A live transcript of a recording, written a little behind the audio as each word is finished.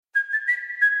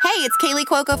Hey, it's Kaylee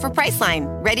Cuoco for Priceline.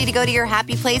 Ready to go to your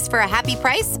happy place for a happy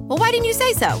price? Well, why didn't you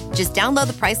say so? Just download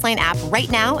the Priceline app right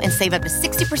now and save up to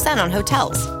 60% on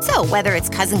hotels. So whether it's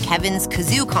Cousin Kevin's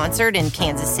Kazoo Concert in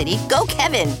Kansas City, go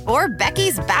Kevin, or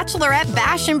Becky's Bachelorette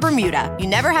Bash in Bermuda, you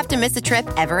never have to miss a trip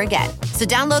ever again. So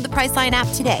download the Priceline app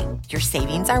today. Your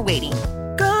savings are waiting.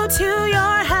 Go to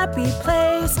your happy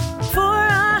place for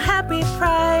a happy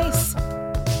price.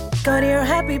 Go to your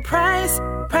happy price,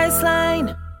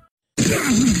 Priceline.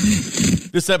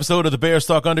 This episode of the Bears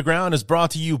Talk Underground is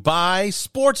brought to you by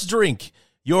Sports Drink,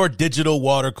 your digital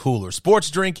water cooler.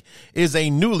 Sports Drink is a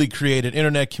newly created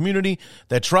internet community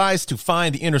that tries to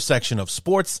find the intersection of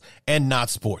sports and not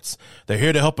sports. They're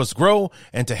here to help us grow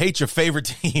and to hate your favorite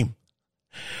team.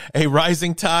 A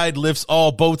rising tide lifts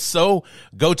all boats, so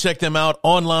go check them out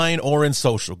online or in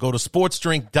social. Go to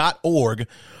sportsdrink.org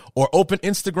or open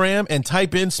Instagram and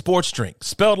type in Sports Drink,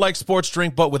 spelled like sports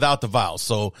drink but without the vowels.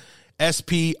 So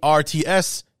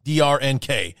SPRTSDRNK.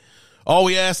 All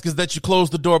we ask is that you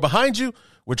close the door behind you.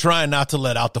 We're trying not to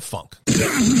let out the funk.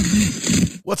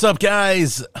 What's up,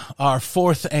 guys? Our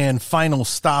fourth and final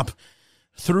stop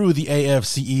through the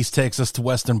AFC East takes us to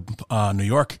Western New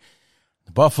York,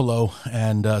 Buffalo,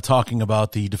 and talking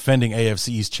about the defending AFC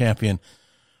East champion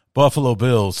Buffalo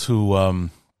Bills, who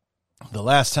the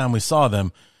last time we saw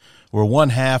them were one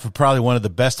half of probably one of the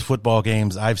best football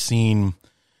games I've seen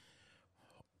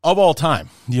of all time.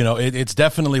 You know, it's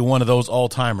definitely one of those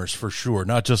all-timers for sure,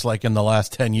 not just like in the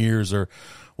last 10 years or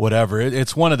whatever.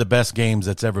 It's one of the best games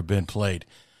that's ever been played.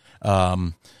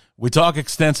 We talk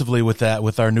extensively with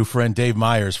our new friend Dave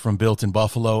Myers from Built in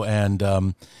Buffalo, and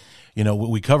you know,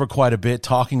 we cover quite a bit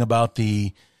talking about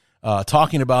the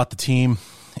team,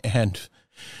 and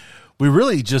we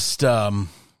really just got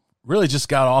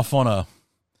off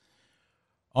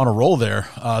on a roll there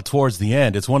towards the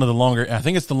end. It's one of the longer, I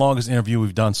think it's the longest interview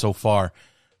we've done so far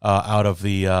out of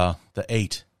the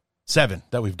 7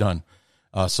 that we've done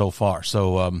so far.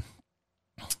 So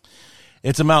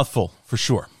it's a mouthful for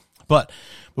sure. But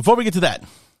before we get to that,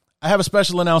 I have a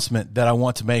special announcement that I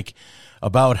want to make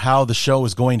about how the show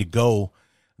is going to go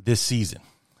this season.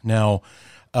 Now,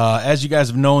 as you guys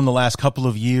have known the last couple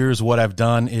of years, what I've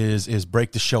done is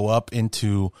break the show up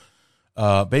into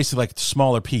basically like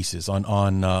smaller pieces.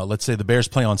 On let's say the Bears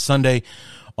play on Sunday.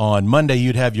 On Monday,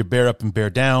 you'd have your Bear Up and Bear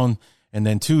Down, and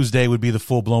then Tuesday would be the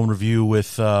full-blown review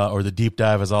with, or the deep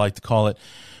dive, as I like to call it,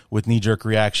 with knee-jerk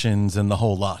reactions and the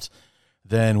whole lot.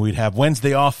 Then we'd have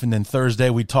Wednesday off, and then Thursday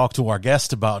we'd talk to our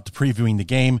guest about previewing the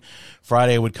game.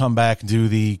 Friday would come back and do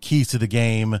the keys to the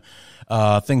game,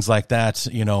 things like that,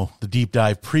 you know, the deep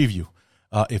dive preview,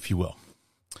 if you will.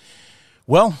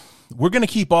 Well, we're going to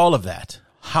keep all of that.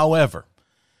 However,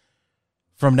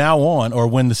 from now on, or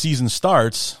when the season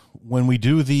starts, when we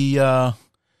do the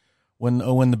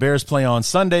when the Bears play on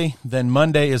Sunday, then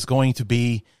Monday is going to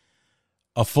be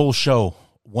a full show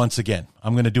once again.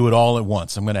 I'm going to do it all at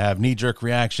once. I'm going to have knee-jerk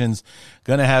reactions,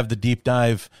 going to have the deep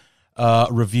dive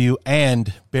review,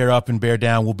 and Bear Up and Bear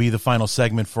Down will be the final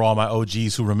segment for all my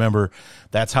OGs who remember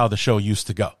that's how the show used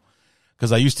to go.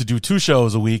 Because I used to do 2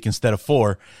 shows a week instead of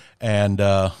 4, and,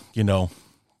 you know,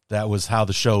 that was how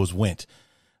the shows went.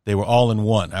 They were all in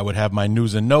one. I would have my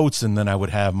news and notes, and then I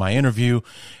would have my interview,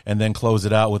 and then close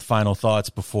it out with final thoughts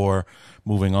before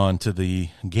moving on to the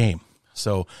game.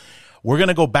 So we're going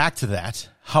to go back to that.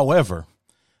 However,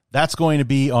 that's going to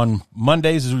be on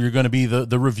Mondays. Is you're going to be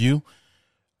the review,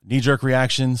 knee-jerk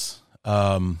reactions,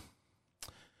 Bear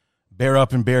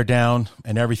Up and Bear Down,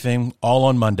 and everything, all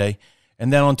on Monday.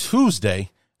 And then on Tuesday,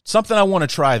 something I want to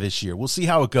try this year. We'll see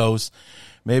how it goes.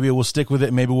 Maybe we'll stick with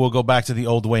it. Maybe we'll go back to the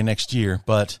old way next year.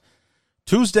 But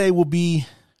Tuesday will be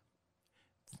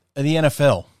the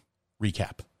NFL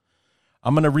recap.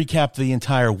 I'm going to recap the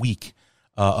entire week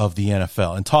of the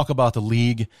NFL and talk about the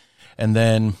league. And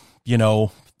then, you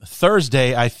know,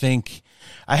 Thursday, I think,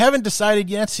 I haven't decided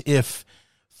yet if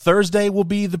Thursday will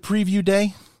be the preview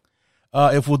day,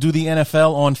 if we'll do the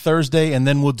NFL on Thursday and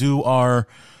then we'll do our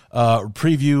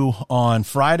preview on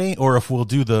Friday, or if we'll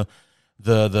do the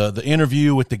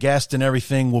interview with the guest and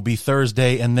everything will be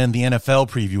Thursday, and then the NFL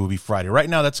preview will be Friday. Right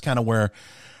now, that's kind of where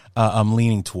I'm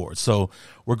leaning towards. So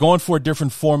we're going for a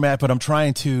different format, but I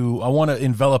want to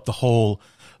envelop the whole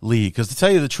league. Because to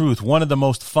tell you the truth, one of the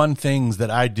most fun things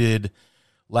that I did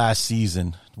last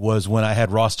season was when I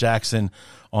had Ross Jackson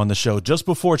on the show just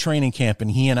before training camp,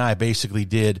 and he and I basically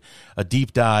did a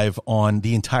deep dive on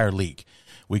the entire league.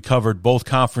 We covered both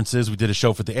conferences. We did a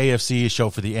show for the AFC, a show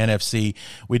for the NFC.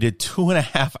 We did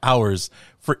 2.5 hours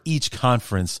for each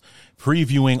conference,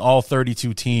 previewing all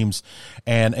 32 teams.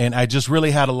 And I just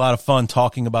really had a lot of fun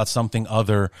talking about something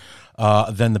other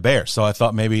than the Bears. So I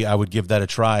thought maybe I would give that a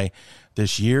try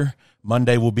this year.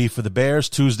 Monday will be for the Bears.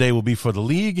 Tuesday will be for the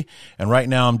league. And right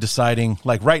now I'm deciding,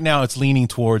 like right now it's leaning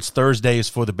towards Thursday is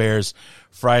for the Bears.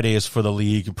 Friday is for the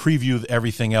league. Preview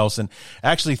everything else. And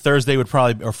actually Friday would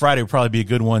probably be a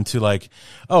good one to like,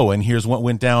 oh, and here's what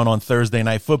went down on Thursday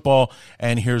Night Football.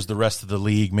 And here's the rest of the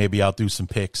league. Maybe I'll do some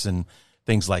picks and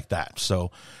things like that.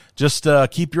 So just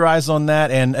keep your eyes on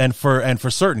that. And for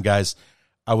certain guys,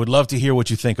 I would love to hear what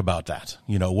you think about that.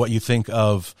 You know, what you think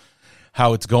of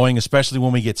how it's going, especially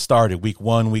when we get started. Week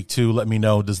 1, week 2, let me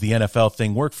know. Does the NFL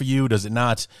thing work for you? Does it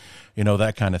not? You know,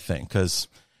 that kind of thing. Because,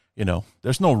 you know,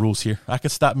 there's no rules here. I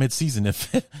could stop midseason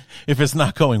if it's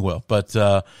not going well. But,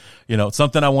 you know, it's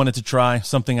something I wanted to try,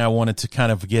 something I wanted to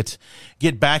kind of get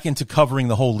back into covering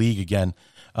the whole league again,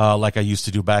 like I used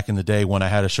to do back in the day when I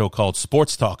had a show called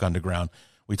Sports Talk Underground.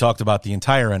 We talked about the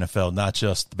entire NFL, not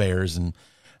just the Bears and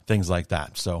things like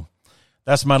that. So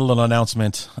that's my little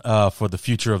announcement for the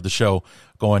future of the show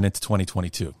going into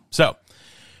 2022. So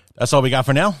that's all we got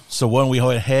for now. So why don't we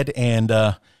go ahead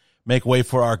and make way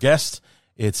for our guest.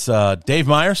 It's Dave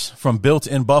Myers from Built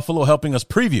in Buffalo helping us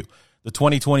preview the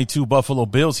 2022 Buffalo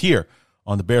Bills here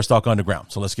on the Bears Talk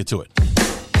Underground. So let's get to it.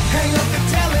 Hang up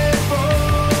the telephone.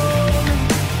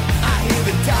 I hear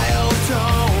the dial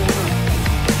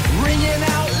tone ringing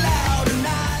out loud and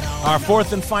I don't Our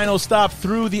fourth and final stop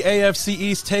through the AFC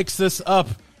East takes us up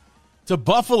to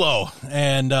Buffalo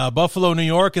and Buffalo, New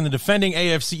York, and the defending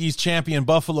AFC East champion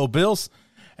Buffalo Bills.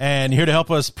 And here to help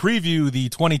us preview the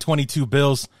 2022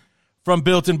 Bills from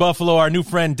Built in Buffalo, our new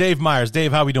friend Dave Myers.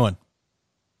 Dave, how we doing?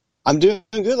 I'm doing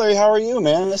good, Larry. How are you,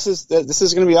 man? This is going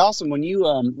to be awesome. When you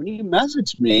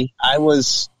messaged me, I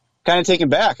was kind of taken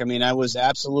back. I mean, I was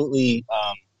absolutely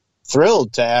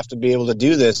thrilled to have to be able to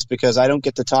do this because I don't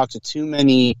get to talk to too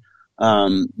many.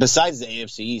 Besides the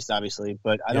AFC East, obviously,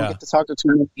 but I don't get to talk to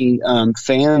too many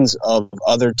fans of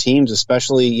other teams,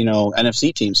 especially, you know,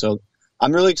 NFC teams. So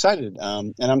I'm really excited,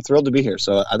 and I'm thrilled to be here.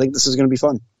 So I think this is going to be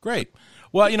fun. Great.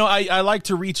 Well, you know, I like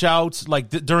to reach out like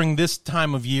during this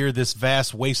time of year, this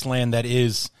vast wasteland that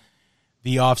is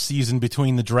the off season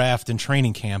between the draft and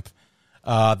training camp.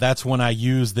 That's when I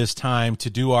use this time to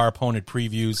do our opponent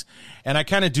previews. And I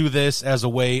kind of do this as a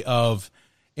way of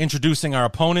introducing our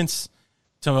opponents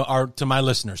to my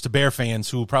listeners, to Bear fans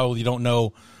who probably don't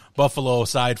know Buffalo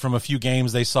aside from a few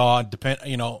games they saw,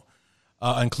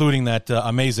 including that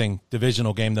amazing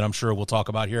divisional game that I'm sure we'll talk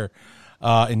about here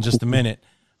in just a minute.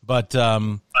 But,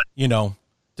 you know,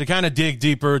 to kind of dig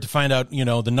deeper, to find out, you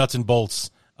know, the nuts and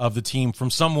bolts of the team from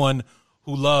someone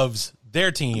who loves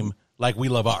their team like we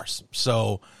love ours.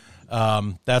 So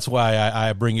that's why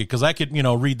I bring it, because I could, you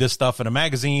know, read this stuff in a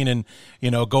magazine and,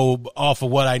 you know, go off of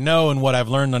what I know and what I've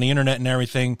learned on the internet and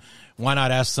everything. Why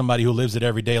not ask somebody who lives it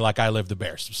every day like I live the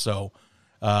Bears? So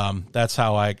that's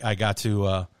how I got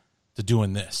to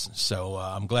doing this. So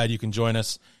I'm glad you can join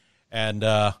us and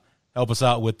help us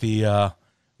out with the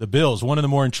Bills, one of the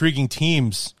more intriguing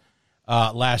teams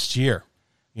last year.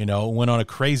 You know, went on a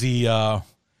crazy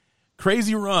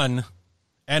run,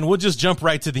 and we'll just jump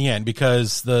right to the end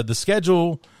because the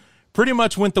schedule pretty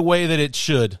much went the way that it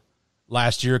should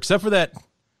last year, except for that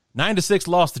 9-6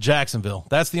 loss to Jacksonville.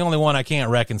 That's the only one I can't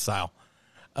reconcile.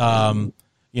 You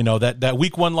know, that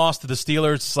week 1 loss to the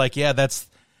Steelers, it's like, yeah, that's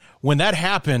when that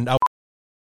happened.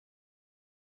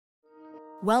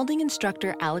 Welding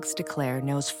instructor Alex DeClaire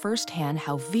knows firsthand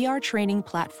how VR training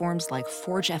platforms like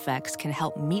ForgeFX can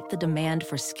help meet the demand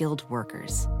for skilled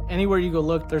workers. Anywhere you go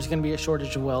look, there's going to be a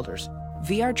shortage of welders.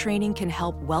 VR training can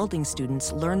help welding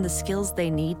students learn the skills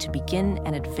they need to begin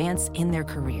and advance in their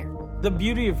career. The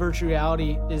beauty of virtual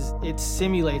reality is it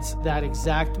simulates that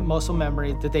exact muscle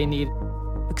memory that they need.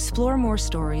 Explore more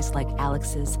stories like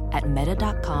Alex's at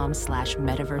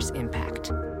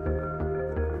meta.com/metaverseimpact.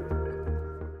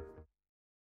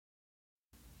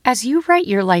 As you write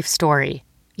your life story,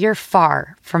 you're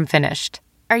far from finished.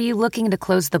 Are you looking to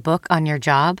close the book on your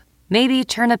job? Maybe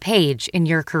turn a page in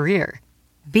your career?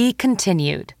 Be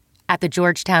continued at the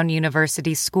Georgetown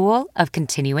University School of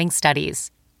Continuing Studies.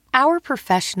 Our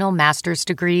professional master's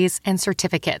degrees and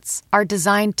certificates are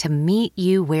designed to meet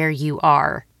you where you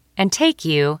are and take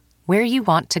you where you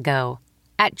want to go.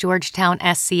 At Georgetown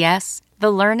SCS,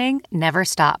 the learning never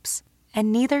stops,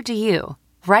 and neither do you.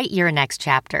 Write your next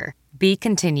chapter. Be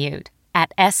continued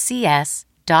at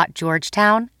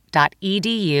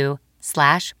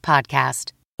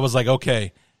scs.georgetown.edu/podcast. I was like,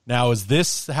 okay, Now, is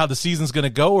this how the season's going to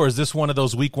go, or is this one of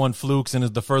those week one flukes, and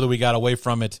as the further we got away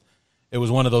from it, it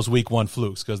was one of those week one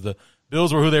flukes because the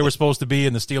Bills were who they were supposed to be,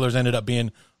 and the Steelers ended up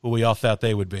being who we all thought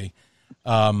they would be.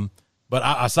 But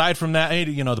aside from that,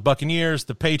 the Buccaneers,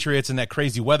 the Patriots, and that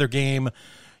crazy weather game,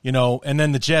 and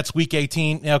then the Jets, Week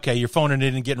 18, okay, you're phoning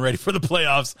it and getting ready for the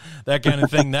playoffs, that kind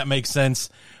of thing, that makes sense.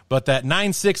 But that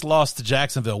 9-6 loss to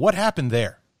Jacksonville, what happened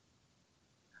there?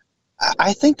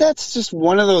 I think that's just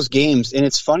one of those games, and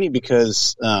it's funny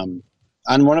because on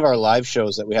one of our live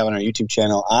shows that we have on our YouTube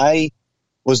channel, I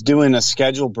was doing a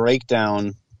schedule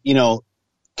breakdown,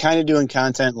 kind of doing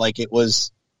content like it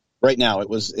was right now. It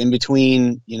was in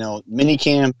between, mini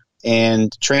camp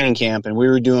and training camp, and we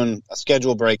were doing a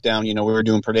schedule breakdown. We were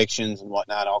doing predictions and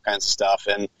whatnot, all kinds of stuff.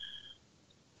 And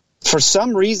for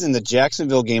some reason, the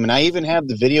Jacksonville game, and I even have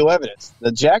the video evidence,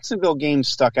 the Jacksonville game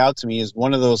stuck out to me as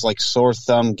one of those like sore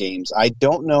thumb games. I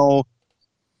don't know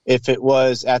if it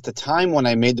was at the time when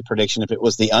I made the prediction, if it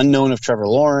was the unknown of Trevor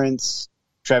Lawrence,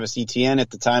 Travis Etienne at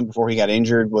the time before he got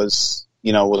injured was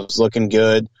looking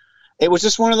good. It was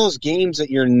just one of those games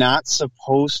that you're not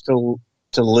supposed to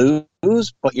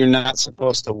lose, but you're not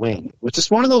supposed to win. It was just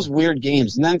one of those weird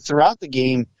games. And then throughout the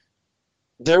game,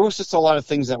 there was just a lot of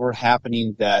things that were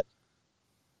happening that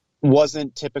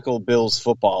wasn't typical Bills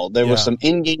football. There were some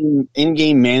in-game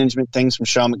management things from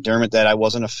Sean McDermott that I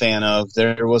wasn't a fan of.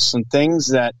 There was some things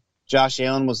that Josh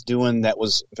Allen was doing that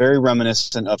was very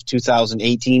reminiscent of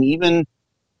 2018, even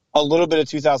a little bit of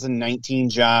 2019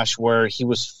 Josh, where he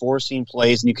was forcing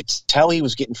plays and you could tell he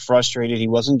was getting frustrated. He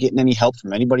wasn't getting any help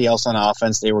from anybody else on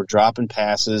offense. They were dropping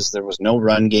passes. There was no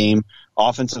run game.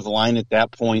 Offensive line at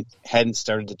that point hadn't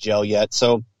started to gel yet.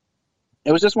 So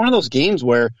it was just one of those games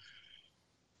where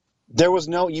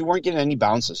you weren't getting any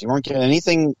bounces. You weren't getting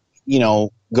anything,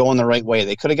 going the right way.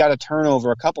 They could have got a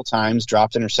turnover a couple times,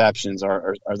 dropped interceptions,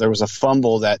 or there was a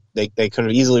fumble that they could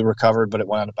have easily recovered, but it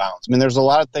went out of bounds. I mean, there's a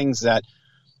lot of things that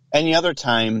any other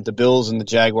time, the Bills and the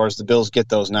Jaguars, the Bills get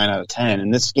those 9 out of 10.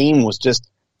 And this game was just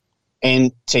 –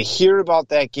 and to hear about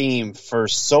that game for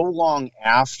so long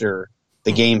after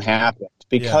the game happened,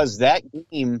 because that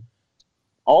game,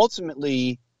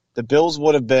 ultimately, the Bills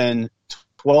would have been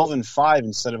 12-5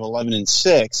 instead of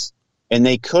 11-6, and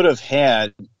they could have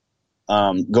had,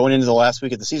 going into the last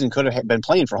week of the season, could have been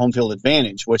playing for home field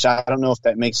advantage, which I don't know if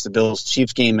that makes the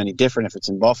Bills-Chiefs game any different if it's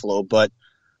in Buffalo. But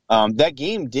that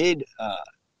game did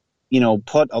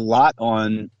put a lot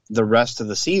on the rest of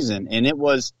the season. And it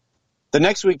was the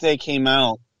next week they came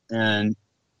out and,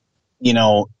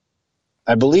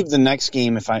 I believe the next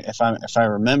game, if I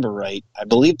remember right, I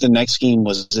believe the next game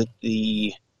was it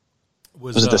the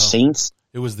Saints?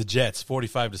 It was the Jets, 45-17.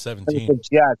 It was the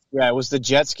Jets. Yeah, it was the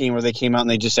Jets game where they came out and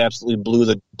they just absolutely blew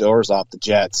the doors off the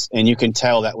Jets. And you can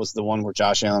tell that was the one where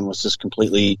Josh Allen was just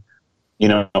completely,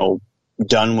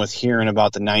 done with hearing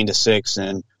about the 9-6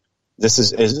 and this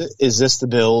is this the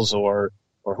Bills or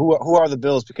who are the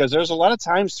Bills? Because there's a lot of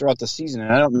times throughout the season,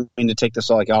 and I don't mean to take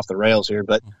this all off the rails here,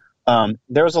 but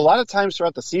there was a lot of times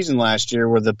throughout the season last year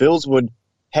where the Bills would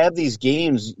have these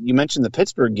games. You mentioned the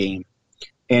Pittsburgh game,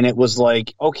 and it was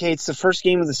like, okay, it's the first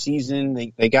game of the season.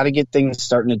 They got to get things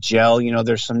starting to gel.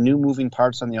 There's some new moving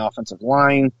parts on the offensive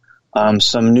line,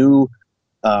 some new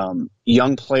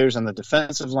young players on the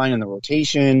defensive line in the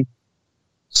rotation.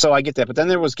 So I get that. But then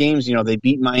there was games, they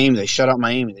beat Miami, they shut out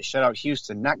Miami, they shut out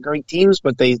Houston. Not great teams,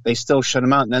 but they still shut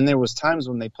them out. And then there was times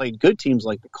when they played good teams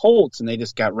like the Colts and they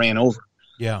just got ran over.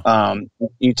 Yeah.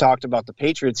 You talked about the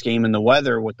Patriots game and the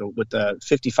weather with the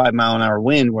 55-mile-an-hour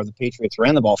wind where the Patriots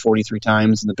ran the ball 43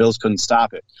 times and the Bills couldn't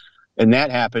stop it. And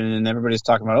that happened, and everybody's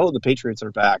talking about, the Patriots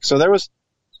are back. So there was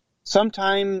some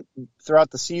time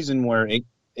throughout the season where it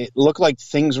looked like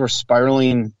things were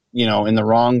spiraling in the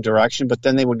wrong direction, but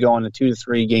then they would go on a 2 to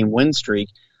 3 game win streak.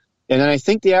 And then I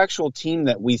think the actual team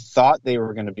that we thought they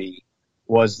were going to be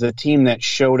was the team that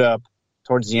showed up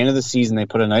towards the end of the season. They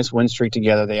put a nice win streak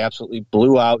together. They absolutely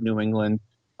blew out New England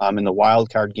in the wild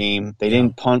card game. They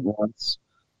didn't punt once.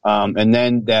 And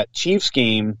then that Chiefs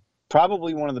game,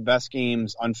 probably one of the best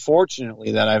games,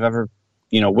 unfortunately, that I've ever,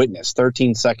 witnessed.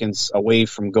 13 seconds away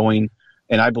from going,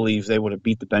 and I believe they would have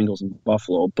beat the Bengals in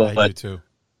Buffalo. But I do too.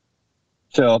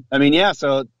 So,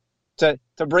 so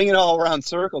to bring it all around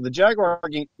circle, the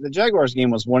Jaguars game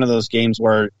was one of those games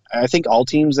where I think all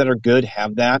teams that are good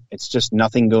have that. It's just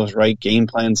nothing goes right. Game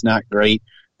plan's not great.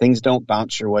 Things don't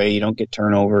bounce your way. You don't get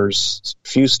turnovers. A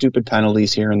few stupid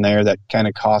penalties here and there that kind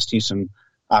of cost you some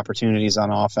opportunities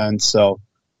on offense. So,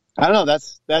 I don't know.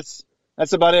 That's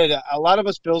about it. A lot of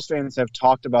us Bills fans have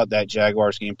talked about that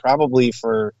Jaguars game probably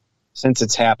since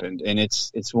it's happened, and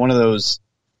it's one of those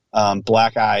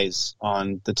black eyes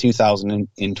on the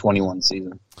 2021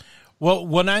 season. Well,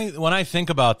 when I think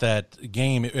about that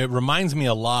game, it reminds me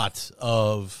a lot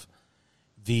of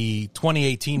the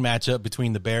 2018 matchup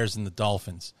between the Bears and the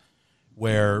Dolphins,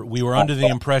 where we were under the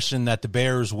impression that the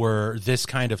Bears were this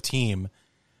kind of team.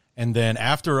 And then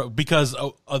because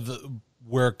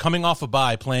we're coming off a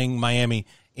bye playing Miami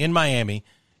in Miami,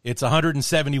 it's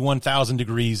 171,000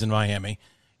 degrees in Miami.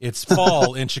 It's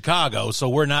fall in Chicago, so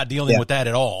we're not dealing with that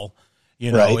at all.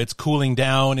 Right. It's cooling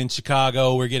down in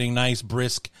Chicago. We're getting nice,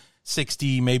 brisk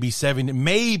 60, maybe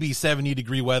 70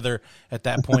 degree weather at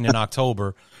that point in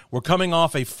October. We're coming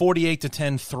off a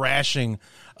 48-10 thrashing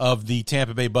of the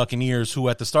Tampa Bay Buccaneers, who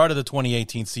at the start of the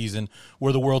 2018 season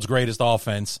were the world's greatest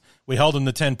offense. We held them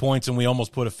to 10 points, and we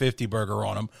almost put a 50-burger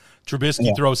on them.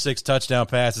 Trubisky throws 6 touchdown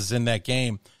passes in that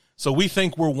game. So we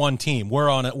think we're one team. We're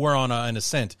on an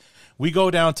ascent. We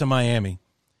go down to Miami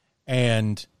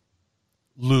and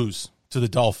lose to the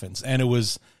Dolphins, and it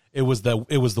was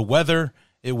the weather.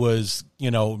 It was,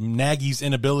 Nagy's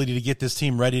inability to get this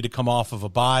team ready to come off of a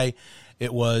bye.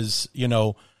 It was,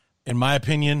 in my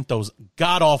opinion, those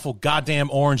god-awful goddamn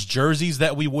orange jerseys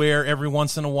that we wear every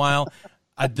once in a while.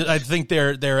 I think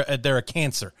they're a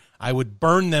cancer. I would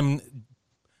burn them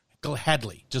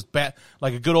gladly,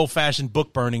 like a good old-fashioned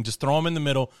book burning. Just throw them in the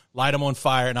middle, light them on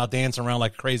fire, and I'll dance around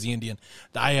like a crazy Indian.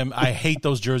 I hate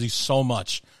those jerseys so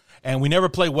much, and we never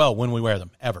play well when we wear them,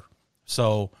 ever.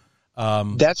 So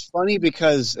that's funny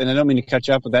because, and I don't mean to cut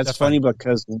you up, but that's funny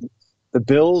because the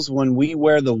Bills, when we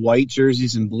wear the white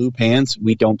jerseys and blue pants,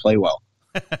 we don't play well.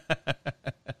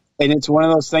 And it's one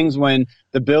of those things when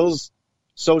the Bills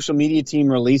social media team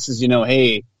releases,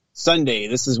 hey, Sunday,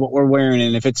 this is what we're wearing.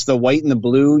 And if it's the white and the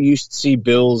blue, you should see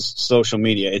Bills social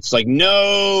media. It's like,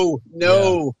 no,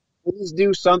 please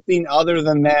do something other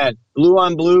than that. Blue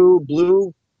on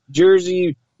blue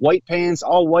jersey, white pants,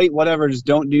 all white, whatever. Just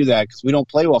don't do that because we don't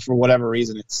play well for whatever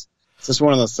reason. It's just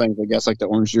one of those things, I guess, like the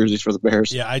orange jerseys for the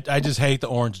Bears. Yeah, I just hate the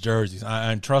orange jerseys.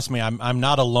 And trust me, I'm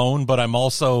not alone, but I'm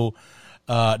also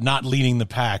not leading the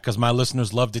pack because my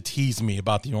listeners love to tease me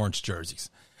about the orange jerseys.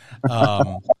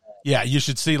 Yeah, you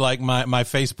should see like my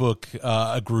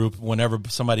Facebook group. Whenever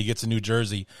somebody gets a new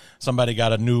jersey, somebody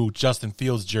got a new Justin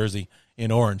Fields jersey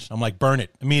in orange. I'm like, burn it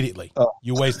immediately. Oh.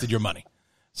 You wasted your money.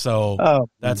 So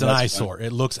that's an eyesore. Funny.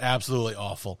 It looks absolutely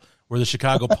awful. We're the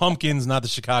Chicago Pumpkins, not the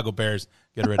Chicago Bears.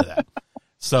 Get rid of that.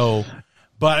 So,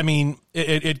 but I mean,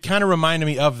 it kind of reminded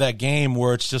me of that game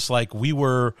where it's just like we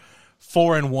were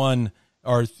 4-1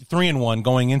 or 3-1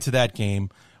 going into that game.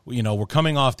 We're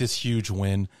coming off this huge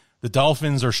win. The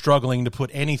Dolphins are struggling to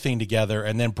put anything together,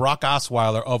 and then Brock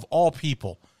Osweiler, of all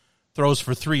people, throws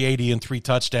for 380 and 3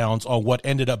 touchdowns on what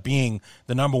ended up being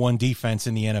the number 1 defense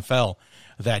in the NFL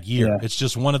that year. Yeah. It's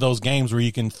just one of those games where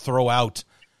you can throw out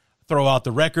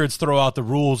the records, throw out the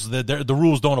rules. The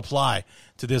rules don't apply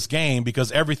to this game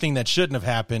because everything that shouldn't have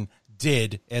happened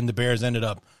did, and the Bears ended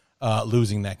up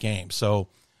losing that game. So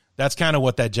that's kind of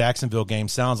what that Jacksonville game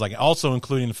sounds like, also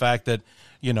including the fact that,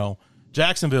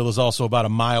 Jacksonville is also about a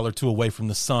mile or two away from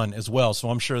the sun as well, so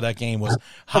I'm sure that game was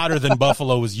hotter than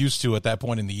Buffalo was used to at that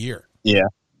point in the year. Yeah.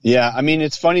 I mean,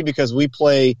 it's funny because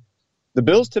the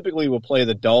Bills typically will play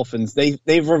the Dolphins.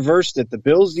 They've reversed it. The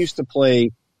Bills used to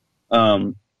play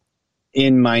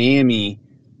in Miami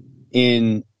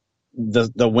in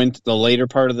the later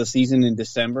part of the season in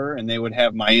December, and they would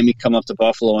have Miami come up to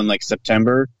Buffalo in like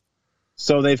September.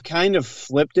 So they've kind of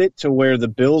flipped it to where the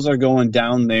Bills are going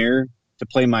down there to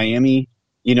play Miami,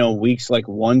 weeks like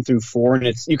 1 through 4,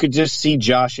 and you could just see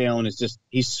Josh Allen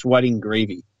he's sweating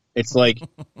gravy. It's like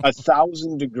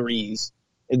 1,000 degrees.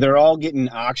 They're all getting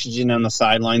oxygen on the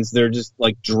sidelines. They're just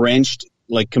like drenched,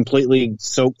 like completely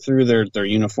soaked through their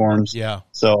uniforms. Yeah.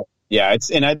 So yeah,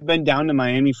 and I've been down to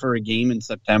Miami for a game in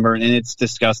September, and it's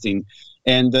disgusting.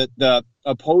 And the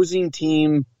opposing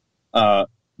team,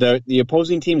 the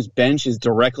opposing team's bench is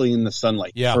directly in the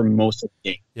sunlight for most of the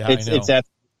game. Yeah, it's absolutely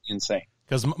insane.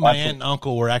 Because my aunt and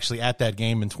uncle were actually at that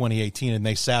game in 2018, and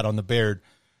they sat on the Baird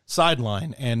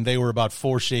sideline, and they were about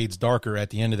 4 shades darker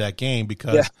at the end of that game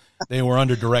because they were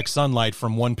under direct sunlight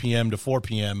from 1 p.m. to 4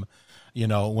 p.m.,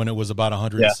 when it was about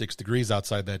 106 degrees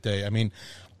outside that day. I mean,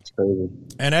 it's crazy.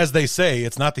 And as they say,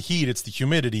 it's not the heat, it's the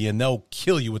humidity, and they'll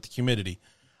kill you with the humidity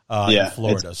in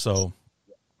Florida. So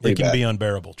it can be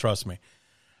unbearable, trust me.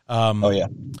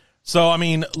 So, I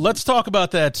mean, let's talk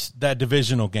about that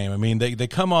divisional game. I mean, they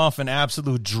come off an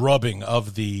absolute drubbing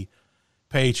of the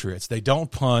Patriots. They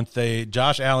don't punt.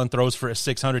 Josh Allen throws for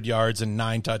 600 yards and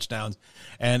 9 touchdowns,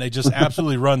 and they just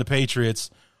absolutely run the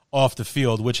Patriots off the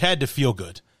field, which had to feel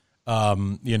good,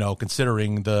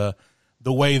 considering the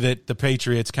the way that the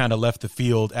Patriots kind of left the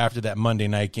field after that Monday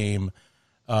night game.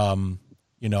 I mean,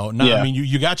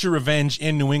 you got your revenge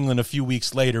in New England a few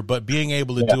weeks later, but being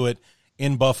able to do it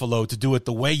in Buffalo, to do it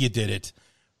the way you did it,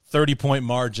 30-point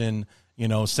margin,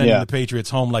 sending the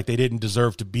Patriots home like they didn't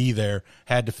deserve to be there,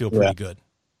 had to feel pretty good.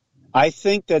 I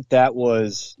think that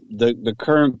was the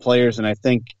current players, and I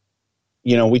think,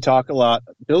 we talk a lot,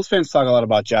 Bills fans talk a lot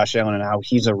about Josh Allen and how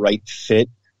he's a right fit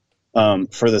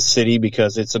for the city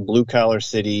because it's a blue-collar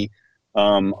city. A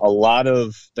lot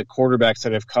of the quarterbacks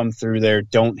that have come through there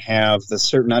don't have the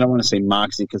certain, I don't want to say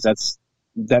moxie because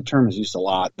that term is used a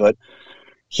lot, but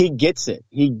he gets it.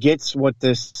 He gets what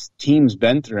this team's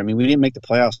been through. I mean, we didn't make the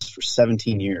playoffs for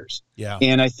 17 years. Yeah.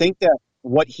 And I think that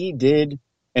what he did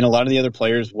and a lot of the other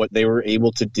players, what they were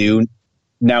able to do,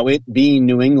 now it being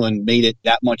New England made it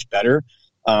that much better.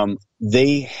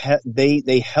 They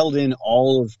held in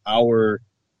all of our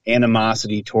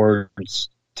animosity towards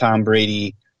Tom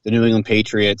Brady, the New England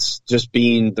Patriots, just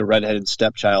being the redheaded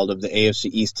stepchild of the AFC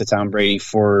East to Tom Brady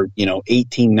for,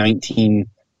 18, 19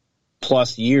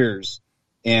 plus years.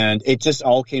 And it just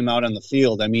all came out on the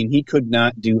field. I mean, he could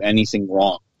not do anything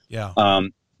wrong. Yeah.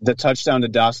 The touchdown to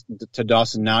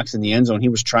Dawson Knox in the end zone, he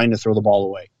was trying to throw the ball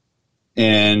away.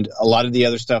 And a lot of the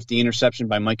other stuff, the interception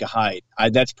by Micah Hyde,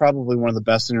 that's probably one of the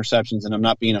best interceptions, and I'm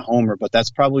not being a homer, but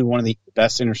that's probably one of the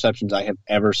best interceptions I have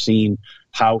ever seen,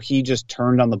 how he just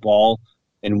turned on the ball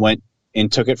and went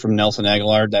and took it from Nelson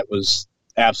Aguilar. That was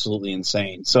absolutely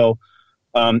insane. So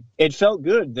it felt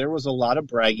good. There was a lot of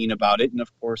bragging about it, and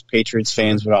of course Patriots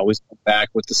fans would always come back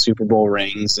with the Super Bowl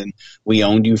rings, and we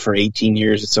owned you for 18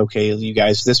 years. It's okay, you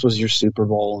guys, this was your Super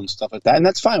Bowl and stuff like that, and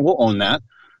that's fine. We'll own that.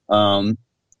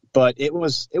 But it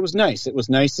was nice. It was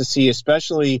nice to see,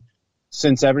 especially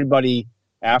since everybody,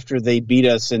 after they beat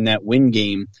us in that win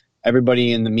game,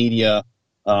 everybody in the media,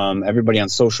 everybody on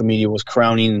social media was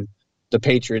crowning the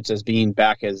Patriots as being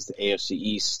back as the AFC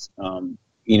East,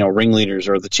 ringleaders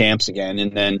or the champs again.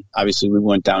 And then obviously we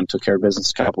went down and took care of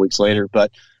business a couple weeks later.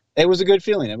 But it was a good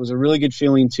feeling. It was a really good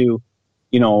feeling to,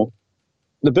 the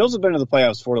Bills have been to the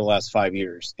playoffs for the last 5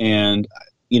 years. And,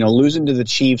 losing to the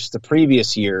Chiefs the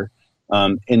previous year,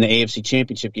 in the AFC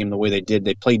Championship game, the way they did,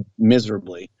 they played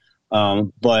miserably.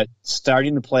 But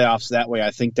starting the playoffs that way,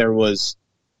 I think there was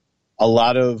a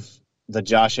lot of the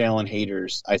Josh Allen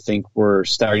haters, I think, were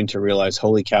starting to realize,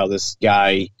 holy cow, this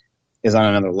guy is on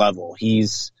another level.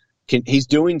 He's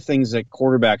doing things that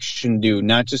quarterbacks shouldn't do,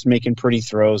 not just making pretty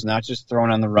throws, not just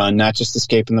throwing on the run, not just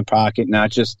escaping the pocket,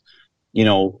 not just,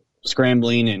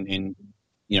 scrambling and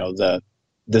the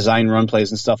design run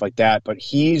plays and stuff like that. But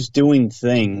he's doing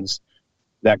things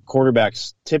that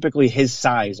quarterbacks typically his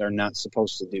size are not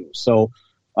supposed to do. So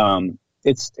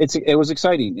it was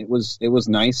exciting. It was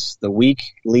nice. The week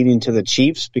leading to the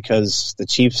Chiefs, because the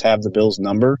Chiefs have the Bills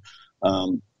number,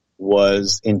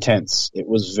 was intense. It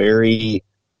was very,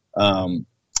 I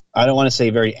don't want to say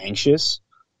very anxious,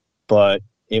 but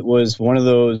it was one of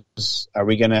those, are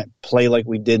we going to play like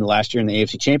we did last year in the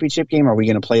AFC Championship game? Or are we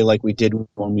going to play like we did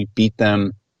when we beat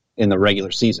them in the regular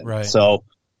season? Right. So,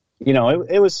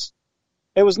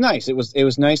 it was nice. It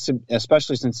was nice to,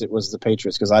 especially since it was the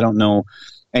Patriots, because I don't know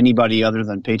anybody other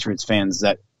than Patriots fans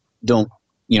that don't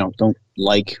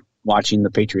like watching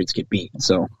the Patriots get beat.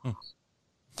 So,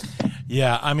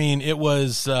 yeah, I mean, it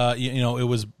was it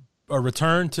was a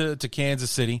return to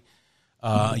Kansas City.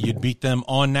 You'd beat them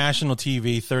on national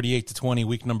TV, 38-20,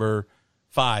 week number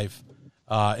 5,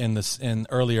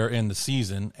 earlier in the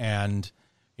season, and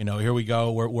here we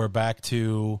go. We're back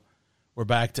to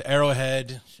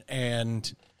Arrowhead,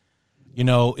 and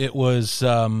it was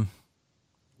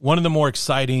one of the more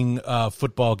exciting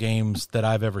football games that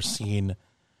I've ever seen,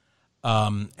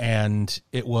 and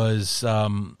it was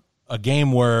a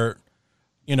game where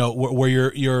where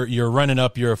you're running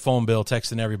up your phone bill,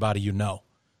 texting everybody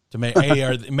to make, hey,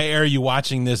 are you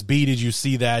watching this? B, did you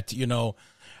see that?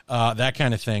 That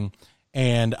kind of thing.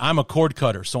 And I'm a cord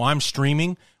cutter, so I'm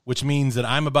streaming, which means that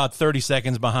I'm about 30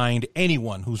 seconds behind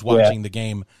anyone who's watching the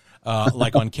game,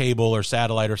 like on cable or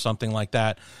satellite or something like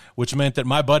that, which meant that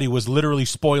my buddy was literally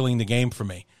spoiling the game for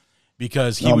me,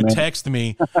 because he would text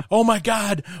me, oh, my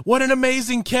God, what an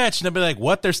amazing catch. And I'd be like,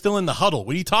 what? They're still in the huddle.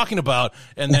 What are you talking about?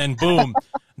 And then, boom,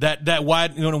 that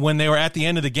wide, when they were at the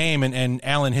end of the game and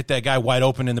Allen hit that guy wide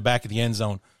open in the back of the end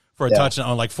zone for a touchdown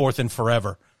on like 4th and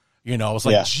forever. I was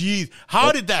like, geez,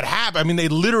 how did that happen? I mean, they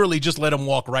literally just let him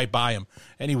walk right by him,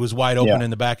 and he was wide open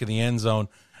in the back of the end zone.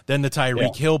 Then the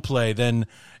Tyreek Hill play, then,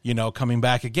 coming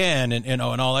back again and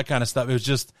all that kind of stuff. It was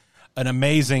just an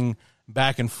amazing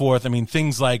back and forth. I mean,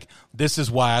 things like, this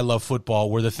is why I love football,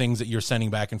 were the things that you're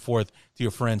sending back and forth to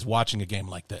your friends watching a game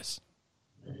like this.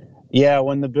 Yeah,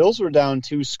 when the Bills were down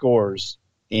 2 scores,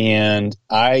 and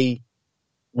I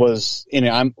was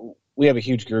we have a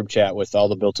huge group chat with all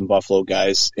the Built in Buffalo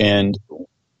guys, and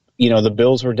the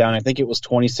Bills were down. I think it was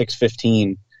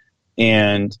 26-15,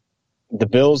 and the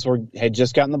Bills had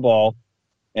just gotten the ball,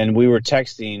 and we were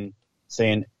texting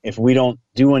saying, if we don't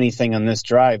do anything on this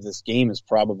drive, this game is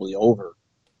probably over.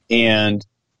 And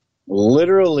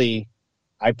literally,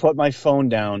 I put my phone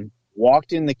down,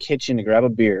 walked in the kitchen to grab a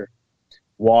beer,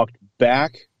 walked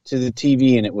back to the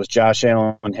TV, and it was Josh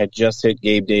Allen had just hit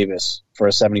Gabe Davis for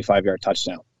a 75-yard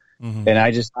touchdown. Mm-hmm. And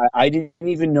I didn't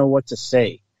even know what to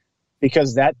say,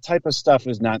 because that type of stuff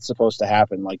is not supposed to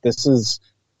happen. Like, this is,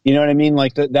 you know what I mean?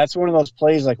 Like, that's one of those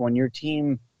plays, like when your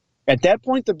team, at that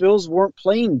point, the Bills weren't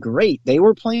playing great. They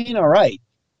were playing all right.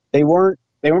 They weren't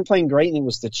playing great, and it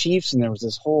was the Chiefs, and there was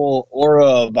this whole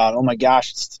aura about, oh my gosh,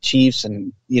 it's the Chiefs,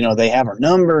 and, they have our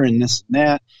number, and this and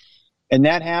that. And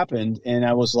that happened, and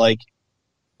I was like,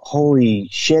 holy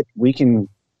shit, we can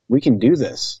do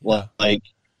this. Yeah. Like,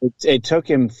 it took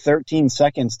him 13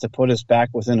 seconds to put us back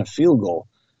within a field goal.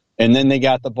 And then they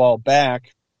got the ball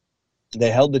back.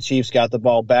 They held the Chiefs, got the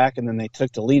ball back, and then they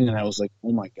took the lead, and I was like,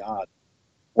 oh my God,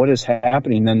 what is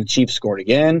happening? And then the Chiefs scored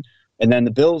again, and then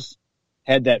the Bills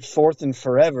had that 4th and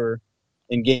forever,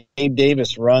 and Gabe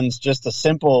Davis runs just a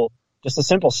simple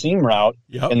seam route.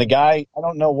 Yep. And the guy, I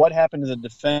don't know what happened to the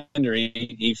defender.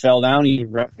 He fell down. He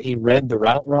read the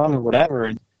route wrong or whatever.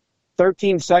 And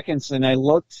 13 seconds, and I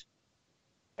looked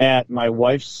at my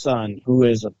wife's son, who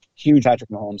is a huge Patrick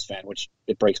Mahomes fan, which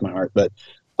it breaks my heart, but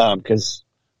because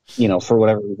for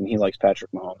whatever reason he likes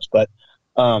Patrick Mahomes. But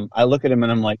I look at him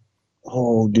and I'm like,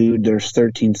 oh, dude, there's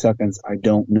 13 seconds. I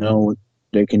don't know.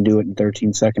 They can do it in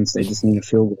 13 seconds. They just need a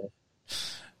field goal.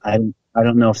 I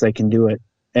don't know if they can do it.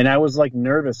 And I was like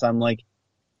nervous. I'm like,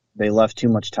 they left too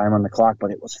much time on the clock,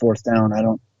 but it was 4th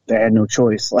down. They had no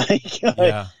choice.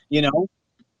 Yeah.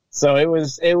 So it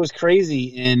was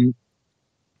crazy. And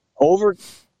over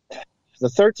the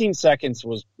 13 seconds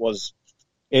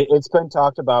it's been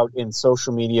talked about in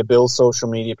social media, Bills social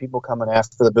media, people coming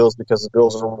after the Bills because the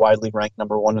Bills are widely ranked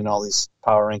number 1 in all these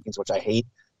power rankings, which I hate.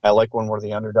 I like when we're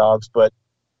the underdogs, but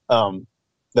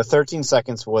the 13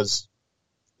 seconds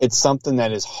it's something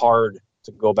that is hard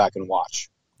to go back and watch.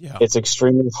 Yeah. It's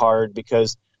extremely hard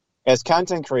because as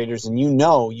content creators, and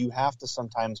you have to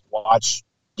sometimes watch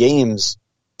games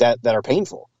that are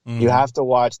painful. Mm-hmm. You have to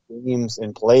watch games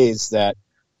and plays that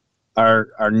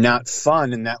are not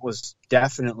fun, and that was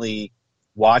definitely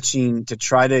watching to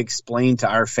try to explain to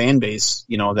our fan base,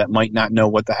 that might not know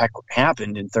what the heck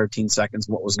happened in 13 seconds,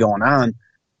 what was going on.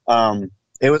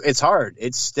 It's hard.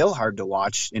 It's still hard to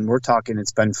watch, and we're talking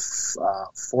it's been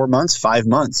 4 months, 5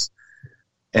 months,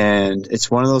 and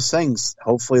it's one of those things.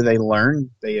 Hopefully they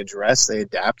learn, they address, they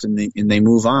adapt, and they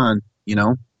move on,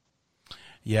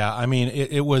 Yeah, I mean,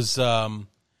 it was, an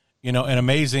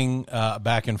amazing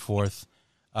back and forth.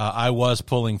 I was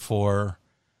pulling for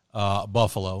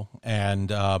Buffalo,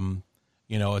 and,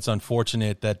 it's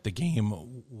unfortunate that the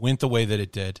game went the way that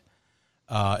it did,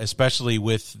 especially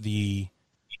with the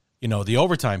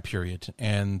overtime period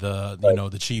and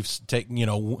the Chiefs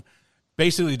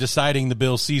basically deciding the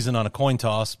Bills' season on a coin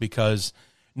toss because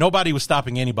nobody was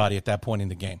stopping anybody at that point in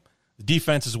the game. The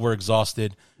defenses were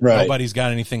exhausted. Right. Nobody's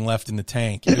got anything left in the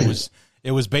tank.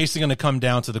 It was basically going to come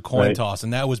down to the coin toss,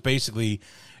 and that was basically,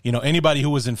 anybody who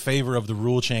was in favor of the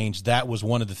rule change, that was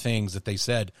one of the things that they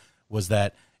said was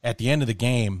that at the end of the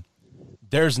game,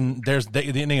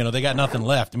 they got nothing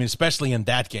left. I mean, especially in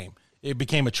that game. It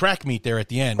became a track meet there at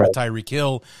the end with Tyreek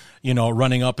Hill,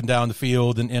 running up and down the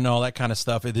field and all that kind of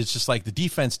stuff. It's just like the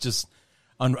defense just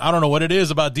 – I don't know what it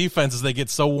is about defenses. They get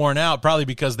so worn out, probably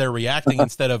because they're reacting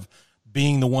instead of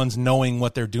being the ones knowing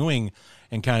what they're doing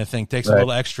and kind of thing. Takes a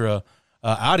little extra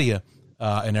out of you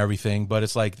and everything. But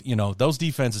it's like, those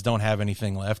defenses don't have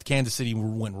anything left. Kansas City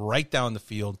went right down the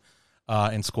field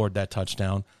and scored that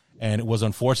touchdown. And it was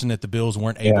unfortunate the Bills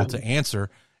weren't able to answer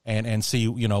and see,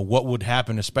 what would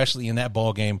happen, especially in that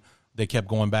ball game. They kept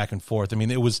going back and forth. I mean,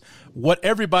 it was what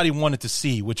everybody wanted to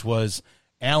see, which was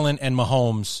Allen and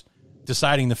Mahomes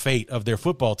deciding the fate of their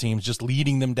football teams, just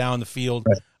leading them down the field,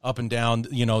 up and down,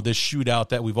 this shootout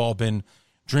that we've all been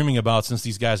dreaming about since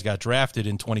these guys got drafted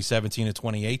in 2017 and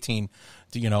 2018,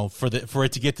 for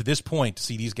it to get to this point, to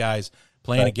see these guys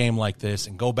playing a game like this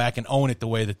and go back and own it the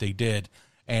way that they did.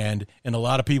 And in a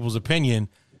lot of people's opinion,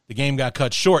 the game got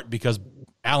cut short because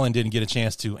Allen didn't get a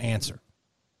chance to answer.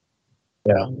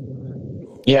 Yeah,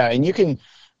 and you can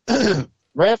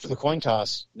right after the coin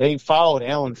toss, they followed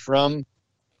Allen from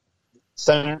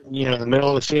center, the middle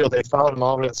of the field. They followed him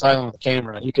all over to the sideline with the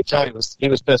camera. You could tell he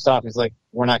was pissed off. He's like,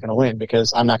 "We're not going to win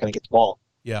because I'm not going to get the ball."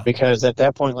 Yeah. Because at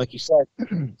that point, like you said,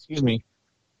 excuse me,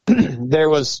 there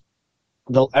was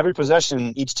every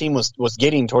possession each team was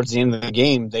getting towards the end of the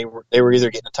game. They were either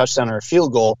getting a touchdown or a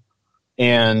field goal,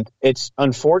 and it's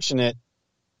unfortunate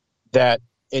that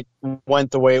it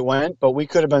went the way it went. But we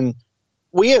could have been.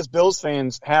 We as Bills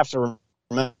fans have to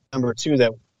remember too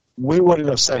that we wouldn't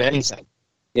have said anything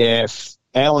if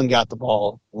Allen got the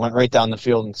ball, went right down the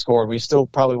field and scored. We still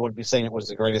probably would be saying it was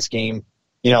the greatest game,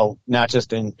 not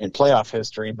just in playoff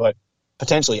history, but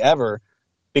potentially ever,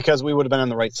 because we would have been on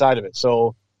the right side of it.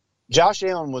 So Josh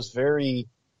Allen was very,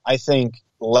 I think,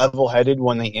 level-headed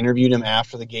when they interviewed him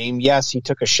after the game. Yes, he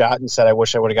took a shot and said, I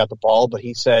wish I would have got the ball, but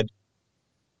he said,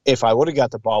 if I would have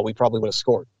got the ball, we probably would have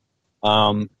scored.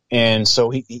 And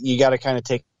so you got to kind of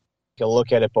take a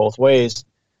look at it both ways.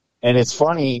 And it's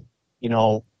funny,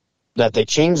 that they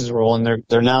changed the rule, and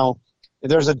they're now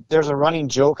there's a running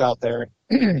joke out there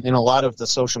in a lot of the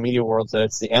social media world that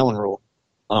it's the Allen rule,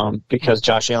 because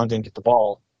Josh Allen didn't get the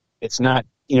ball. It's not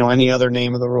any other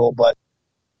name of the rule, but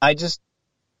I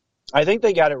think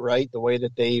they got it right the way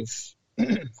that they've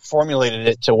formulated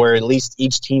it to where at least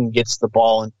each team gets the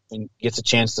ball and gets a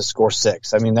chance to score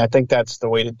 6. I mean, I think that's the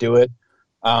way to do it.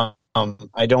 I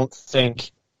don't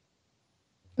think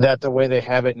that the way they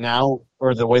have it now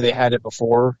or the way they had it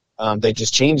before, they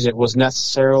just changed it, was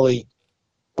necessarily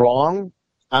wrong.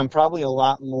 I'm probably a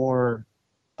lot more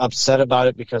upset about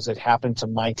it because it happened to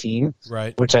my team,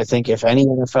 right? Which I think if any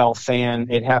NFL fan,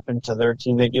 it happened to their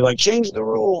team, they'd be like, change the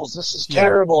rules. This is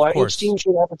terrible. Each team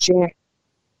should have a chance.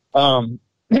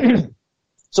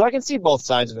 So I can see both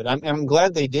sides of it. I'm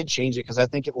glad they did change it because I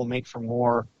think it will make for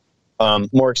more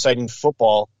exciting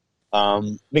football.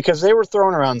 Because they were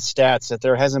throwing around stats that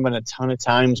there hasn't been a ton of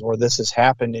times where this has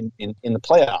happened in the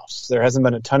playoffs. There hasn't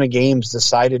been a ton of games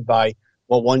decided by,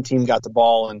 one team got the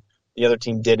ball and the other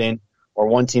team didn't, or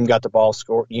one team got the ball,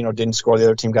 didn't score, the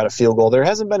other team got a field goal. There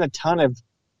hasn't been a ton of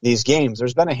these games.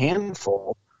 There's been a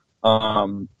handful,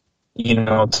 to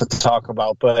talk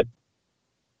about, but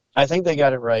I think they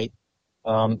got it right.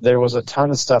 There was a ton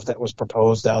of stuff that was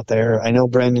proposed out there. I know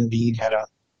Brandon Beane had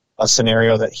a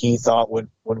scenario that he thought would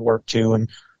work too, and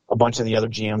a bunch of the other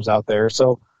GMs out there.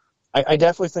 So I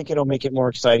definitely think it'll make it more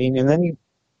exciting. And then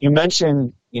you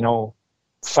mentioned,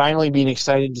 finally being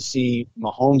excited to see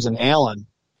Mahomes and Allen.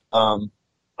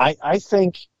 I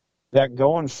think that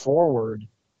going forward,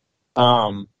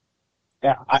 and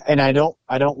I don't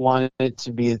want it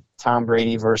to be Tom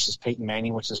Brady versus Peyton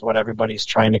Manning, which is what everybody's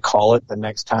trying to call it, the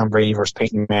next Tom Brady versus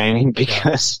Peyton Manning,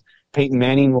 because Peyton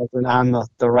Manning wasn't on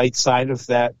the right side of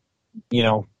that,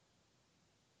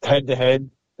 head-to-head,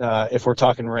 if we're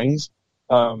talking rings.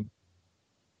 So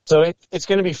it's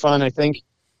going to be fun. I think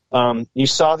you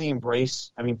saw the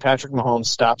embrace. I mean, Patrick Mahomes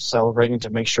stopped celebrating to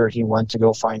make sure he went to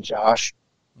go find Josh.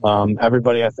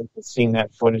 Everybody, I think, has seen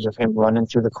that footage of him running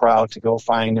through the crowd to go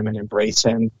find him and embrace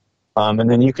him. And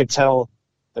then you could tell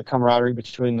the camaraderie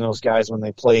between those guys when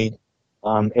they played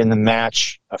in the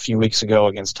match a few weeks ago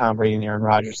against Tom Brady and Aaron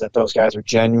Rodgers, that those guys are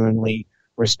genuinely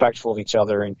respectful of each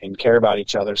other and care about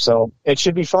each other. So it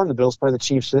should be fun. The Bills play the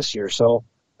Chiefs this year, so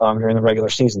during the regular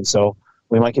season. So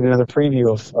we might get another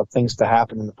preview of things to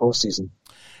happen in the postseason.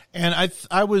 And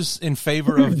I was in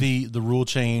favor of the rule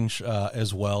change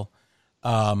as well.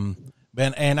 And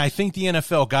I think the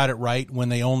NFL got it right when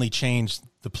they only changed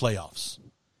the playoffs.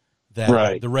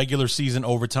 That the regular season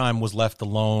overtime was left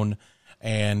alone,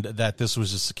 and that this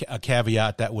was just a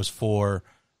caveat that was for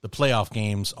the playoff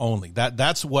games only.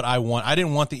 That's what I want. I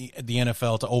didn't want the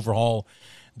NFL to overhaul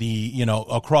the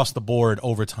across the board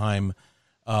overtime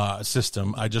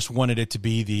system. I just wanted it to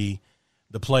be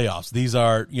the playoffs. These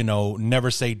are never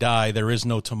say die. There is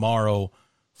no tomorrow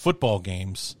football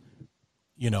games.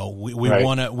 We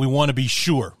want to be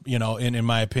sure. In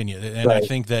my opinion, and I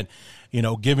think that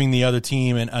giving the other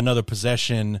team another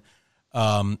possession.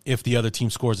 If the other team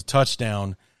scores a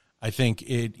touchdown, I think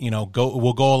it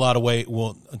will go a lot of way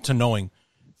to knowing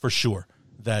for sure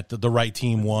that the right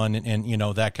team won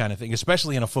and that kind of thing,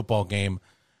 especially in a football game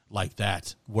like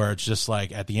that, where it's just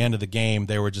like at the end of the game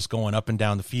they were just going up and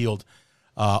down the field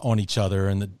on each other,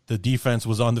 and the defense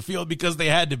was on the field because they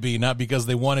had to be, not because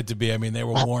they wanted to be. I mean, they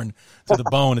were worn to the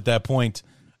bone at that point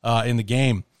in the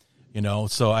game.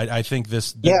 So I think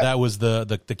that was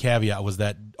the caveat, was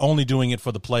that only doing it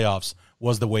for the playoffs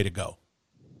was the way to go.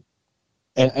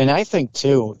 And I think,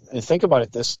 too, and think about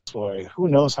it this way, who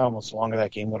knows how much longer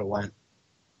that game would have went.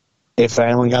 If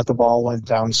Allen got the ball, went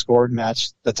down, scored,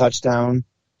 matched the touchdown,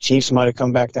 Chiefs might have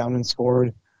come back down and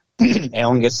scored.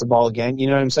 Allen gets the ball again. You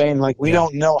know what I'm saying? Like, we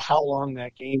don't know how long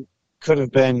that game could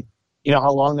have been,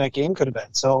 how long that game could have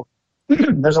been. So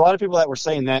there's a lot of people that were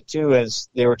saying that, too, as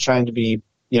they were trying to be,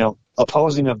 a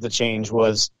opposing of the change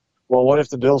was, well, what if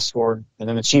the Bills scored and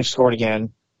then the Chiefs scored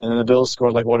again and then the Bills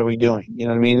scored? Like, what are we doing? You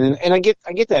know what I mean? And I get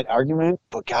that argument,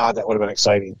 but God, that would have been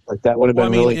exciting. Like, that would have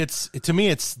been really. To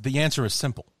me, the answer is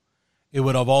simple. It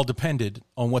would have all depended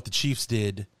on what the Chiefs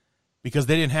did, because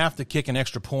they didn't have to kick an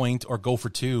extra point or go for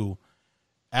two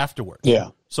afterwards. Yeah.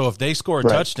 So if they score a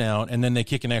touchdown and then they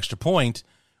kick an extra point,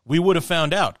 we would have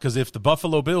found out, because if the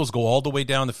Buffalo Bills go all the way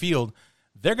down the field,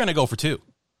 they're going to go for two.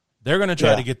 They're going to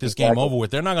try to get this game over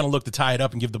with. They're not going to look to tie it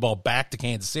up and give the ball back to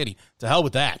Kansas City. To hell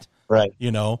with that. Right.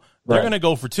 You know, they're going to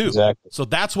go for two. Exactly. So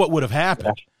that's what would have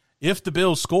happened. Yeah. If the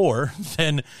Bills score,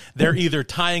 then they're either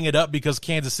tying it up because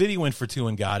Kansas City went for two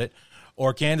and got it,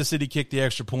 or Kansas City kicked the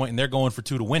extra point and they're going for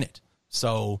two to win it.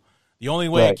 So the only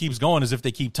way it keeps going is if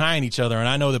they keep tying each other. And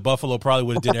I know that Buffalo probably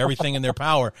would have did everything in their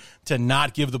power to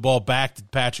not give the ball back to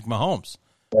Patrick Mahomes.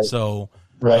 Right. So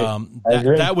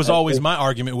that was always my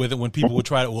argument with it, when people would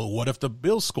try to, well, what if the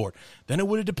Bills scored? Then it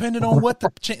would have depended on what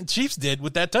the Chiefs did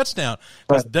with that touchdown.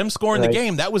 Because them scoring the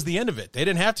game, that was the end of it. They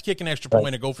didn't have to kick an extra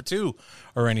point or go for two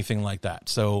or anything like that.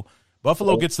 So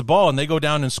Buffalo gets the ball and they go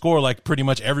down and score like pretty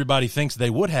much everybody thinks they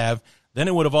would have. Then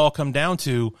it would have all come down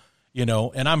to, you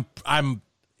know, and I'm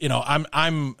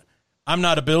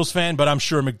not a Bills fan, but I'm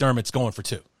sure McDermott's going for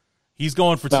two. He's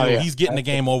going for two. Oh, yeah. He's getting the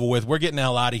game over with. We're getting the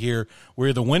hell out of here. We're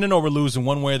either winning or we're losing,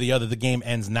 one way or the other. The game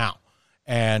ends now.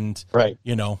 And,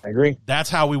 you know, I agree.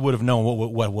 That's how we would have known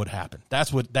what would happen.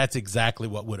 That's exactly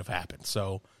what would have happened.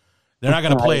 So they're not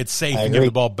going to play it safe and give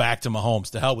the ball back to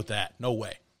Mahomes. To hell with that. No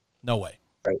way.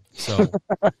 Right. So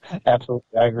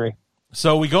absolutely. I agree.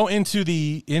 So we go into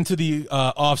the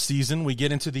off season. We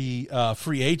get into the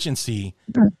free agency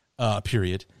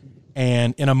period.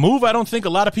 And in a move I don't think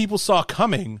a lot of people saw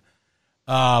coming,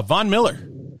 Von Miller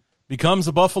becomes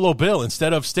a Buffalo Bill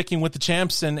instead of sticking with the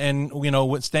champs and you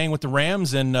know, staying with the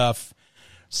Rams and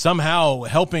somehow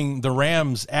helping the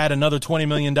Rams add another $20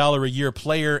 million a year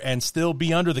player and still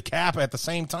be under the cap at the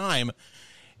same time.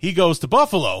 He goes to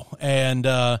Buffalo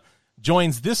and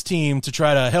joins this team to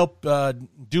try to help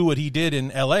do what he did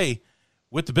in L.A.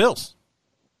 with the Bills.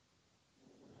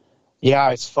 Yeah,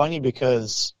 it's funny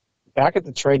because back at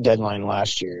the trade deadline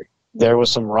last year, there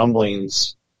was some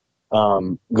rumblings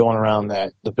going around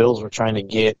that the Bills were trying to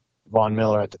get Von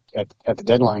Miller at the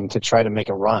deadline to try to make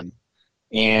a run.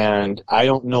 And I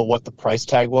don't know what the price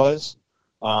tag was.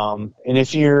 And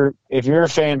if you're a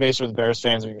fan base or the Bears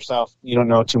fans or yourself, you don't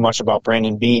know too much about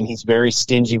Brandon Beane. He's very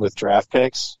stingy with draft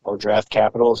picks, or draft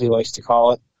capital as he likes to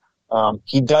call it.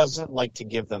 He doesn't like to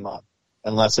give them up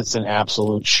unless it's an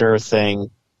absolute sure thing,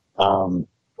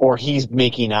 or he's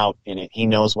making out in it. He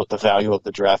knows what the value of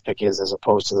the draft pick is as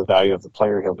opposed to the value of the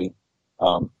player he'll be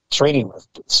trading with.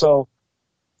 So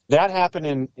that happened,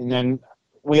 and then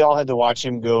we all had to watch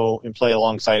him go and play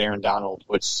alongside Aaron Donald,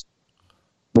 which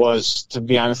was, to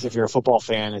be honest, if you're a football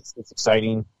fan, it's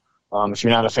exciting. If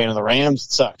you're not a fan of the Rams,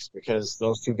 it sucks because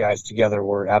those two guys together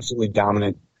were absolutely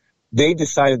dominant. They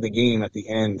decided the game at the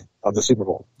end of the Super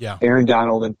Bowl. Yeah. Aaron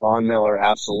Donald and Von Miller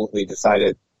absolutely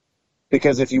decided.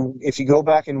 Because if you go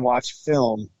back and watch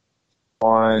film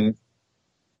on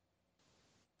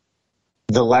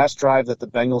the last drive that the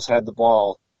Bengals had the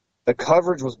ball, the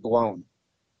coverage was blown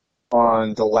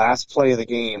on the last play of the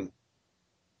game,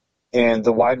 and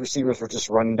the wide receivers were just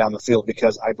running down the field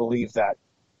because I believe that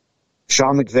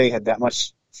Sean McVay had that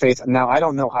much faith. Now, I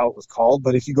don't know how it was called,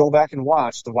 but if you go back and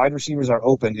watch, the wide receivers are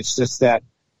open. It's just that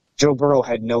Joe Burrow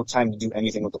had no time to do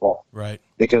anything with the ball. Right.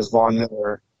 Because Von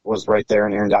Miller was right there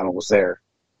and Aaron Donald was there.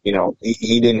 You know,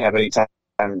 he didn't have any time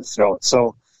to throw it.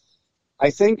 So I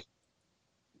think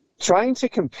trying to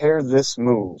compare this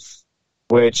move,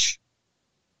 which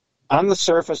on the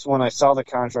surface when I saw the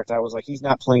contract, I was like, he's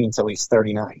not playing until he's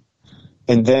 39.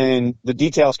 And then the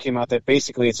details came out that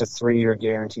basically it's a 3-year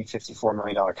guaranteed $54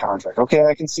 million contract. Okay,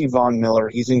 I can see Von Miller.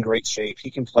 He's in great shape.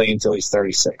 He can play until he's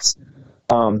 36.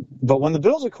 But when the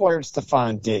Bills acquired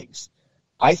Stephon Diggs,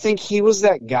 I think he was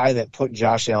that guy that put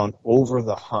Josh Allen over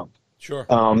the hump. Sure.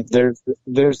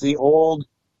 There's the old,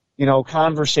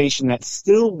 conversation that's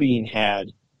still being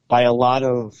had by a lot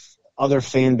of other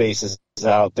fan bases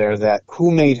out there that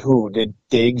who made who? Did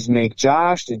Diggs make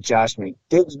Josh? Did Josh make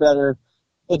Diggs better?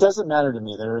 It doesn't matter to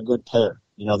me. They're a good pair.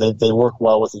 They work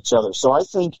well with each other. So I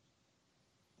think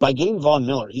by getting Von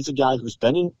Miller, he's a guy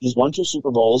he's won 2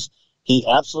 Super Bowls. He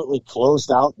absolutely closed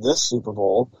out this Super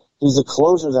Bowl. He's a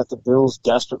closer that the Bills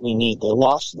desperately need. They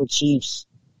lost to the Chiefs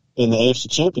in the AFC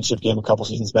Championship game a couple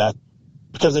seasons back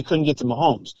because they couldn't get to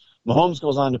Mahomes. Mahomes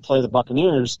goes on to play the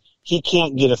Buccaneers. He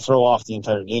can't get a throw off the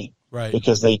entire game. Right.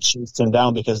 Because they chased him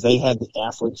down because they had the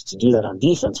athletes to do that on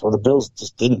defense. Well, the Bills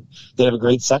just didn't. They have a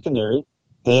great secondary.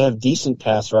 They have decent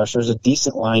pass rushers, a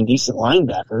decent line, decent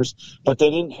linebackers, but they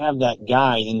didn't have that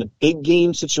guy in the big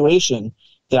game situation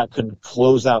that could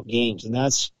close out games. And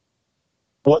that's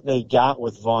what they got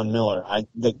with Von Miller.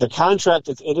 The contract,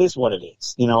 it is what it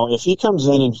is. You know, if he comes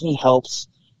in and he helps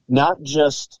not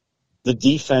just the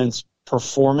defense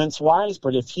performance-wise,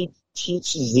 but if he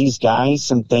teaches these guys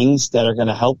some things that are going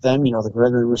to help them, you know, the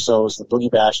Gregory Rousseaus, the Boogie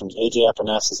Bashams, A.J.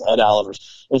 Epeneses, Ed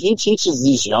Olivers, if he teaches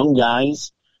these young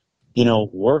guys, you know,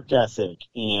 work ethic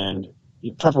and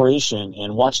preparation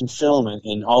and watching film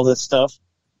and all this stuff,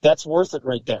 that's worth it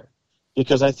right there.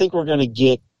 Because I think we're going to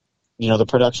get, you know, the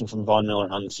production from Von Miller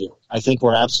on the field. I think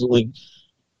we're absolutely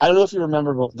 – I don't know if you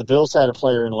remember, but the Bills had a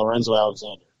player in Lorenzo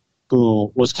Alexander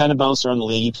who was kind of bounced around the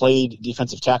league. He played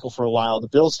defensive tackle for a while. The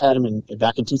Bills had him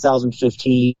back in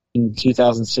 2015,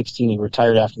 2016. He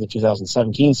retired after the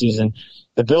 2017 season.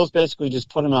 The Bills basically just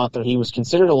put him out there. He was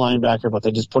considered a linebacker, but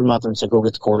they just put him out there and said, go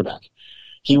get the quarterback.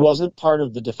 He wasn't part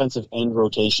of the defensive end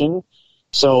rotation.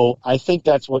 So I think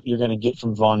that's what you're going to get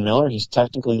from Von Miller. He's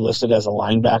technically listed as a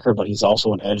linebacker, but he's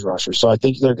also an edge rusher. So I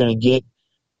think they're going to get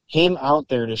him out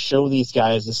there to show these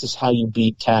guys this is how you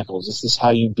beat tackles. This is how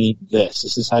you beat this.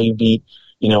 This is how you beat,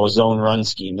 you know, a zone run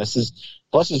scheme.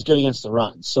 Plus he's good against the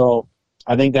run. So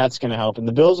I think that's going to help. And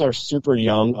the Bills are super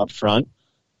young up front,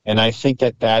 and I think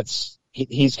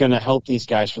he's going to help these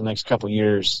guys for the next couple of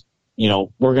years. You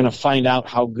know, we're going to find out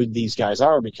how good these guys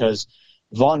are because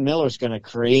Von Miller's going to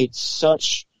create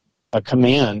such a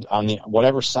command on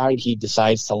whatever side he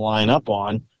decides to line up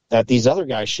on that these other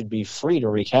guys should be free to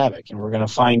wreak havoc. And we're going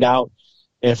to find out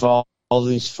if all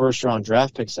these first-round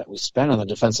draft picks that we spent on the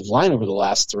defensive line over the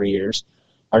last 3 years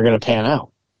are going to pan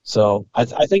out. So I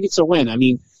think it's a win. I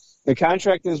mean, the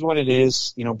contract is what it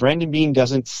is. You know, Brandon Beane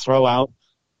doesn't throw out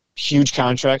huge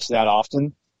contracts that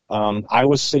often. I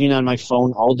was sitting on my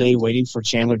phone all day waiting for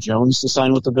Chandler Jones to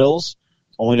sign with the Bills,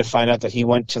 only to find out that he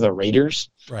went to the Raiders,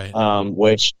 right?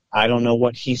 Which I don't know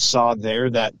what he saw there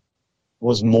that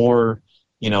was more,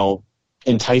 you know,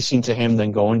 enticing to him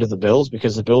than going to the Bills,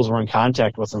 because the Bills were in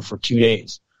contact with him for 2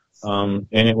 days. And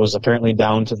it was apparently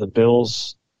down to the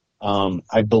Bills,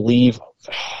 I believe,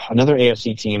 another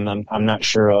AFC team I'm not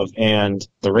sure of, and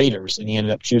the Raiders, and he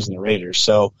ended up choosing the Raiders.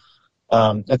 So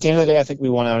at the end of the day, I think we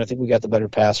won out. I think we got the better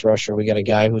pass rusher. We got a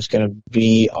guy who's going to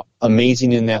be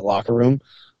amazing in that locker room.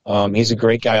 He's a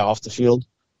great guy off the field.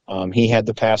 He had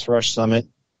the pass rush summit,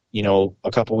 you know, a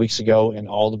couple weeks ago, and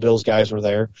all the Bills guys were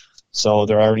there. So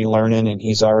they're already learning, and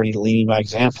he's already leading by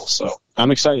example. So I'm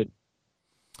excited.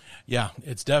 Yeah,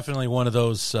 it's definitely one of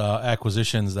those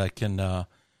acquisitions that can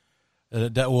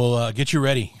that will get you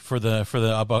ready for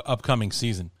the upcoming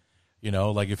season. You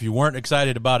know, like if you weren't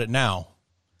excited about it now,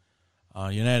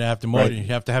 you have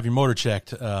to have your motor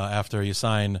checked after you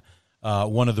sign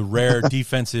one of the rare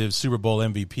defensive Super Bowl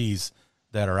MVPs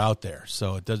that are out there.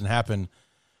 So it doesn't happen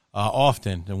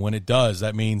often, and when it does,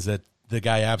 that means that the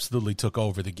guy absolutely took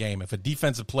over the game. If a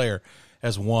defensive player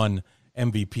has won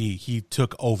MVP, he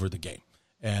took over the game.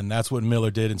 And that's what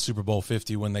Miller did in Super Bowl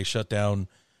 50 when they shut down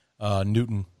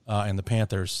Newton and the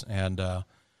Panthers. And,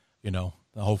 you know,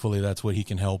 hopefully that's what he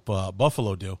can help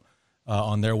Buffalo do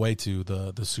on their way to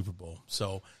the Super Bowl.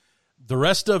 So the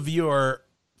rest of your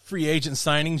free agent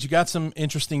signings, you got some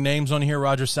interesting names on here.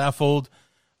 Roger Saffold,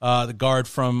 the guard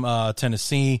from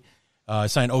Tennessee,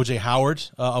 signed O.J. Howard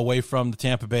away from the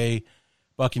Tampa Bay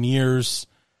Buccaneers.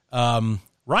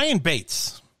 Ryan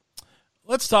Bates.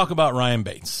 Let's talk about Ryan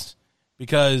Bates,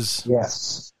 because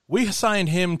yes, we signed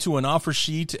him to an offer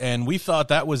sheet, and we thought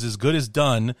that was as good as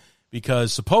done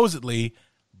because supposedly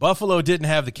Buffalo didn't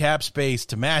have the cap space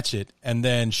to match it, and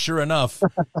then sure enough,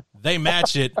 they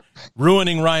match it,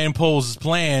 ruining Ryan Poles'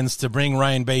 plans to bring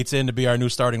Ryan Bates in to be our new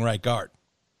starting right guard.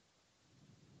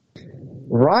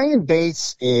 Ryan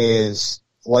Bates is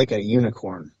like a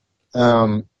unicorn.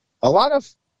 A lot of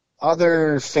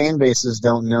other fan bases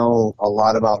don't know a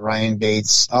lot about Ryan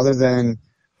Bates other than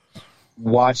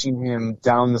watching him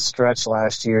down the stretch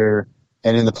last year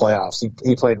and in the playoffs.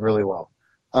 He played really well.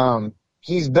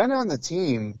 He's been on the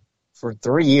team for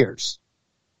 3 years.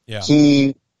 Yeah.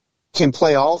 He can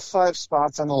play all 5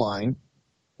 spots on the line,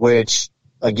 which,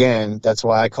 again, that's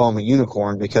why I call him a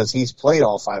unicorn, because he's played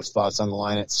all 5 spots on the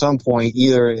line at some point,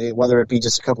 either whether it be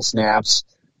just a couple snaps,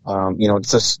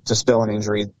 to spill an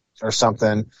injury or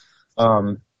something.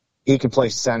 He can play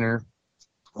center.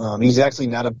 He's actually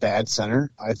not a bad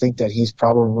center. I think that he's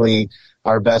probably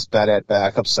our best bet at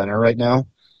backup center right now.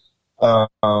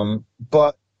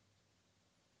 But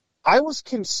I was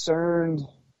concerned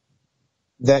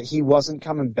that he wasn't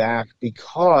coming back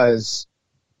because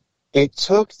it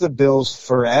took the Bills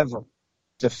forever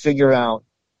to figure out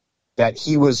that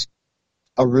he was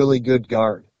a really good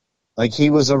guard. Like, he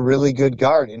was a really good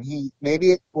guard, and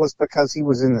maybe it was because he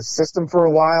was in the system for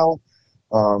a while.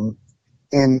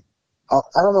 And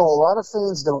I don't know, a lot of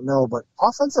fans don't know, but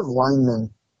offensive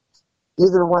linemen,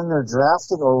 either when they're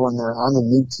drafted or when they're on a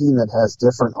new team that has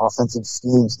different offensive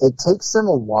schemes, it takes them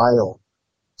a while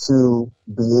to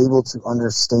be able to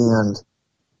understand,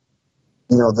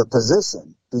 the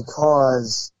position,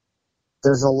 because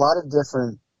there's a lot of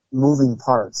different moving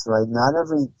parts, right? Not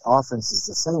every offense is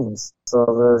the same. So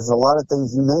there's a lot of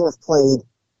things. You may have played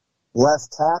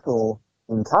left tackle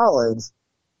in college,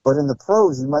 but in the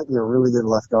pros, you might be a really good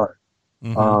left guard,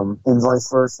 and vice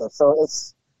versa. So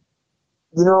it's,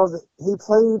 he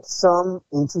played some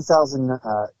in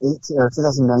 2018 or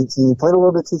 2019. He played a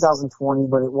little bit 2020,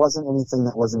 but it wasn't anything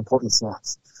that was important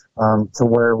snaps to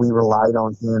where we relied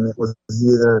on him. It was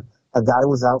either a guy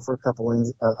was out for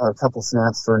a couple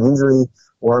snaps for an injury,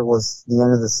 or it was the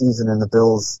end of the season and the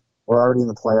Bills were already in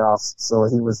the playoffs, so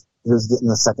he was getting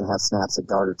the second half snaps at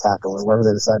guard or tackle or wherever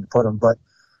they decided to put him. But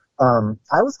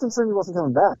I was concerned he wasn't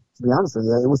coming back, to be honest with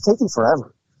you. It was taking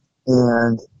forever.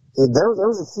 And there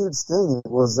was a huge thing.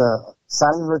 It was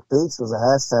signing Rick Bates was a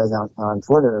hashtag on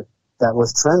Twitter that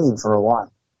was trending for a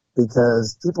while,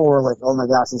 because people were like, oh my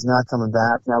gosh, he's not coming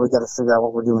back. Now we got to figure out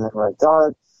what we're doing at right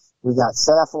guard. We got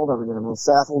Saffold. Are we going to move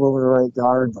Saffold over to right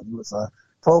guard? But he was a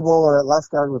Pro Bowler at left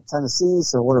guard with Tennessee,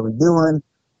 so what are we doing?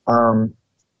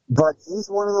 But he's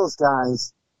one of those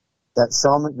guys that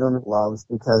Sean McDermott loves,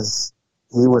 because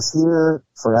he was here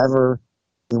forever.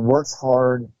 He works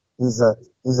hard. He's a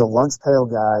lunch pail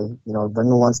guy. Bring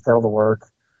the lunch pail to work.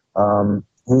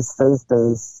 He's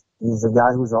faith-based. He's a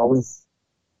guy who's always,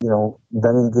 been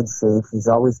in good shape. He's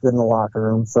always good in the locker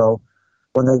room. So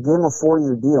when they gave him a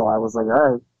 4-year deal, I was like,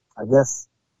 all right, I guess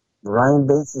Ryan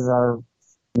Bates is our,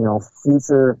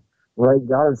 future right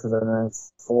guard for the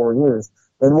next 4 years.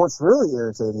 And what's really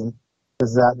irritating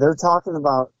is that they're talking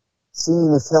about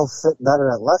seeing if he'll fit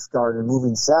better at left guard and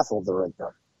moving Saffold to right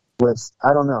guard, which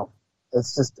I don't know.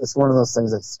 It's one of those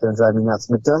things that's going to drive me nuts.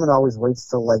 McDermott always waits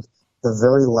till like the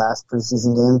very last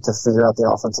preseason game to figure out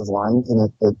the offensive line,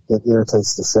 and it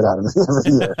irritates the shit out of me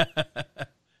every year.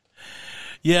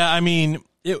 Yeah, I mean,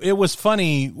 it was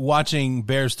funny watching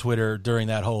Bears Twitter during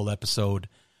that whole episode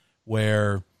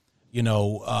where,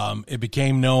 it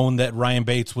became known that Ryan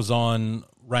Bates was on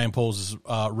Ryan Poles'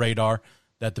 radar,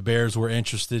 that the Bears were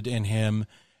interested in him.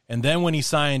 And then when he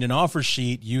signed an offer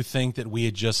sheet, you think that we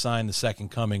had just signed the second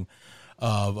coming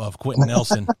of Quentin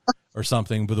Nelson or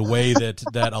something, but the way that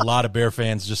a lot of Bear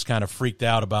fans just kind of freaked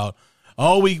out about,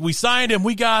 oh, we signed him,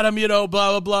 we got him, blah,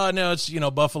 blah, blah. No, it's,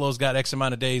 Buffalo's got X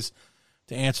amount of days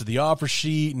to answer the offer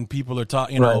sheet, and people are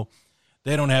talking, right.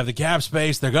 They don't have the cap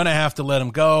space, they're going to have to let him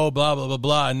go, blah, blah, blah,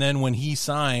 blah. And then when he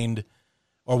signed,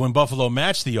 or when Buffalo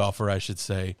matched the offer, I should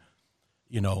say,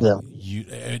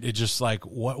 it just like,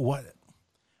 what?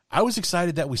 I was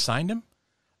excited that we signed him,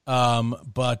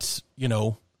 but,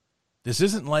 this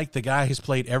isn't like the guy who's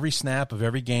played every snap of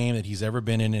every game that he's ever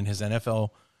been in his NFL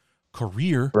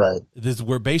career. Right.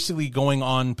 We're basically going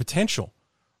on potential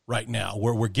right now.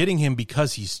 We're getting him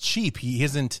because he's cheap. He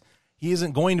isn't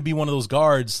going to be one of those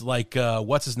guards like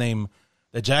what's his name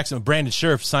that Brandon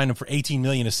Scherff signed him for $18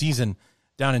 million a season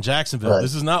down in Jacksonville. Right.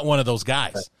 This is not one of those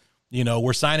guys. Right.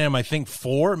 We're signing him, I think,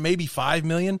 $4, maybe $5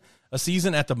 million a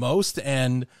season at the most,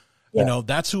 and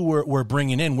that's who we're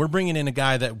bringing in. We're bringing in a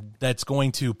guy that's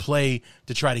going to play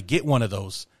to try to get one of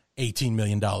those $18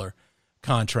 million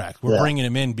contracts. We're bringing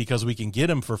him in because we can get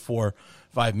him for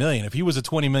 $4-5 million. If he was a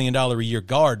 $20 million a year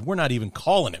guard, we're not even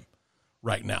calling him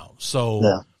right now.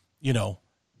 So,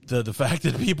 the fact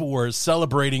that people were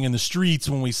celebrating in the streets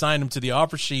when we signed him to the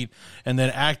offer sheet and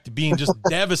then being just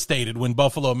devastated when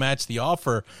Buffalo matched the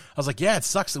offer, I was like, yeah, it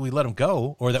sucks that we let him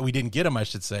go, or that we didn't get him, I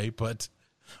should say, but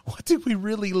what did we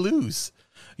really lose?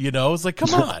 It's like,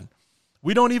 come on.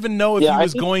 We don't even know if he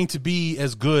was going to be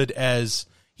as good as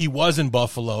he was in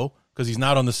Buffalo, because he's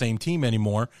not on the same team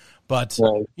anymore. But,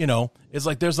 it's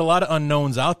like there's a lot of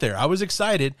unknowns out there. I was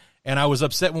excited, and I was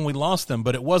upset when we lost them,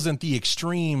 but it wasn't the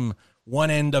extreme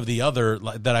one end of the other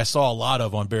that I saw a lot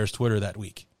of on Bears Twitter that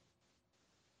week.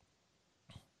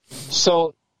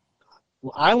 So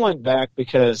I went back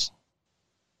because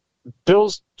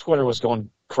Bill's Twitter was going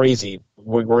crazy.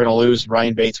 We're going to lose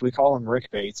Ryan Bates. We call him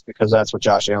Rick Bates because that's what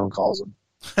Josh Allen calls him.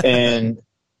 And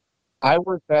I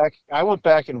went back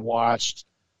and watched,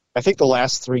 I think, the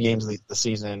last 3 games of the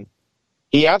season.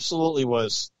 He absolutely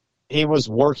was. He was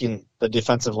working the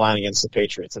defensive line against the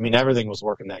Patriots. I mean, everything was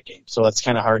working that game. So that's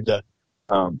kind of hard to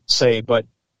say, but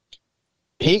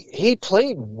he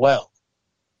played well.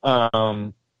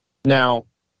 Now,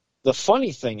 the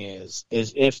funny thing is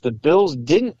if the Bills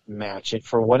didn't match it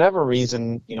for whatever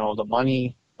reason, the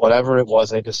money, whatever it was,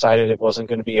 they decided it wasn't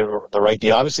going to be the right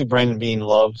deal. Obviously, Brandon Beane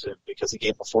loves it because he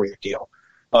gave him a 4-year deal.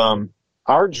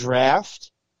 Our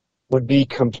draft would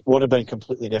have been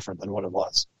completely different than what it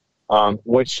was,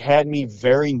 which had me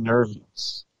very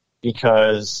nervous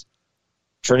because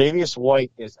Tre'Davious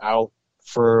White is out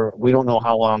for we don't know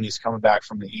how long. He's coming back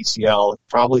from the ACL.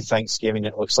 Probably Thanksgiving,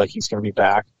 it looks like he's going to be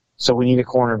back. So we need a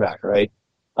cornerback, right?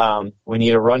 We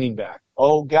need a running back.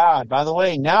 Oh, God, by the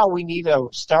way, now we need a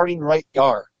starting right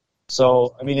guard.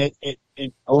 So, I mean,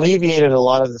 it alleviated a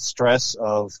lot of the stress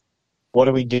of what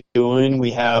are we doing?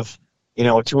 We have, a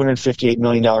 $258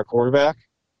 million quarterback.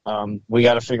 We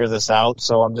got to figure this out.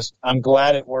 So I'm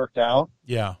glad it worked out.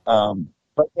 Yeah.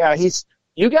 But yeah,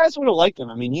 you guys would have liked him.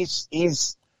 I mean,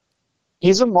 he's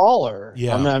a mauler.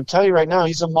 Yeah. I mean, I'm telling you right now,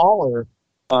 he's a mauler.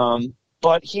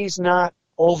 But he's not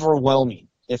overwhelming,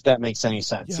 if that makes any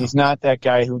sense. Yeah. He's not that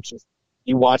guy who just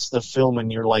you watch the film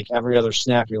and you're like every other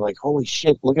snap you're like, holy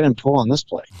shit, look at him pull on this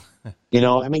play.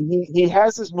 I mean, he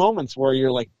has his moments where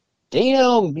you're like,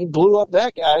 damn, he blew up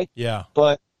that guy. Yeah.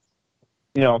 But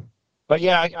yeah,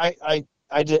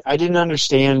 I didn't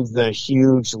understand the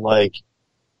huge, like,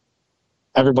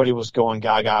 everybody was going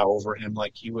gaga over him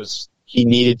like he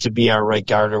needed to be our right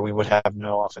guard or we would have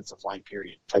no offensive line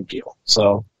period type deal.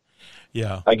 So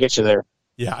yeah, I get you there.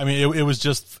 Yeah, I mean, it was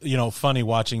just, funny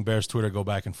watching Bears Twitter go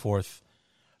back and forth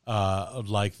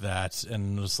like that.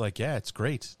 And it was like, yeah, it's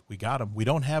great. We got him. We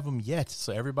don't have him yet,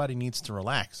 so everybody needs to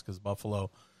relax because Buffalo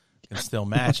can still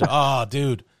match. Oh,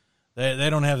 dude,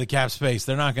 they don't have the cap space.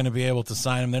 They're not going to be able to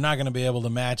sign him. They're not going to be able to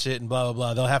match it and blah, blah,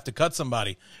 blah. They'll have to cut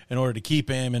somebody in order to keep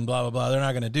him and blah, blah, blah. They're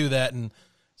not going to do that and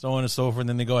so on and so forth. And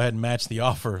then they go ahead and match the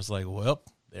offer. It's like, well,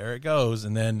 there it goes.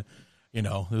 And then it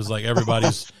was like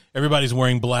everybody's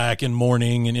wearing black and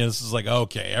mourning, and this is like,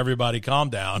 okay, everybody calm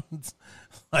down.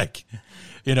 Like,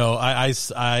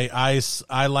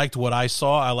 I liked what I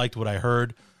saw. I liked what I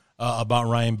heard about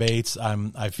Ryan Bates.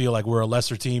 I feel like we're a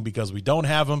lesser team because we don't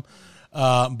have him,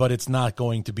 but it's not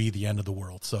going to be the end of the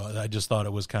world. So I just thought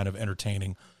it was kind of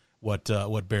entertaining what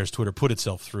Bears Twitter put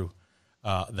itself through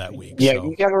that week. Yeah, so.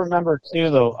 You got to remember, too,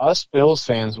 though, us Bills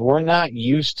fans, we're not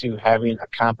used to having a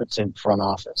competent front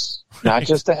office. Not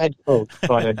just a head coach,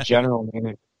 but a general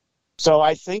manager. So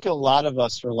I think a lot of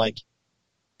us are like,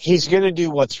 he's going to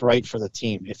do what's right for the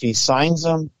team. If he signs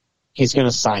them, he's going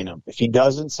to sign them. If he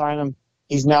doesn't sign them,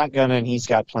 he's not going to, and he's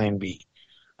got plan B.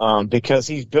 Because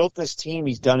he's built this team.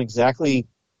 He's done exactly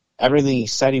everything he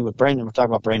said he would. We're talking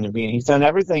about Brandon Beane. He's done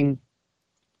everything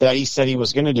that he said he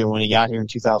was going to do when he got here in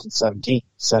 2017. He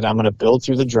said, I'm going to build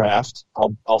through the draft.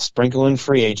 I'll sprinkle in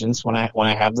free agents when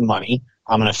I have the money.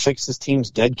 I'm going to fix this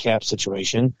team's dead cap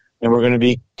situation, and we're going to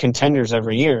be contenders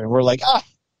every year. And we're like,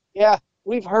 yeah,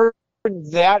 we've heard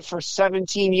that for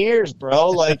 17 years,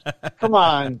 bro. Like, come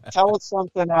on, tell us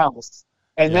something else.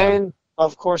 And then,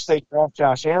 of course, they draft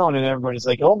Josh Allen, and everybody's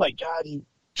like, oh, my God, he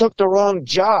took the wrong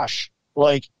Josh.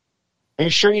 Like, are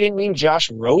you sure you didn't mean Josh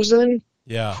Rosen?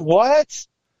 Yeah. What?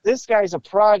 This guy's a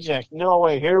project. No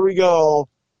way. Here we go.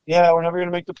 Yeah, we're never going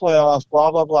to make the playoffs,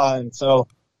 blah, blah, blah. And so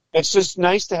it's just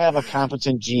nice to have a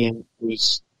competent GM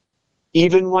who's,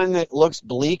 even when it looks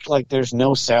bleak, like there's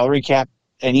no salary cap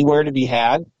anywhere to be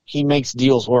had, he makes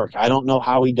deals work. I don't know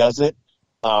how he does it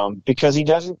because he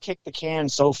doesn't kick the can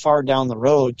so far down the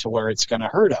road to where it's going to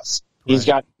hurt us. Right. He's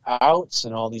got outs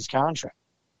in all these contracts.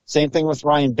 Same thing with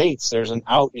Ryan Bates. There's an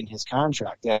out in his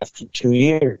contract after 2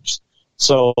 years.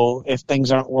 So if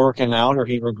things aren't working out or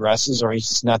he regresses or he's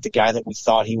just not the guy that we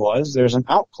thought he was, there's an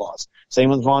out clause. Same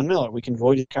with Von Miller. We can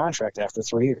void his contract after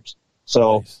 3 years.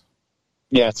 So, nice.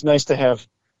 Yeah, it's nice to have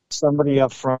somebody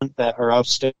up front or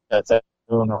upstate that's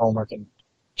doing their homework and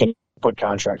can put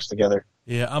contracts together.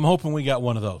 Yeah, I'm hoping we got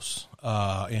one of those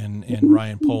in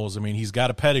Ryan Poles. I mean, he's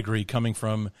got a pedigree coming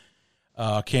from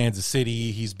Kansas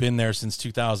City. He's been there since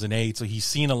 2008, so he's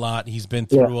seen a lot. He's been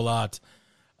through a lot.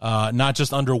 Not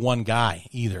just under one guy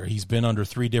either. He's been under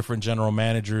 3 different general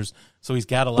managers, so he's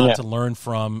got a lot to learn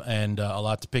from and a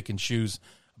lot to pick and choose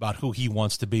about who he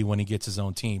wants to be when he gets his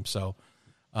own team. So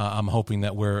I'm hoping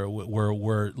that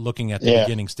we're looking at the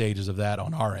beginning stages of that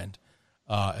on our end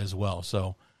as well.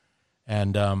 So,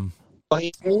 and well,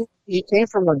 he came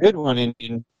from a good one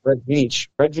in Red Beach.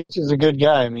 Red Beach is a good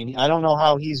guy. I mean, I don't know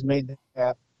how he's made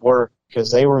that work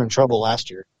because they were in trouble last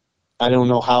year. I don't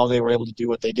know how they were able to do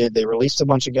what they did. They released a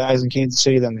bunch of guys in Kansas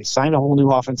City, then they signed a whole new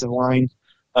offensive line.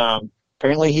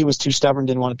 Apparently he was too stubborn,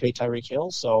 didn't want to pay Tyreek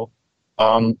Hill, so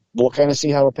we'll kind of see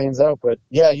how it pans out. But,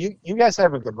 yeah, you guys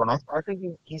have a good one. I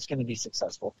think he's going to be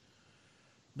successful.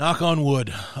 Knock on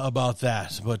wood about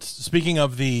that. But speaking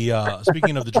of the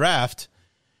draft,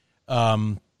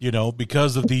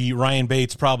 because of the Ryan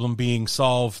Bates problem being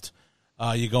solved,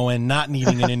 you go in not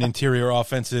needing an interior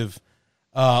offensive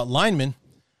lineman.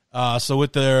 So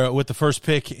with the first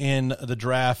pick in the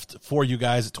draft for you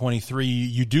guys at 23,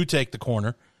 you do take the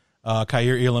corner,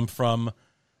 Kaiir Elam from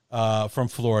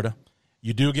Florida.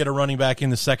 You do get a running back in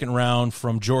the second round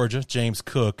from Georgia, James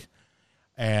Cook,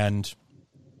 and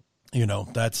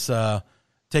that's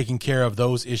taking care of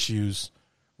those issues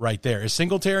right there. Is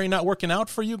Singletary not working out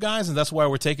for you guys, and that's why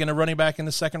we're taking a running back in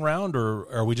the second round,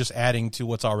 or are we just adding to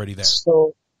what's already there?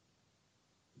 So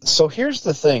here's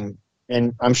the thing,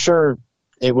 and I'm sure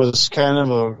it was kind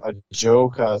of a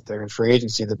joke out there in free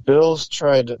agency. The Bills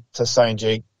tried to sign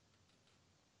J.D.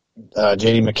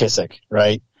 McKissick,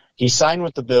 right? He signed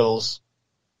with the Bills.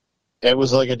 It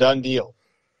was like a done deal.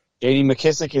 J.D.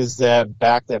 McKissick is that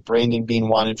back that Brandon Beane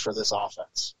wanted for this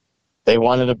offense. They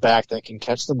wanted a back that can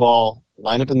catch the ball,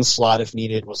 line up in the slot if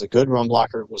needed, was a good run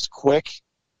blocker, was quick,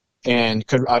 and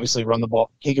could obviously run the ball.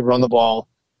 He could run the ball.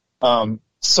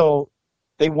 So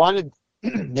they wanted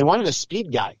a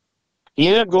speed guy. He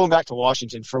ended up going back to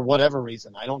Washington for whatever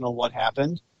reason. I don't know what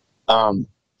happened.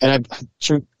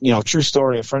 True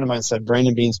story. A friend of mine said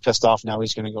Brandon Beane's pissed off now.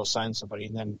 He's going to go sign somebody,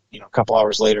 and then a couple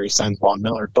hours later he signs Von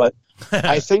Miller. But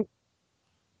I think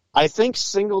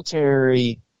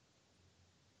Singletary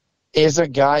is a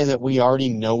guy that we already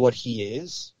know what he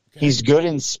is. Okay. He's good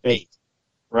in space,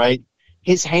 right?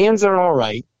 His hands are all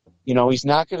right. He's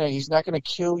not gonna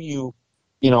kill you,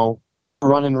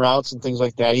 running routes and things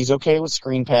like that. He's okay with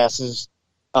screen passes.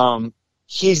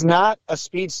 He's not a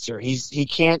speedster. He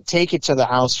can't take it to the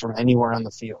house from anywhere on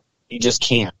the field. He just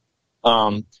can't.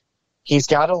 He's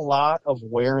got a lot of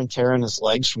wear and tear in his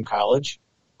legs from college,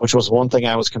 which was one thing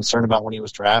I was concerned about when he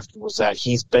was drafted, was that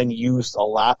he's been used a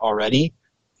lot already.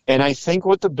 And I think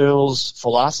what the Bills'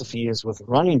 philosophy is with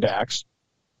running backs,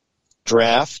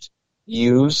 draft,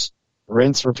 use,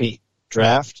 rinse, repeat.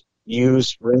 Draft,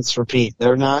 use, rinse, repeat.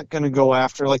 They're not going to go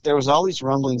after, there was all these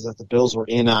rumblings that the Bills were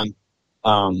in on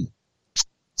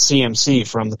CMC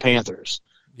from the Panthers.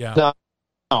 Yeah.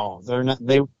 No, they're not.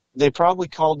 They probably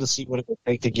called to see what it would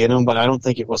take to get him, but I don't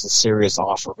think it was a serious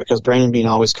offer because Brandon Beane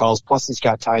always calls. Plus, he's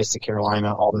got ties to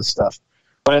Carolina, all this stuff.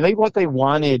 But I think what they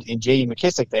wanted in J.D.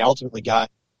 McKissick, they ultimately got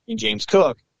in James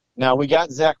Cook. Now, we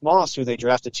got Zach Moss, who they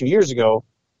drafted 2 years ago,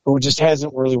 who just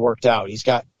hasn't really worked out. He's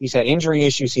had injury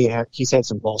issues. He's had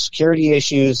some ball security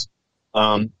issues.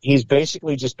 He's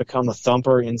basically just become a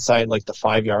thumper inside the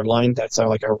 5-yard line. That's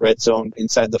a red zone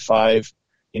inside the 5,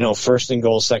 first and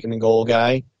goal, second and goal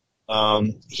guy.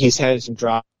 He's had some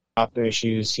drop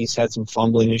issues. He's had some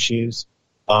fumbling issues.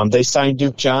 They signed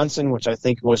Duke Johnson, which I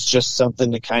think was just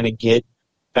something to kind of get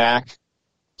back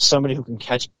somebody who can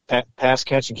pass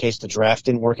catch in case the draft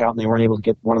didn't work out and they weren't able to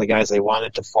get one of the guys they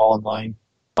wanted to fall in line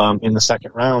in the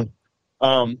second round.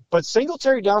 But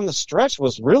Singletary down the stretch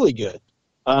was really good.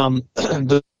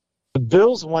 The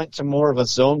Bills went to more of a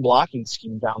zone blocking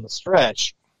scheme down the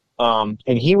stretch, and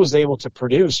he was able to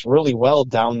produce really well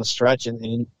down the stretch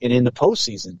and in the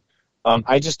postseason.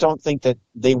 I just don't think that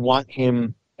they want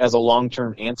him as a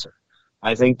long-term answer.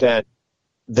 I think that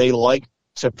they like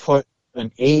to put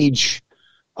an age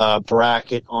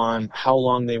bracket on how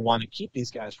long they want to keep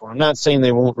these guys for. I'm not saying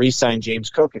they won't re-sign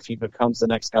James Cook if he becomes the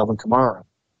next Alvin Kamara,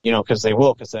 because they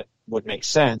will, because that would make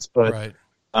sense. But right.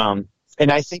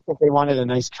 And I think that they wanted a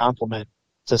nice compliment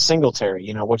to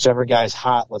Singletary. Whichever guy's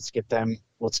hot, let's get them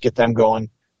going.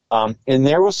 And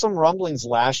there was some rumblings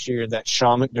last year that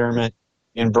Sean McDermott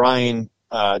and Brian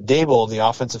Daboll, the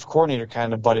offensive coordinator,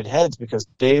 kind of butted heads because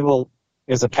Daboll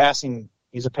is a passing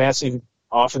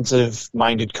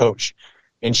offensive-minded coach.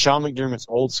 And Sean McDermott's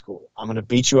old school. I'm going to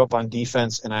beat you up on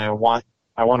defense, and I want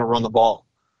to run the ball.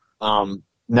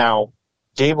 Now,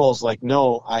 Daboll's like,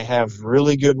 no, I have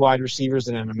really good wide receivers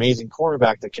and an amazing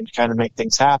quarterback that can kind of make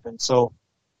things happen. So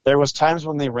there was times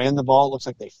when they ran the ball. It looks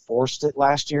like they forced it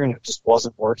last year, and it just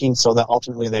wasn't working. So that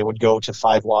ultimately they would go to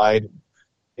 5 wide.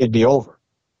 It'd be over.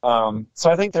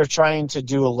 So I think they're trying to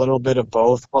do a little bit of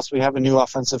both. Plus, we have a new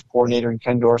offensive coordinator in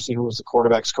Ken Dorsey, who was the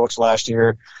quarterback's coach last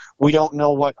year. We don't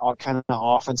know what kind of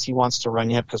offense he wants to run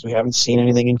yet because we haven't seen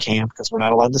anything in camp because we're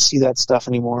not allowed to see that stuff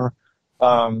anymore.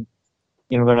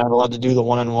 They're not allowed to do the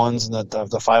one-on-ones and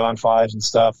the 5-on-5s and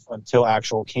stuff until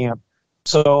actual camp.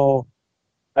 So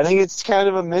I think it's kind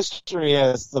of a mystery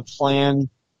as the plan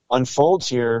unfolds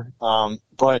here.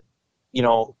 But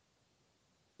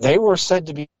they were said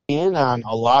to be in on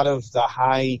a lot of the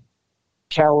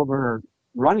high-caliber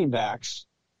running backs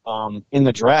in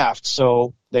the draft.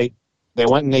 So they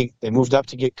went and they moved up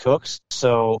to get Cooks.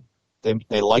 So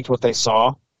they liked what they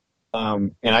saw.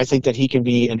 And I think that he can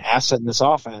be an asset in this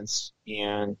offense,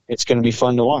 and it's going to be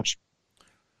fun to watch.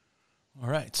 All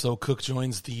right, so Cook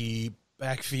joins the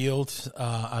backfield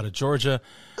out of Georgia.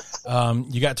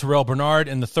 You got Terrell Bernard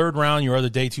in the third round, your other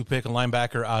day 2 pick, a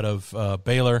linebacker out of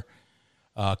Baylor.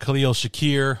 Khalil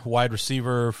Shakir, wide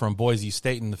receiver from Boise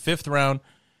State in the 5th round.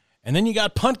 And then you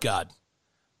got punt god,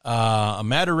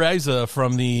 Matt Araiza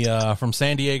from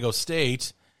San Diego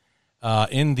State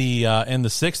in the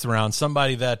 6th round,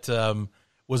 somebody that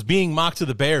was being mocked to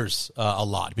the Bears a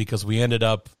lot because we ended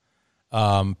up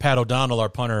Pat O'Donnell, our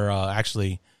punter,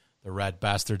 actually the rat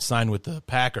bastard, signed with the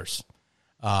Packers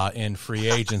in free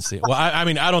agency. Well, I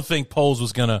mean, I don't think Poles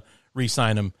was going to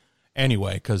re-sign him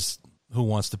anyway because who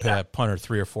wants to pay a punter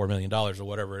 $3 or $4 million or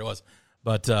whatever it was.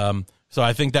 But so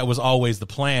I think that was always the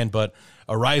plan. But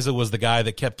Araiza was the guy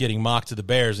that kept getting mocked to the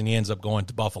Bears, and he ends up going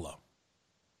to Buffalo.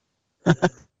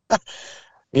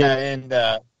 Yeah,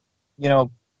 and,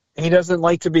 he doesn't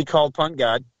like to be called punt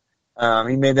god.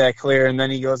 He made that clear, and then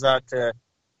he goes out to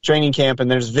training camp, and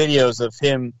there's videos of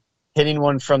him hitting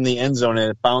one from the end zone,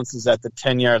 and it bounces at the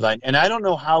 10-yard line. And I don't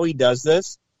know how he does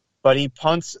this, but he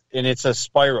punts, and it's a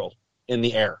spiral in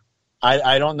the air.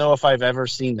 I don't know if I've ever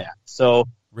seen that. So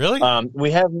really, we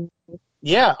have,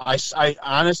 yeah. I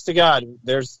honest to God,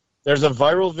 there's a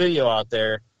viral video out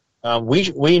there.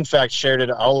 We in fact shared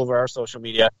it all over our social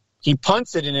media. He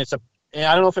punts it, and and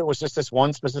I don't know if it was just this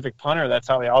one specific punter. That's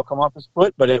how they all come off his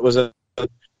foot, but it was a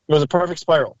perfect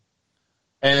spiral.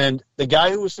 And the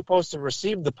guy who was supposed to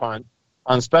receive the punt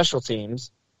on special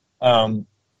teams,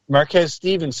 Marquez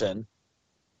Stevenson,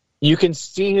 you can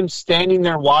see him standing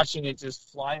there watching it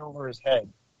just fly over his head.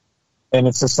 And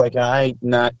it's just like, I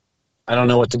don't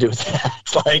know what to do with that.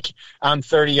 It's like I'm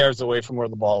 30 yards away from where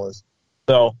the ball is.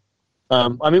 So,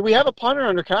 we have a punter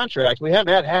under contract. We have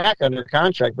Matt Hack under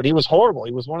contract, but he was horrible.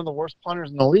 He was one of the worst punters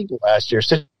in the league last year,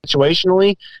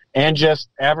 situationally, and just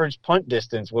average punt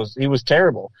distance. He was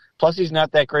terrible. Plus, he's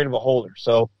not that great of a holder.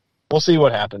 So we'll see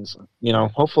what happens.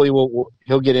 Hopefully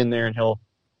he'll get in there and he'll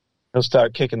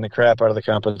start kicking the crap out of the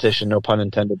competition. No pun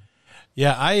intended.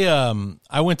 Yeah,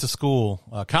 I went to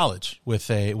college with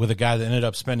a guy that ended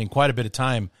up spending quite a bit of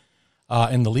time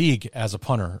in the league as a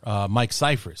punter, Mike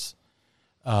Cyphers.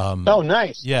 Oh,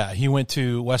 nice. Yeah, he went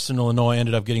to Western Illinois,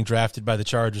 ended up getting drafted by the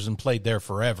Chargers, and played there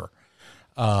forever.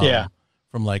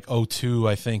 From like 2002,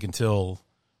 I think, until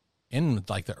in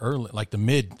like the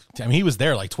mid. I mean, he was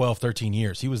there like 12, 13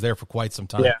 years. He was there for quite some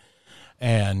time. Yeah.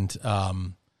 And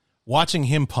watching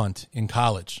him punt in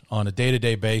college on a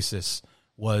day-to-day basis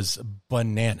was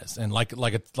bananas. And like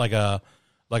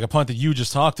a punt that you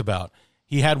just talked about,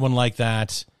 he had one like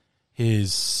that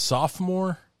his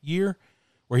sophomore year,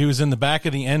 where he was in the back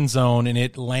of the end zone and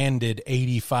it landed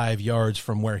 85 yards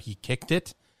from where he kicked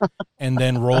it and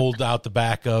then rolled out the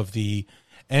back of the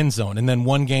end zone. And then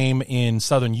one game in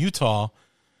southern Utah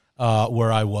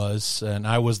where I was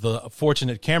the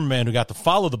fortunate cameraman who got to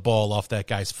follow the ball off that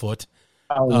guy's foot.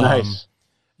 Oh, nice.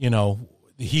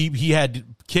 He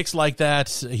had kicks like that.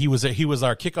 He was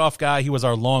our kickoff guy. He was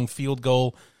our long field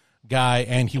goal guy,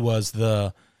 and he was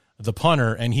the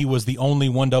punter, and he was the only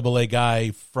 1AA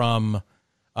guy from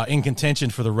in contention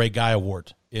for the Ray Guy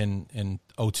Award in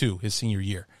 2002, his senior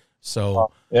year.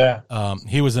 So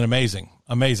he was an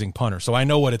amazing punter. So I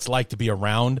know what it's like to be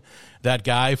around that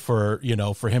guy for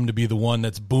him to be the one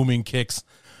that's booming kicks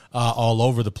all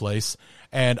over the place.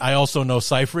 And I also know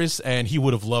Cyphers, and he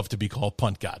would have loved to be called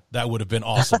Punt God. That would have been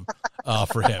awesome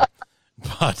for him.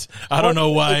 But I don't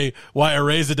know why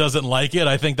Araiza doesn't like it.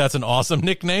 I think that's an awesome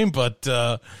nickname, but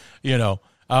I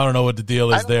don't know what the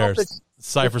deal is there.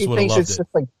 Cyphers would have loved it. Just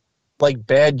like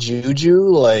bad juju.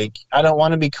 Like, I don't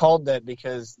want to be called that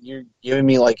because you're giving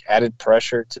me like added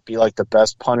pressure to be like the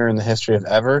best punter in the history of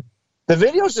ever. The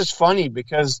video is just funny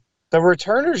because the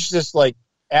returner's just like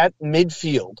at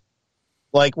midfield,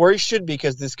 like where he should be,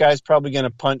 because this guy's probably going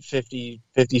to punt 50,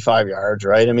 55 yards,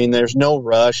 right? I mean, there's no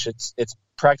rush. It's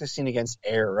practicing against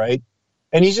air, right?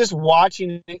 And he's just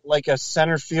watching it like a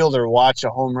center fielder watch a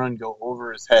home run go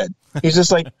over his head. He's just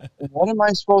like, what am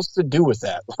I supposed to do with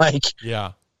that?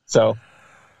 Yeah. So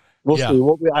we'll see.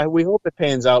 We hope it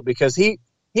pans out, because he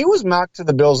was mocked to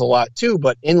the Bills a lot too,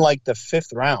 but in like the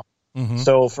 5th round. Mm-hmm.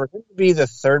 So for him to be the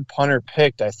 3rd punter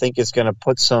picked, I think it's going to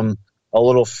put a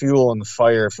little fuel in the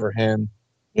fire for him.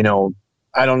 I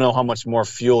don't know how much more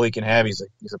fuel he can have. He's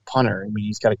a punter. I mean,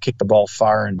 he's got to kick the ball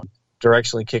far and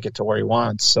directionally kick it to where he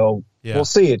wants. So we'll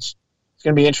see. It's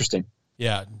going to be interesting.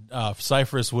 Yeah.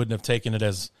 Cyphers wouldn't have taken it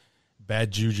as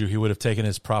bad juju. He would have taken it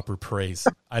as proper praise.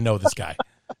 I know this guy.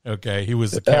 Okay, he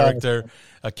was a character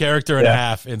and a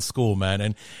half in school, man.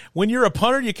 And when you're a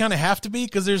punter, you kind of have to be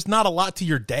because there's not a lot to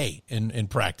your day in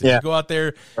practice. Yeah. You go out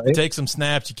there, you take some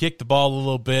snaps, you kick the ball a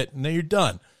little bit, and then you're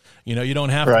done. You know, you don't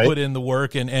have to put in the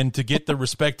work, and to get the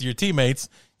respect of your teammates,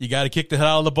 you got to kick the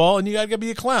hell out of the ball, and you got to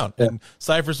be a clown. Yeah. And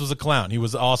Cyphers was a clown. He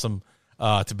was awesome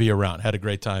to be around. Had a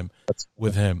great time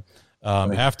with him.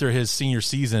 After his senior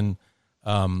season,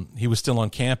 he was still on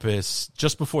campus.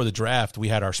 Just before the draft, we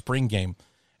had our spring game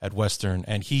at Western,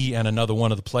 and he and another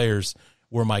one of the players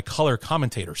were my color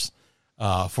commentators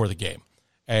for the game.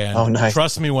 And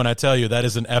trust me when I tell you, that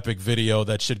is an epic video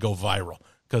that should go viral,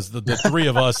 because the three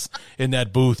of us in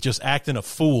that booth just acting a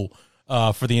fool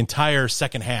for the entire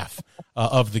second half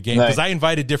of the game. Because I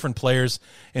invited different players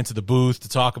into the booth to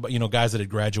talk about, guys that had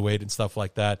graduated and stuff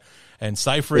like that. And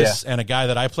Cyphers and a guy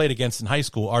that I played against in high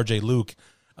school, RJ Luke,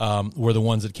 were the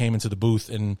ones that came into the booth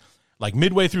and like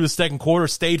midway through the second quarter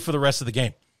stayed for the rest of the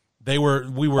game. We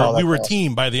were a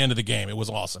team by the end of the game. It was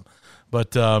awesome.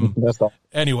 But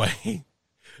anyway,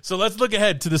 so let's look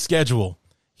ahead to the schedule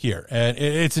here. And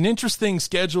it's an interesting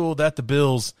schedule that the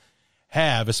Bills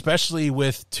have, especially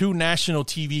with two national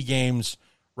TV games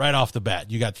right off the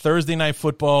bat. You got Thursday Night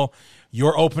Football.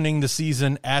 You're opening the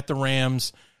season at the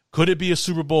Rams. Could it be a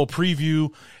Super Bowl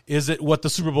preview? Is it what the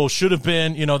Super Bowl should have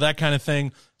been? That kind of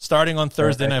thing. Starting on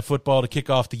Thursday Night Football to kick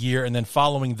off the year, and then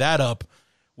following that up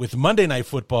with Monday Night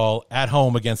Football at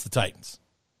home against the Titans.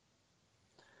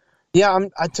 Yeah,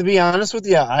 to be honest with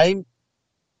you, I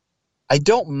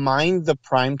don't mind the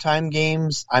primetime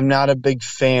games. I'm not a big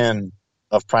fan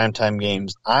of primetime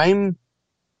games. I'm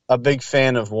a big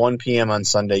fan of 1 p.m. on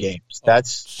Sunday games.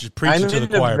 That's preaching to the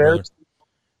choir, brother.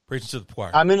 Preaching to the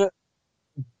choir.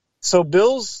 So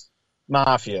Bills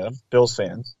Mafia, Bills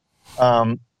fans,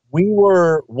 we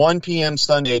were 1 p.m.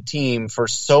 Sunday team for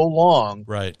so long,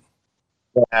 right?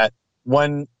 That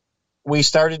when we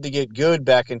started to get good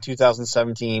back in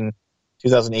 2017,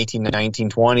 2018, 19,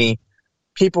 20,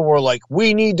 people were like,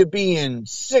 we need to be in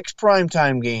 6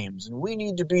 primetime games, and we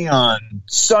need to be on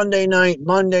Sunday night,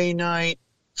 Monday night,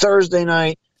 Thursday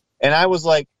night. And I was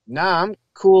like, nah, I'm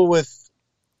cool with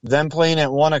them playing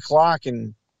at 1 o'clock,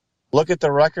 and look at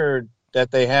the record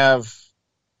that they have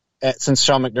since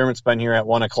Sean McDermott's been here at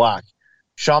 1 o'clock.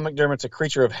 Sean McDermott's a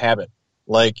creature of habit.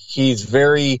 Like,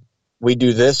 we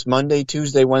do this Monday,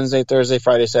 Tuesday, Wednesday, Thursday,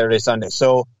 Friday, Saturday, Sunday.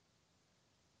 So,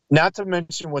 not to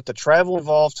mention with the travel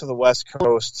involved to the West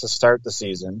Coast to start the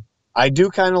season, I do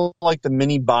kind of like the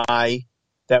mini bye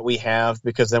that we have,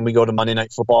 because then we go to Monday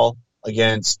Night Football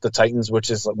against the Titans, which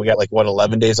is, we got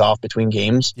 11 days off between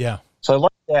games. Yeah. So I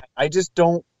like that. I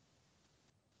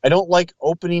don't like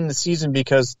opening the season,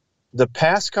 because the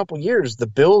past couple years, the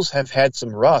Bills have had some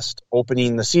rust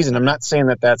opening the season. I'm not saying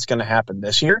that that's going to happen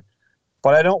this year,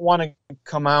 but I don't want to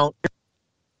come out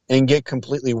and get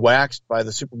completely waxed by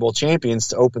the Super Bowl champions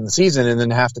to open the season and then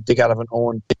have to dig out of an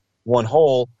 0-1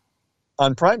 hole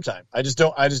on primetime. I just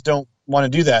don't want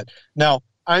to do that. Now,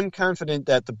 I'm confident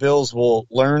that the Bills will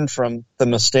learn from the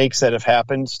mistakes that have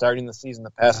happened starting the season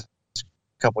the past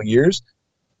couple years,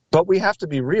 but we have to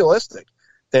be realistic.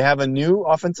 They have a new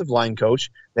offensive line coach.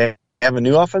 They have a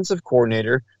new offensive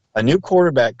coordinator, a new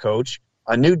quarterback coach,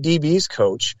 a new DBs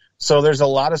coach. So there's a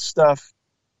lot of stuff,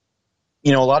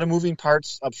 a lot of moving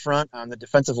parts up front on the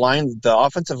defensive line. The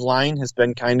offensive line has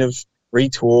been kind of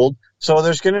retooled. So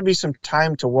there's going to be some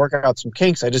time to work out some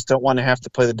kinks. I just don't want to have to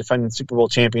play the defending Super Bowl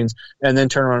champions and then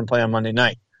turn around and play on Monday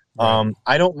night. Right.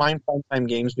 I don't mind primetime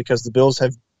games because the Bills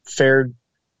have fared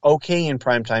okay in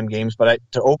primetime games, but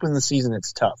to open the season,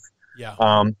 it's tough. Yeah.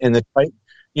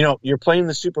 You're playing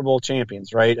the Super Bowl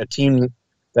champions, right? A team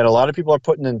that a lot of people are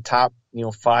putting in top,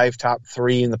 5, top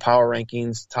 3 in the power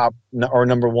rankings, top or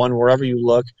number 1, wherever you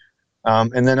look.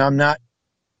 And then I'm not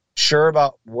sure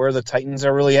about where the Titans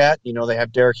are really at. They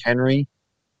have Derrick Henry,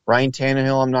 Ryan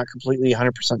Tannehill. I'm not completely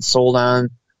 100% sold on.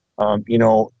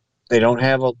 They don't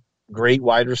have a great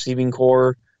wide receiving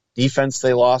core. Defense,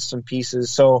 they lost some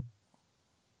pieces.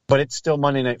 But it's still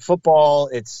Monday Night Football.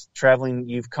 It's traveling.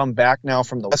 You've come back now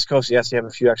from the West Coast. Yes, you have a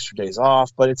few extra days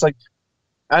off, but it's like,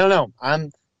 I don't know.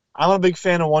 I'm a big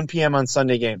fan of 1 p.m. on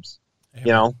Sunday games.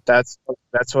 Yeah. That's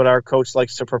what our coach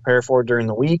likes to prepare for during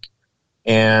the week,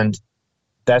 and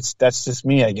that's just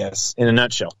me, I guess, in a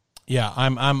nutshell. Yeah,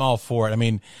 I'm all for it. I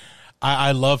mean,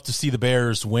 I love to see the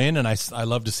Bears win, and I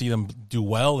love to see them do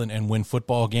well and win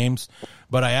football games,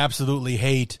 but I absolutely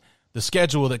hate the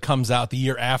schedule that comes out the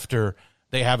year after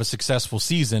they have a successful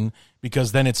season,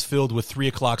 because then it's filled with 3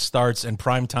 o'clock starts and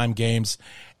primetime games.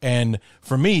 And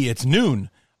for me, it's noon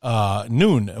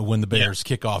noon when the Bears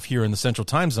kick off here in the Central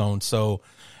Time Zone. So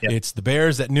it's the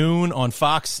Bears at noon on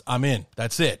Fox. I'm in.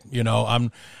 That's it.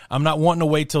 I'm not wanting to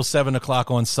wait till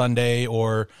 7:00 on Sunday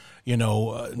or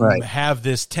have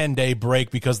this 10-day break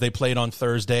because they played on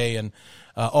Thursday and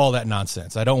all that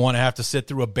nonsense. I don't want to have to sit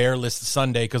through a Bearless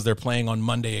Sunday because they're playing on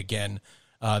Monday again.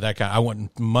 I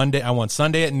want Monday. I want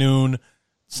Sunday at noon.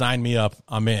 Sign me up.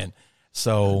 I'm in.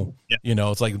 So,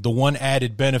 it's like the one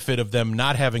added benefit of them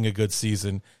not having a good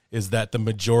season is that the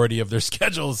majority of their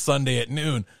schedule is Sunday at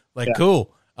noon. Cool,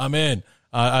 I'm in.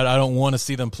 I don't want to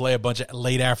see them play a bunch of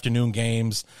late afternoon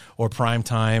games or prime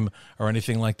time or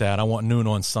anything like that. I want noon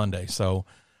on Sunday. So,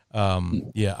 I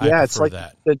prefer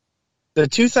that. The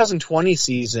 2020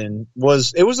 season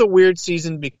was a weird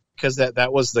season because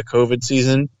that was the COVID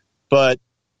season, but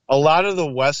a lot of the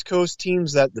West Coast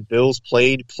teams that the Bills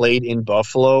played in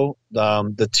Buffalo.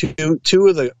 The two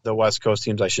of the West Coast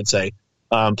teams, I should say,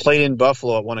 played in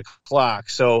Buffalo at 1:00.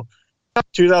 So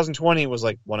 2020 was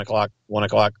like 1:00,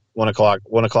 1:00, 1:00,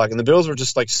 1:00, and the Bills were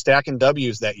just like stacking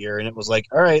W's that year. And it was like,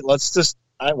 all right, let's just.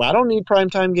 I don't need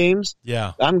primetime games.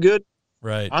 Yeah, I'm good.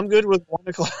 Right, I'm good with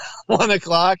 1:00.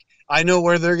 1:00. I know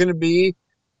where they're going to be.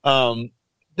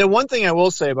 The one thing I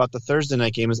will say about the Thursday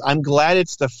night game is I'm glad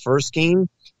it's the first game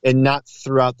and not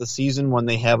throughout the season when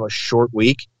they have a short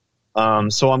week.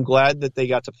 So I'm glad that they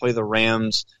got to play the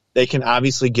Rams. They can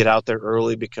obviously get out there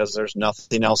early because there's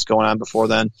nothing else going on before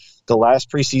then. The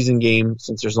last preseason game,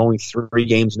 since there's only 3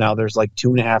 games now, there's like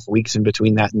 2.5 weeks in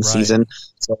between that and season.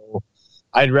 So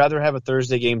I'd rather have a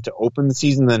Thursday game to open the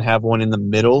season than have one in the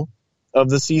middle of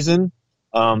the season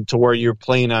to where you're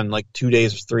playing on like 2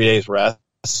 days or 3 days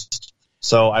rest.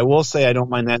 So I will say I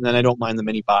don't mind that, and then I don't mind the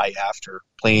mini bye after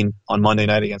playing on Monday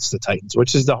night against the Titans,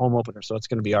 which is the home opener, so it's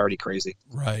going to be already crazy.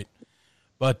 Right.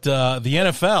 But the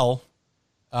NFL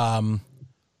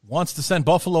wants to send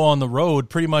Buffalo on the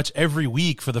road pretty much every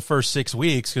week for the first 6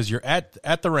 weeks because you're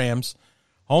at the Rams,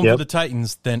 home for the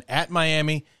Titans, then at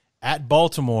Miami, at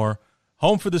Baltimore,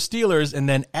 home for the Steelers, and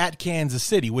then at Kansas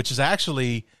City, which is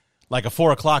actually like a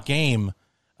 4:00 game.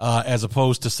 As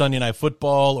opposed to Sunday Night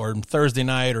Football or Thursday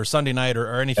night or Sunday night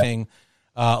or anything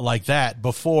like that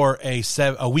before a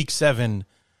Week 7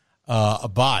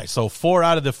 bye. So 4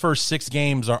 out of the first 6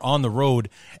 games are on the road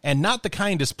and not the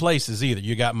kindest places either.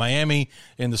 You got Miami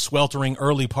in the sweltering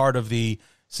early part of the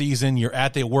season. You're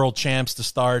at the World Champs to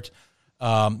start.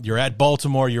 You're at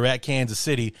Baltimore. You're at Kansas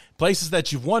City, places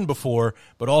that you've won before,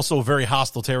 but also very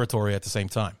hostile territory at the same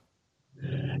time.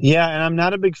 Yeah, and I'm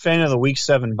not a big fan of the Week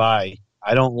 7 bye.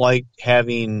 I don't like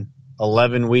having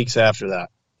 11 weeks after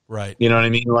that. Right. You know what I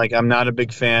mean? Like, I'm not a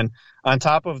big fan. On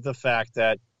top of the fact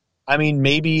that, I mean,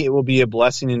 maybe it will be a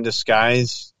blessing in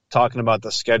disguise talking about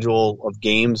the schedule of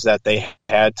games that they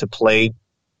had to play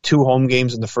 2 home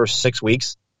games in the first 6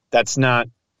 weeks. That's not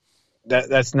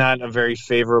a very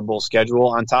favorable schedule.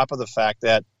 On top of the fact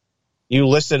that you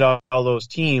listed all those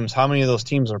teams, how many of those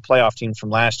teams are playoff teams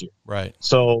from last year? Right.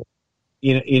 So,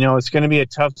 you know, it's going to be a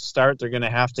tough start. They're going to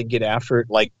have to get after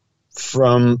it. Like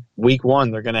from week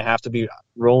 1, they're going to have to be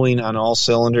rolling on all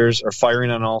cylinders or firing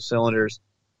on all cylinders.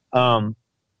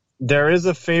 There is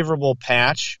a favorable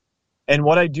patch. And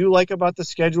what I do like about the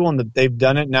schedule, and that they've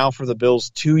done it now for the Bills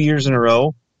 2 years in a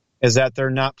row, is that they're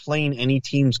not playing any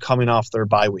teams coming off their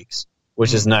bye weeks,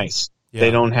 which is nice. Yeah. They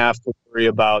don't have to worry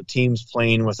about teams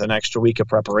playing with an extra week of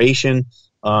preparation.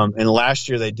 And last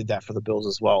year they did that for the Bills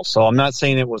as well. So I'm not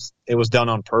saying it was done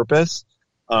on purpose.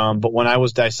 But when I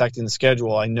was dissecting the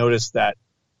schedule, I noticed that,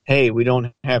 hey, we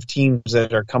don't have teams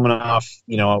that are coming off,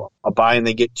 you know, a bye and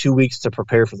they get 2 weeks to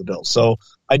prepare for the Bills. So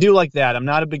I do like that. I'm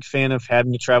not a big fan of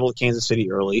having to travel to Kansas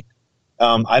City early.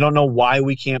 I don't know why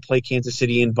we can't play Kansas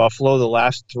City in Buffalo. The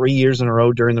last 3 years in a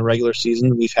row during the regular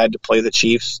season, we've had to play the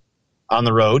Chiefs on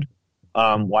the road.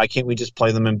 Why can't we just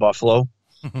play them in Buffalo?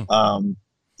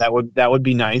 That would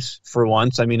be nice for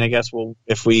once. I mean, I guess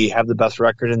if we have the best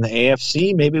record in the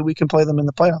AFC, maybe we can play them in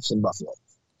the playoffs in Buffalo.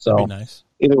 So that'd be nice.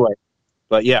 Either way,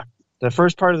 but yeah, the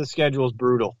first part of the schedule is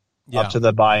brutal up to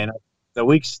the bye, and the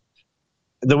Week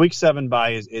 7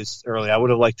 bye is early. I would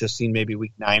have liked to have seen maybe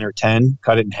Week 9 or 10,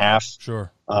 cut it in half.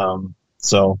 Sure.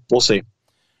 So we'll see.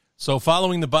 So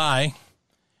following the bye,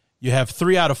 you have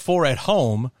 3 out of 4 at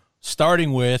home,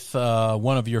 starting with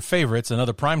one of your favorites,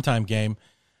 another primetime game.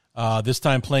 This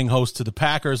time playing host to the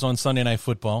Packers on Sunday Night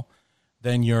Football.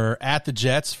 Then you're at the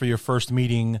Jets for your first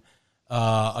meeting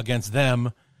against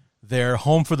them. They're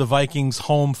home for the Vikings,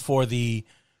 home for the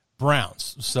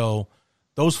Browns. So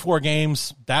those 4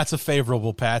 games, that's a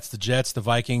favorable patch. The Jets, the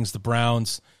Vikings, the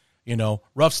Browns. You know,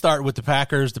 rough start with the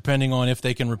Packers, depending on if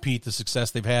they can repeat the success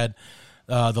they've had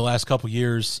the last couple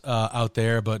years out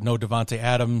there, but no Devontae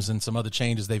Adams and some other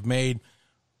changes they've made.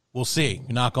 We'll see.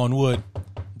 Knock on wood.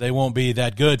 They won't be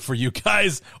that good for you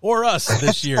guys or us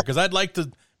this year, because I'd like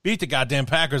to beat the goddamn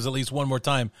Packers at least one more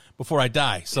time before I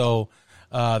die. So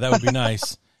that would be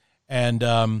nice. And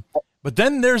but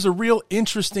then there's a real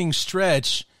interesting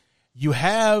stretch. You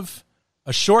have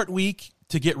a short week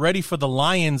to get ready for the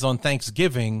Lions on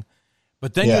Thanksgiving,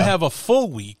 but then you have a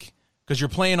full week because you're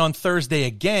playing on Thursday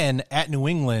again at New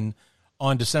England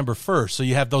on December 1st. So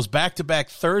you have those back-to-back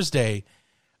Thursday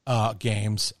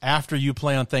games after you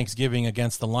play on Thanksgiving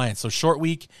against the Lions. So short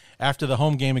week after the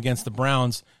home game against the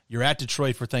Browns, you're at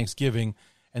Detroit for Thanksgiving,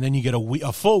 and then you get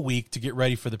a full week to get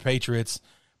ready for the Patriots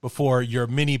before your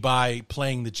mini-bye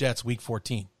playing the Jets week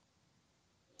 14.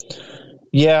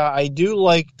 Yeah, I do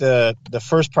like the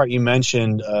first part you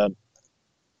mentioned.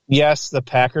 Yes, the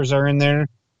Packers are in there,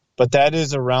 but that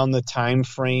is around the time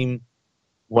frame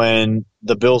when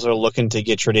the Bills are looking to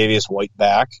get Tre'Davious White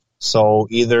back. So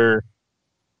either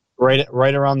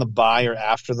right around the bye or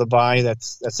after the bye,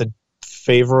 that's a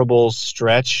favorable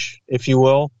stretch, if you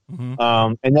will.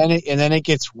 Mm-hmm. And then it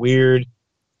gets weird.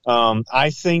 I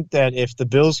think that if the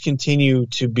Bills continue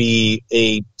to be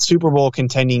a Super Bowl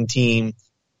contending team,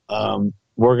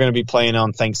 we're going to be playing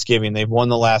on Thanksgiving. They've won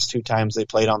the last 2 times they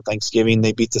played on Thanksgiving.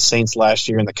 They beat the Saints last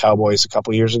year and the Cowboys a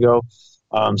couple years ago.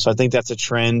 So I think that's a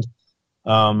trend.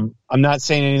 I'm not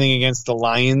saying anything against the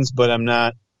Lions, but I'm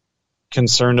not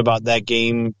concerned about that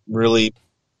game really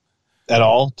at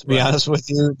all, to be honest with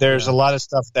you. There's a lot of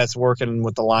stuff that's working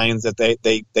with the Lions that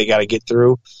they got to get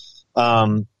through.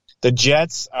 The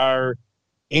Jets are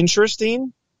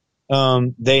interesting.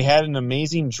 They had an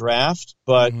amazing draft,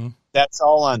 but that's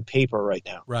all on paper right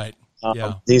now. Right.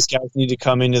 These guys need to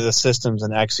come into the systems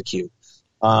and execute.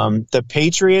 The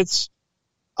Patriots,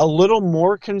 a little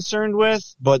more concerned with,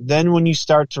 but then when you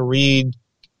start to read,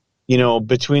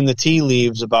 between the tea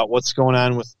leaves about what's going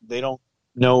on with, they don't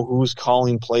know who's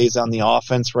calling plays on the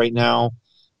offense right now.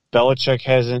 Belichick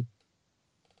hasn't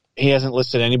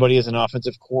listed anybody as an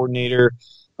offensive coordinator.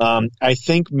 I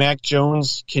think Mac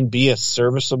Jones can be a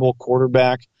serviceable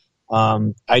quarterback.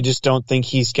 I just don't think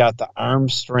he's got the arm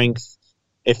strength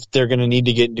if they're going to need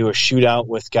to get into a shootout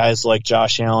with guys like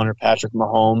Josh Allen or Patrick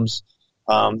Mahomes.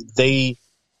 They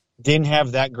didn't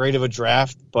have that great of a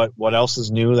draft, but what else is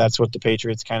new? That's what the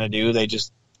Patriots kind of do. They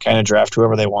just kind of draft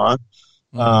whoever they want,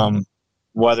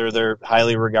 whether they're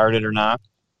highly regarded or not.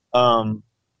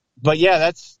 But yeah,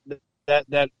 that's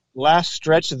that last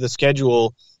stretch of the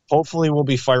schedule. Hopefully we'll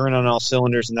be firing on all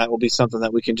cylinders, and that will be something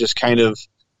that we can just kind of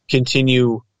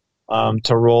continue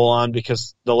to roll on,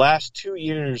 because the last 2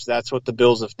 years, that's what the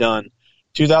Bills have done.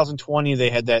 2020, they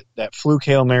had that fluke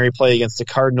Hail Mary play against the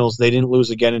Cardinals. They didn't lose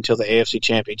again until the AFC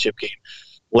Championship game.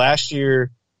 Last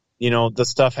year, the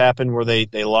stuff happened where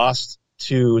they lost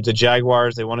to the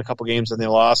Jaguars. They won a couple games and they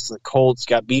lost. The Colts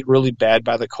got beat really bad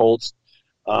by the Colts.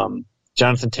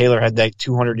 Jonathan Taylor had that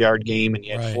 200-yard game, and he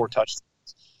had 4 touchdowns.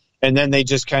 And then they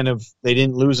just they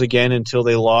didn't lose again until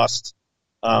they lost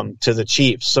to the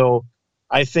Chiefs. So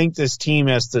I think this team,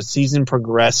 as the season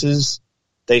progresses,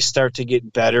 they start to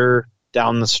get better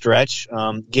down the stretch.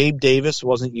 Gabe Davis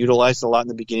wasn't utilized a lot in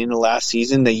the beginning of last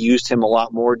season. They used him a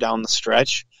lot more down the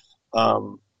stretch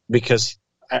because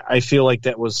I feel like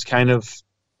that was kind of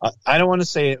I don't want to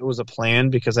say it was a plan,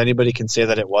 because anybody can say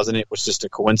that it wasn't. It was just a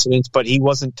coincidence. But he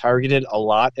wasn't targeted a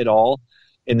lot at all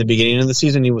in the beginning of the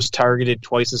season. He was targeted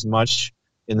twice as much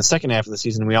in the second half of the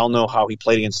season. We all know how he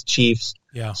played against the Chiefs.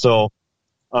 Yeah. So,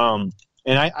 and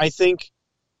I think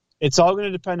it's all going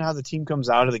to depend on how the team comes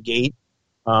out of the gate.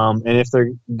 And if they're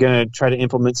going to try to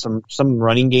implement some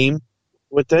running game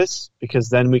with this, because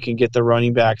then we can get the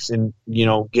running backs and,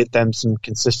 get them some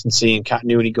consistency and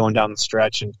continuity going down the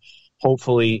stretch, and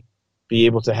hopefully be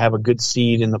able to have a good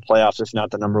seed in the playoffs, if not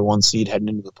the number 1 seed heading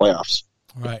into the playoffs.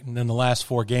 Right. And then the last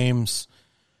 4 games,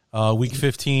 week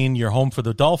 15, you're home for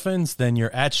the Dolphins. Then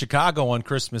you're at Chicago on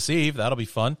Christmas Eve. That'll be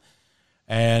fun.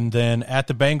 And then at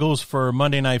the Bengals for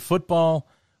Monday Night Football,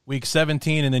 week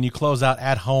 17. And then you close out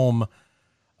at home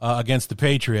against the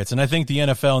Patriots. And I think the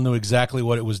NFL knew exactly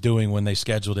what it was doing when they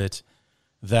scheduled it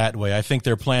that way. I think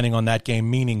they're planning on that game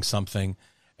meaning something.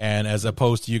 And as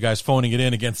opposed to you guys phoning it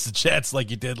in against the Jets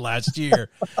like you did last year,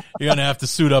 you're going to have to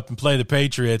suit up and play the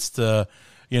Patriots to,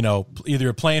 either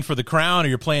you're playing for the crown or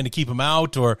you're playing to keep them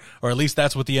out, or at least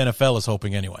that's what the NFL is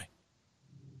hoping anyway.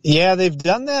 Yeah, they've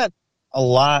done that a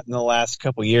lot in the last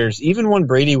couple of years. Even when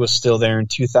Brady was still there in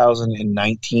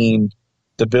 2019,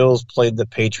 the Bills played the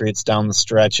Patriots down the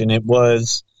stretch, and it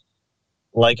was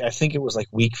I think it was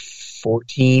week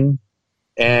 14.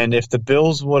 And if the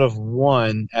Bills would have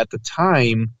won at the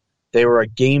time, they were a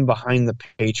game behind the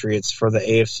Patriots for the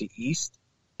AFC East.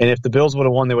 And if the Bills would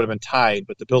have won, they would have been tied,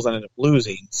 but the Bills ended up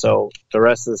losing. So the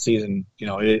rest of the season,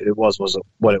 it was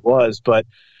what it was. But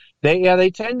they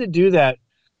tend to do that.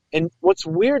 And what's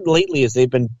weird lately is they've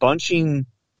been bunching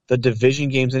the division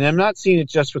games, and I'm not seeing it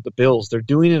just with the Bills. They're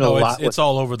doing it a lot. It's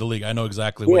all over the league. I know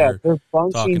exactly what you're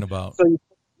talking about.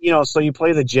 So you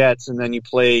play the Jets, and then you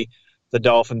play the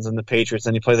Dolphins and the Patriots,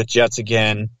 then you play the Jets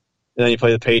again, and then you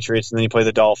play the Patriots, and then you play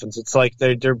the Dolphins. It's like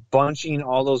they're bunching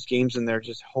all those games, and they're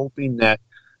just hoping that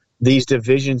these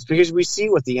divisions, because we see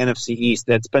with the NFC East,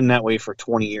 that's been that way for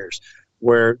 20 years,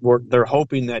 where they're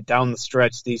hoping that down the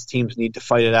stretch these teams need to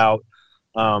fight it out.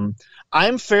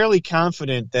 I'm fairly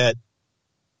confident that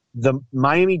the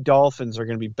Miami Dolphins are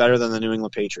going to be better than the New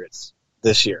England Patriots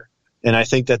this year. And I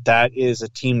think that is a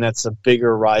team that's a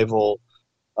bigger rival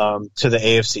to the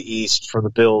AFC East for the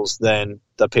Bills than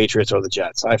the Patriots or the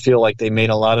Jets. I feel like they made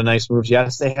a lot of nice moves.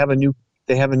 Yes, they have a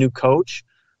new coach,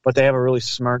 but they have a really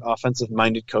smart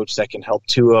offensive-minded coach that can help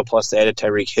Tua, plus they added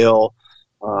Tyreek Hill,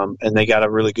 and they got a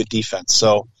really good defense.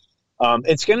 So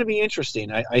it's going to be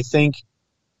interesting. I think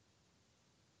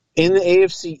in the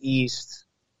AFC East,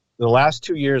 the last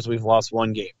 2 years, we've lost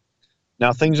one game.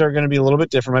 Now, things are going to be a little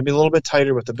bit different, might be a little bit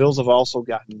tighter, but the Bills have also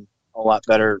gotten a lot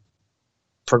better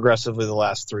progressively the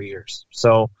last 3 years.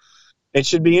 So it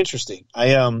should be interesting.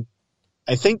 I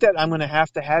think that I'm going to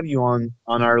have you on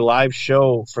our live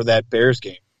show for that Bears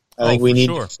game. I think we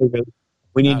need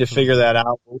to figure that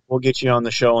out. We'll get you on the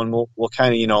show, and we'll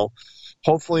kind of,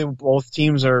 hopefully both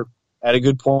teams are at a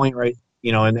good point, right?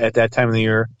 And at that time of the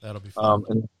year. That'll be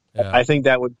fun. I think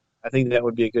that would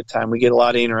be a good time. We get a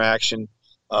lot of interaction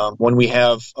when we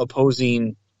have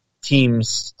opposing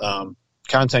teams,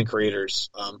 content creators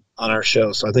on our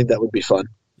show. So I think that would be fun.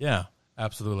 Yeah,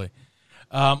 absolutely.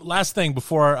 Last thing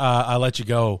before I let you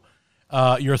go,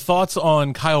 your thoughts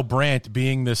on Kyle Brandt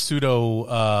being the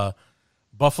pseudo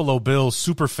Buffalo Bills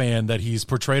super fan that he's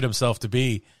portrayed himself to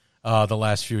be the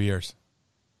last few years?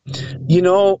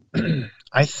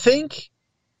 I think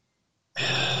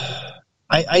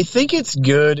it's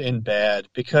good and bad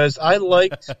because I'm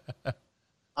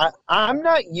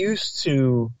not used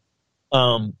to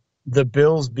the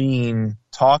Bills being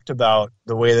talked about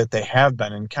the way that they have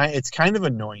been, and it's kind of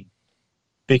annoying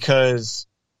because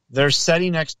they're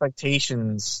setting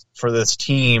expectations for this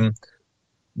team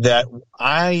that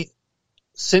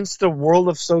since the world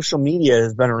of social media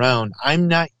has been around, I'm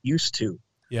not used to.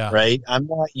 Yeah. Right? I'm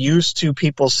not used to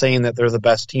people saying that they're the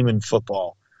best team in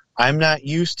football. I'm not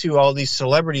used to all these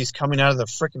celebrities coming out of the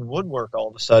freaking woodwork all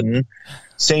of a sudden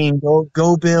saying,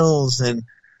 go Bills. And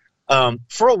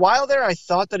for a while there, I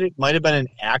thought that it might have been an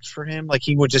act for him. Like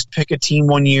he would just pick a team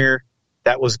one year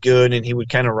that was good and he would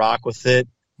kind of rock with it.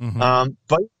 Mm-hmm.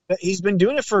 But he's been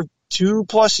doing it for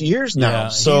 2+ years now. Yeah,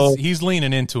 so he's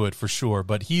leaning into it for sure.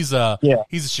 But he's a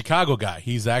Chicago guy.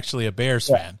 He's actually a Bears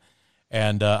fan.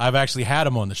 And I've actually had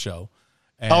him on the show.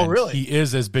 And really? He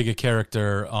is as big a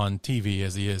character on TV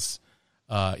as he is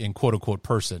in quote unquote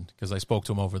person, because I spoke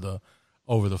to him over the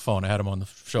phone. I had him on the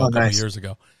show a couple of years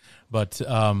ago. But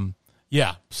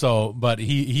but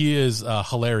he is a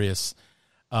hilarious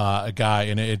guy,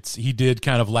 and he did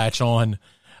kind of latch on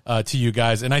to you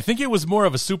guys. And I think it was more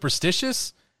of a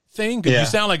superstitious thing, because you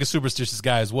sound like a superstitious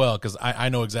guy as well, because I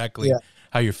know exactly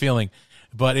how you're feeling.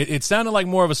 But it sounded like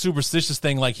more of a superstitious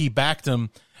thing, like he backed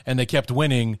him and they kept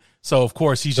winning, so of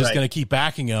course he's just going to keep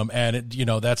backing him, and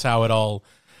that's how it all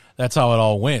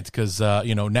went, because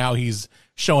now he's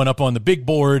showing up on the big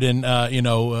board and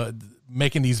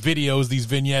making these videos, these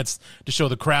vignettes to show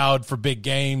the crowd for big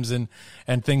games and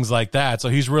things like that. So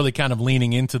he's really kind of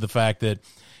leaning into the fact that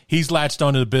he's latched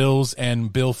onto the Bills,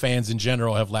 and Bill fans in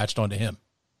general have latched onto him.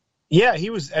 Yeah,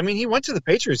 he went to the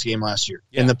Patriots game last year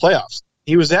in the playoffs.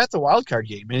 He was at the wild card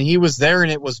game, and he was there,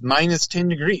 and it was minus 10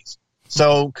 degrees.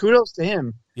 So kudos to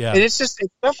him. Yeah. And it's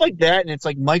stuff like that, and it's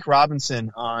like Mike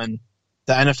Robinson on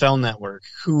the NFL Network,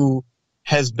 who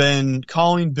has been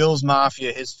calling Bills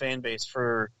Mafia his fan base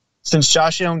since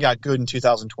Josh Allen got good in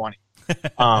 2020.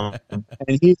 And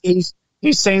he's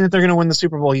saying that they're going to win the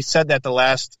Super Bowl. He said that the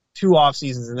last 2 off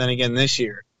seasons, and then again this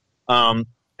year. And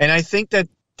I think that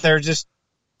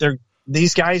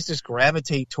these guys just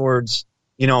gravitate towards,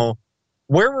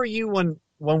 where were you when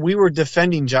we were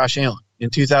defending Josh Allen in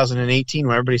 2018,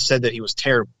 when everybody said that he was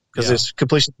terrible because his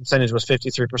completion percentage was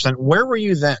 53%? Where were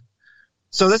you then?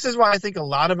 So this is why I think a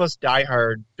lot of us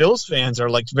diehard Bills fans are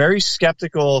very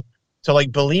skeptical to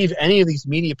believe any of these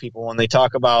media people when they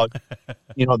talk about,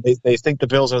 they think the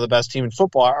Bills are the best team in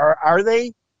football. Are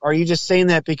they? Or are you just saying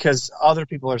that because other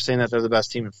people are saying that they're the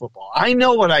best team in football? I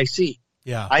know what I see.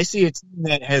 Yeah. I see a team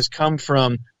that has come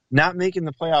from not making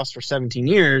the playoffs for 17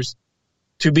 years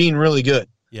to being really good.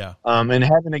 Yeah. And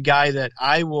having a guy that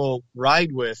I will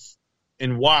ride with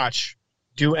and watch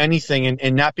do anything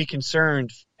and not be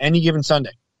concerned any given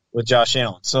Sunday with Josh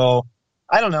Allen. So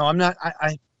I don't know.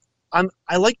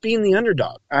 I like being the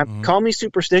underdog. Call me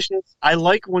superstitious. I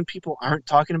like when people aren't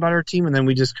talking about our team and then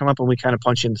we just come up and we kind of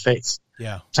punch you in the face.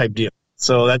 Yeah. Type deal.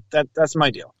 So that's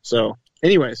my deal. So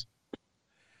anyways.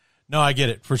 No, I get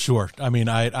it for sure. I mean,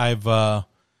 I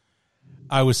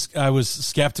was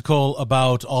skeptical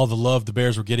about all the love the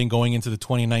Bears were getting going into the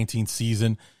 2019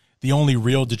 season. The only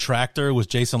real detractor was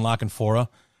Jason La Canfora,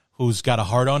 who's got a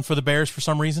hard-on for the Bears for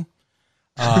some reason.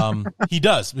 He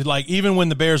does. Like, even when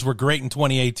the Bears were great in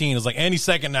 2018, it's like any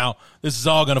second now, this is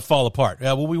all going to fall apart.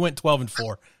 Yeah, well, we went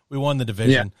 12-4. We won the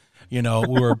division. Yeah. You know,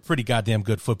 we were a pretty goddamn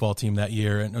good football team that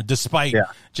year, and despite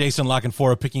Jason La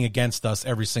Canfora picking against us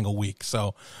every single week.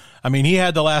 So, I mean, he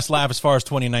had the last laugh as far as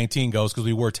 2019 goes because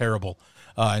we were terrible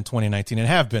in 2019 and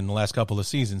have been the last couple of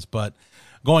seasons. But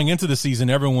going into the season,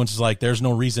 everyone's like, there's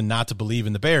no reason not to believe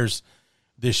in the Bears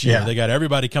this year. Yeah. They got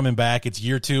everybody coming back. It's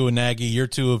year 2 of Nagy, year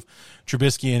 2 of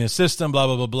Trubisky and his system, blah,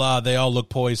 blah, blah, blah. They all look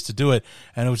poised to do it.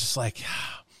 And it was just like,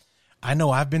 I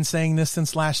know I've been saying this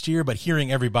since last year, but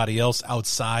hearing everybody else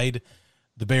outside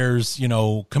the Bears, you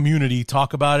know, community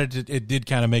talk about it, it did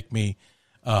kind of make me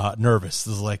nervous.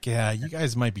 It was like, yeah, you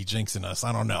guys might be jinxing us.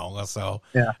 I don't know. So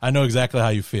I know exactly how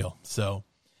you feel. So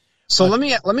let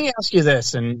me ask you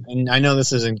this, and I know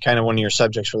this isn't kind of one of your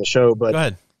subjects for the show, but go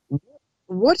ahead.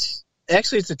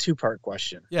 Actually, it's a 2-part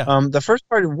question. Yeah. The first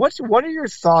part, what are your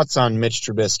thoughts on Mitch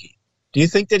Trubisky? Do you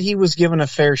think that he was given a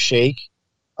fair shake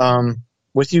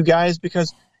with you guys?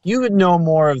 Because you would know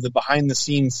more of the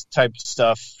behind-the-scenes type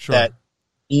stuff, that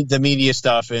the media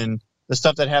stuff and the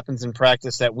stuff that happens in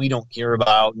practice that we don't hear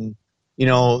about, and, you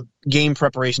know, game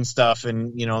preparation stuff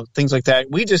and, you know, things like that.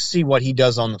 We just see what he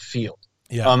does on the field.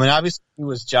 Yeah. And obviously he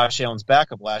was Josh Allen's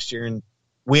backup last year, and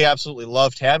we absolutely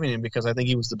loved having him because I think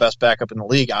he was the best backup in the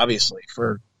league, obviously,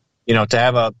 for, you know, to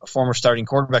have a former starting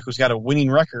quarterback who's got a winning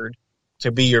record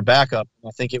to be your backup.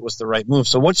 I think it was the right move.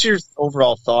 So what's your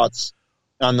overall thoughts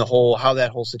on how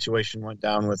that whole situation went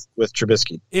down with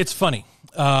Trubisky? It's funny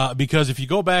because if you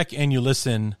go back and you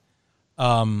listen,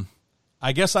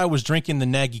 I guess I was drinking the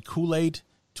Nagy Kool-Aid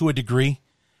to a degree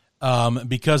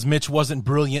because Mitch wasn't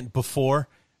brilliant before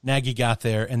Nagy got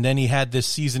there. And then he had this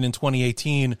season in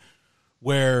 2018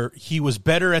 where he was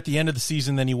better at the end of the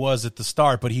season than he was at the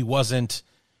start, but he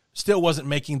still wasn't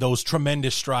making those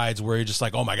tremendous strides where you're just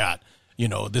like, oh my God, you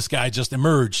know, this guy just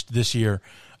emerged this year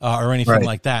or anything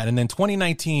like that. And then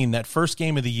 2019, that first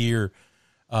game of the year,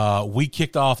 we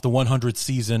kicked off the 100th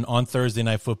season on Thursday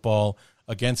Night Football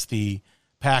against the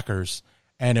Packers.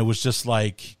 And it was just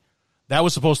like, that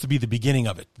was supposed to be the beginning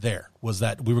of it. There was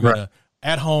that we were going to,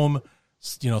 at home,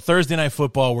 you know, Thursday Night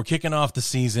Football, we're kicking off the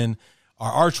season.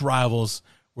 Our arch rivals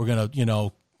were going to, you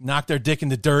know, knock their dick in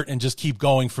the dirt and just keep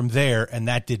going from there. And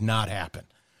that did not happen,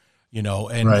 you know,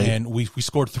 and we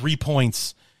scored 3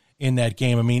 points in that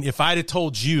game. I mean, if I'd have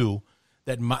told you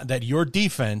that your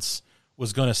defense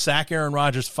was going to sack Aaron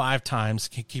Rodgers 5 times,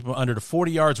 keep him under to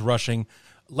 40 yards rushing,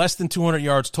 less than 200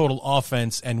 yards total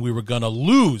offense, and we were going to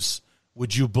lose,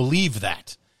 would you believe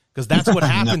that? Because that's what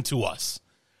happened to us.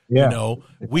 Yeah. You know,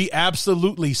 we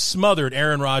absolutely smothered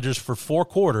Aaron Rodgers for 4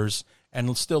 quarters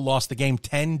and still lost the game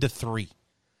 10-3.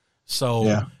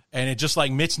 So, and it just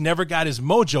like Mitch never got his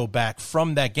mojo back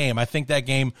from that game. I think that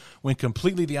game went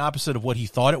completely the opposite of what he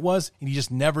thought it was, and he just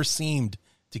never seemed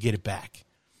to get it back.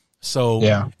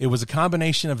 So it was a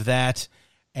combination of that,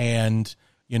 and,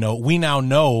 you know, we know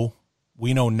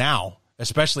now,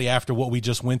 especially after what we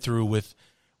just went through with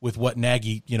what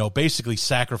Nagy, you know, basically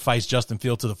sacrificed Justin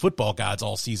Fields to the football gods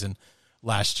all season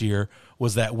last year,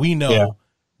 was that we know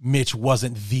Mitch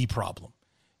wasn't the problem.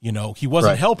 You know, he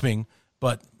wasn't helping,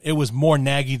 but it was more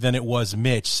Nagy than it was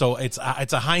Mitch. So it's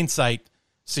a hindsight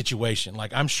situation.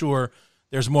 Like, I'm sure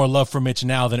there's more love for Mitch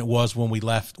now than it was when he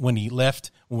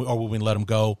left, or when we let him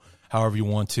go, however you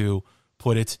want to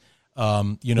put it.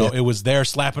 You know, it was there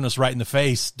slapping us right in the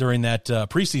face during that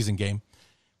preseason game,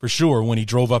 for sure, when he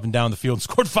drove up and down the field and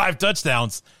scored 5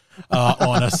 touchdowns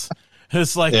on us.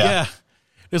 It's like,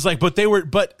 it's like, but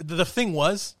the thing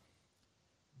was,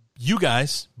 you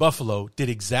guys, Buffalo, did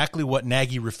exactly what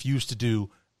Nagy refused to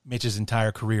do Mitch's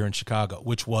entire career in Chicago,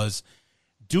 which was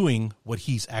doing what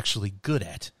he's actually good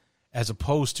at, as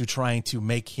opposed to trying to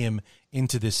make him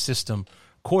into this system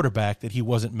quarterback that he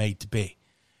wasn't made to be.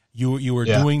 You were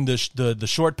doing the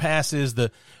short passes,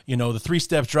 the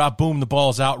 3-step drop, boom, the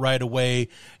ball's out right away,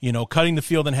 you know, cutting the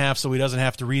field in half so he doesn't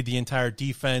have to read the entire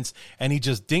defense, and he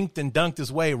just dinked and dunked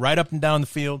his way right up and down the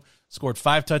field, scored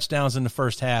 5 touchdowns in the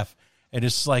first half. And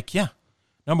it's like, yeah,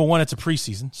 number one, it's a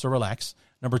preseason, so relax.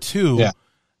 Number two,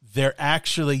 they're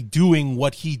actually doing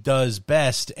what he does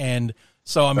best. And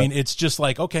so, I mean, it's just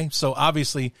like, okay, so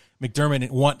obviously McDermott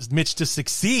wants Mitch to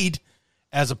succeed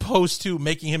as opposed to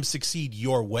making him succeed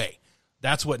your way.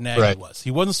 That's what Nagy was.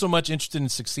 He wasn't so much interested in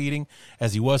succeeding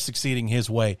as he was succeeding his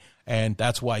way, and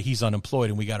that's why he's unemployed,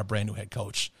 and we got a brand new head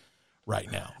coach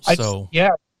right now. So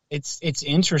it's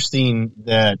interesting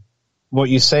that what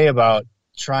you say about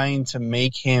trying to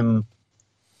make him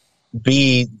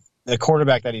be the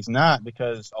quarterback that he's not,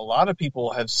 because a lot of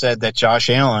people have said that Josh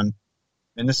Allen,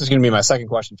 and this is going to be my second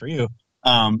question for you,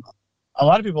 a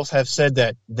lot of people have said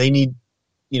that they need,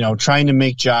 trying to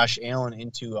make Josh Allen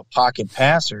into a pocket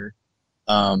passer,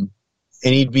 and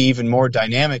he'd be even more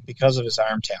dynamic because of his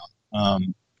arm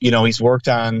talent. He's worked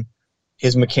on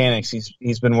his mechanics.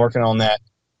 He's been working on that,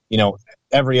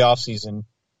 every offseason.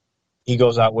 He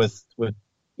goes out with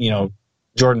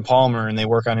Jordan Palmer and they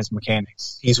work on his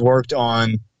mechanics. He's worked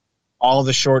on all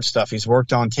the short stuff. He's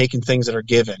worked on taking things that are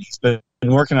given. He's been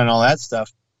working on all that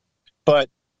stuff. But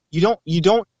you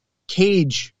don't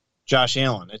cage Josh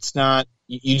Allen. It's not,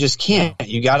 you just can't.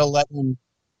 You got to let him.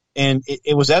 And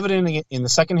it was evident in the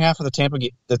second half of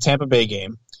the Tampa Bay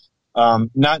game,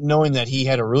 not knowing that he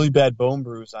had a really bad bone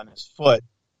bruise on his foot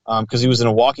because he was in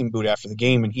a walking boot after the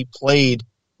game, and he played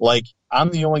like, I'm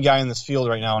the only guy in this field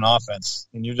right now on offense,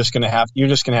 and you're just gonna have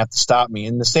to stop me.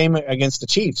 And the same against the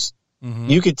Chiefs. Mm-hmm.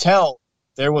 You could tell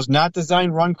there was not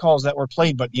designed run calls that were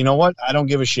played, but you know what? I don't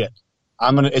give a shit.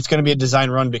 It's gonna be a design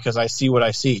run because I see what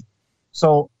I see.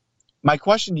 So my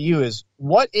question to you is,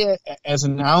 as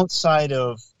an outside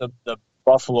of the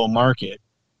Buffalo market,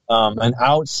 an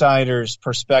outsider's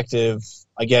perspective,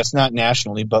 I guess not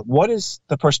nationally, but what is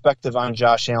the perspective on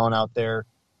Josh Allen out there?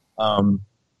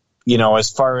 As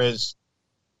far as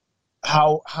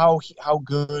how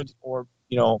good or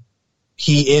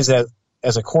he is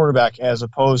as a quarterback, as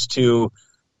opposed to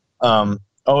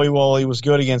he was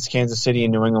good against Kansas City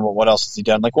and New England, but what else has he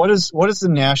done? Like, what is the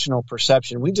national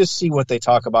perception? We just see what they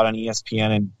talk about on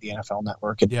ESPN and the NFL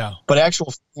Network. But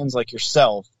actual fans like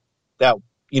yourself that,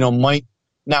 might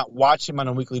not watch him on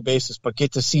a weekly basis, but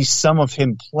get to see some of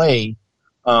him play.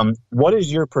 What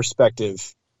is your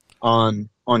perspective on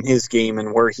his game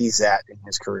and where he's at in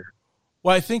his career?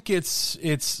 Well, I think it's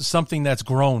something that's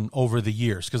grown over the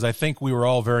years, because I think we were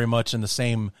all very much in the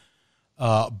same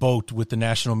boat with the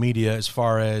national media as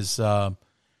far as,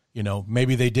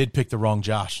 maybe they did pick the wrong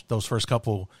Josh those first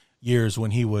couple years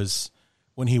when he was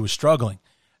struggling.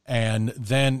 And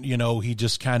then, he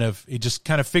just kind of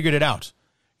figured it out.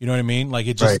 You know what I mean? Like,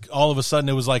 it just, all of a sudden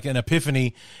it was like an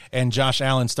epiphany, and Josh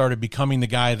Allen started becoming the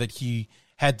guy that he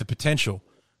had the potential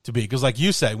to be. Because like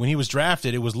you said, when he was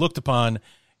drafted, it was looked upon,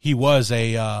 he was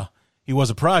a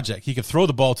project. He could throw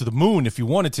the ball to the moon if he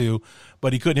wanted to,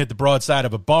 but he couldn't hit the broadside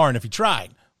of a barn if he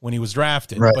tried when he was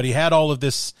drafted. Right. But he had all of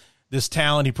this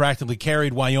talent. He practically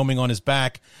carried Wyoming on his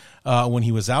back when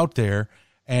he was out there,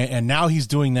 and now he's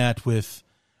doing that with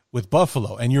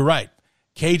Buffalo. And you're right,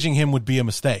 caging him would be a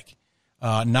mistake.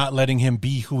 Not letting him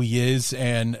be who he is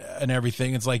and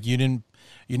everything. It's like you didn't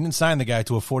sign the guy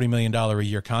to a $40 million a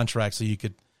year contract so you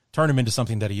could turn him into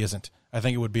something that he isn't. I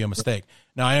think it would be a mistake.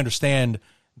 Now, I understand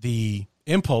the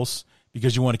impulse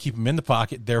because you want to keep him in the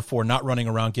pocket, therefore not running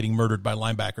around getting murdered by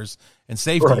linebackers and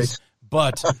safeties. Right.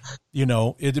 But,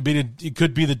 it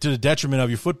could be to the detriment of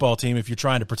your football team if you're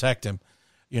trying to protect him.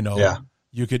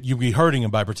 You'd be hurting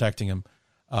him by protecting him,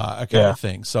 kind of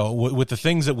thing. So with the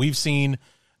things that we've seen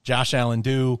Josh Allen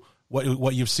do,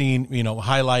 what you've seen,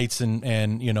 highlights and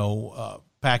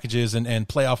packages and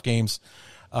playoff games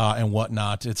and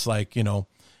whatnot, it's like,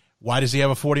 why does he have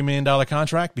a $40 million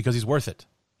contract? Because he's worth it.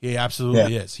 He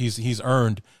absolutely is. He's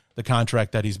earned the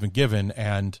contract that he's been given,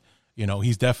 and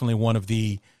he's definitely one of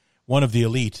the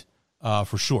elite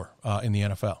for sure in the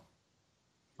NFL.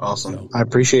 Awesome. So, I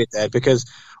appreciate that,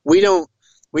 because we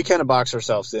kind of box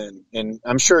ourselves in, and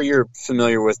I'm sure you're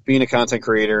familiar with being a content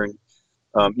creator,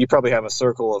 and you probably have a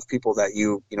circle of people that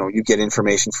you get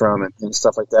information from and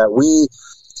stuff like that.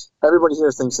 Everybody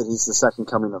here thinks that he's the second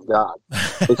coming of God,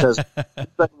 because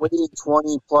we've been waiting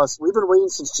we've been waiting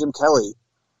since Jim Kelly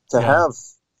to have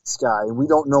this guy, and we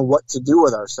don't know what to do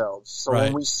with ourselves. So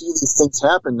when we see these things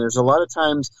happen, there's a lot of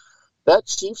times that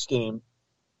Chiefs game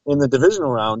in the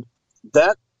divisional round,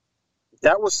 that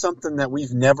was something that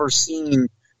we've never seen.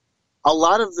 A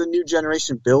lot of the new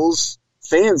generation Bills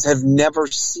fans have never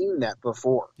seen that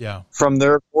before from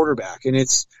their quarterback. And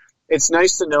it's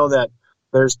nice to know that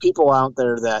there's people out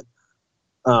there that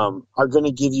are going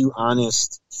to give you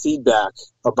honest feedback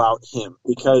about him,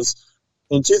 because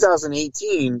in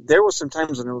 2018, there was some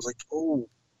times when it was like, oh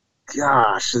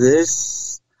gosh,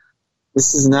 this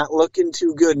is not looking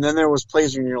too good. And then there was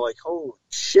plays when you're like, oh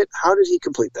shit, how did he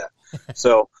complete that?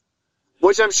 So,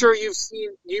 which I'm sure you've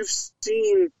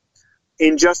seen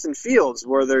in Justin Fields,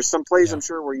 where there's some plays I'm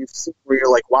sure where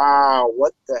you're like, wow,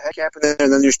 what the heck happened there?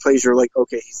 And then there's plays you're like,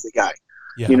 okay, he's the guy,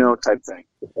 type thing.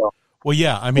 So, well,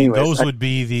 yeah, I mean, those would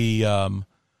be the,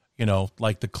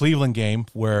 like the Cleveland game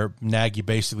where Nagy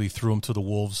basically threw him to the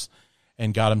wolves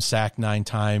and got him sacked 9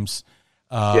 times,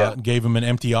 gave him an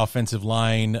empty offensive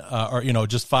line, or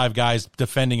just 5 guys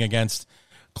defending against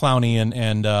Clowney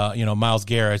and Myles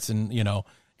Garrett, and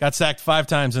got sacked 5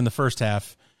 times in the first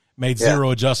half, made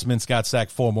 0 adjustments, got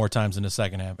sacked 4 more times in the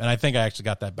second half. And I think I actually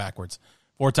got that backwards.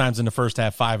 4 times in the first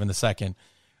half, 5 in the second.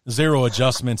 0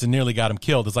 adjustments and nearly got him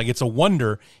killed. It's like, it's a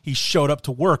wonder he showed up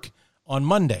to work on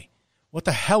Monday. What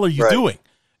the hell are you doing?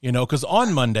 Because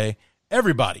on Monday,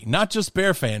 everybody, not just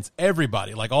Bear fans,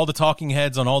 everybody, like all the talking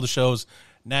heads on all the shows,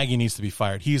 Nagy needs to be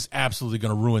fired. He's absolutely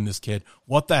going to ruin this kid.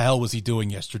 What the hell was he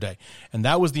doing yesterday? And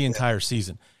that was the entire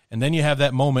season. And then you have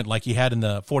that moment like he had in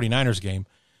the 49ers game.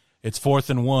 It's 4th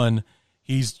and 1.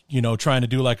 He's, trying to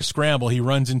do like a scramble. He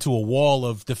runs into a wall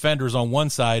of defenders on one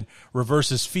side,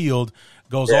 reverses field,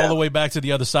 goes all the way back to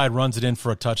the other side, runs it in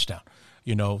for a touchdown.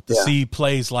 To see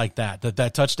plays like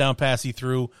that touchdown pass he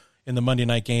threw in the Monday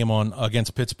night game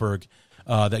against Pittsburgh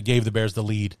that gave the Bears the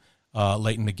lead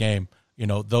late in the game.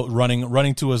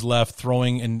 Running to his left,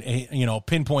 throwing and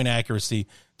pinpoint accuracy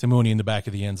to Mooney in the back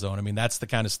of the end zone. I mean, that's the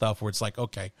kind of stuff where it's like,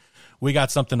 okay, we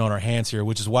got something on our hands here,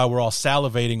 which is why we're all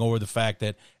salivating over the fact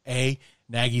that A,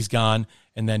 Nagy's gone,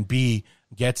 and then B,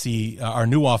 Getsy, our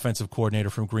new offensive coordinator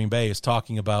from Green Bay, is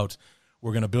talking about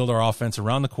we're going to build our offense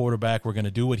around the quarterback. We're going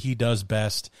to do what he does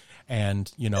best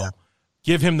and,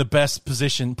 give him the best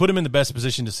position, put him in the best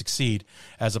position to succeed,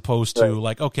 as opposed to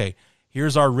like, okay,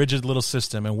 here's our rigid little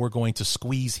system and we're going to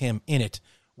squeeze him in it,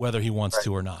 whether he wants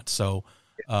to or not. So,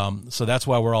 so that's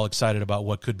why we're all excited about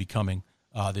what could be coming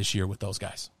this year with those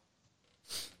guys.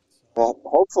 Well,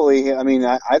 hopefully, I mean,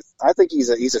 I think he's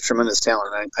a tremendous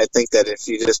talent. I think that if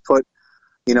you just put,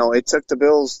 it took the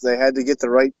Bills, they had to get the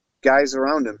right guys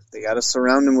around him. They got to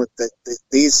surround him with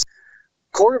these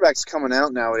quarterbacks coming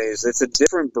out nowadays. It's a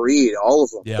different breed, all of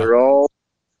them. Yeah. They're all,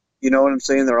 you know what I'm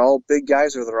saying? They're all big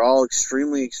guys, or they're all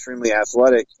extremely, extremely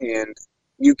athletic. And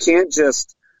you can't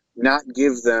just not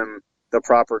give them the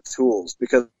proper tools,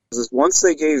 because once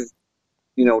they gave,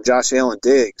 Josh Allen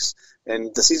Diggs,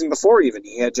 and the season before even,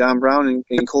 he had John Brown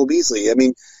and Cole Beasley. I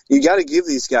mean, you got to give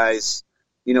these guys,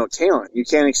 talent. You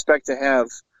can't expect to have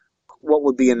what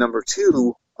would be a number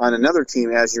 2 on another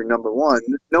team as your number 1.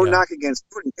 No knock against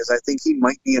Mooney, because I think he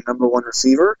might be a number 1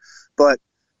 receiver, but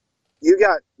you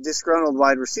got disgruntled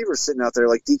wide receivers sitting out there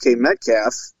like DK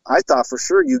Metcalf. I thought for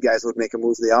sure you guys would make a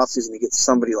move to the offseason to get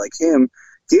somebody like him.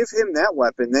 Give him that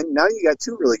weapon. Then now you got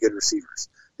 2 really good receivers,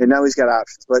 and now he's got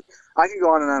options. But I can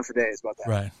go on and on for days about that.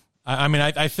 Right. I mean,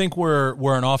 I think we're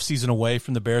an offseason away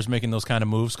from the Bears making those kind of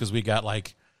moves, because we got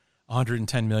like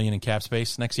 $110 million in cap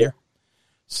space next year.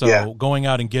 So going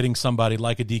out and getting somebody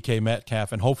like a DK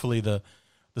Metcalf, and hopefully the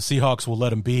Seahawks will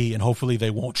let him be, and hopefully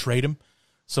they won't trade him,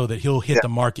 so that he'll hit the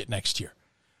market next year.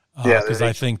 Because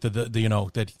I think that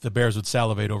that the Bears would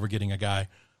salivate over getting a guy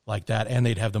like that, and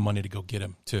they'd have the money to go get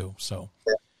him too. So,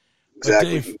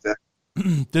 exactly. Dave,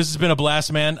 this has been a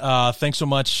blast, man. Thanks so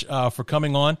much for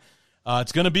coming on.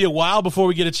 It's going to be a while before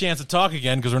we get a chance to talk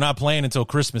again, because we're not playing until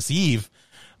Christmas Eve.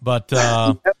 But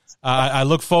I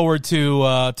look forward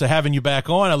to having you back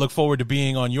on. I look forward to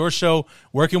being on your show.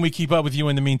 Where can we keep up with you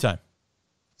in the meantime?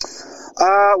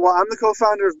 Well, I'm the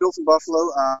co-founder of Built in Buffalo.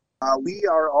 We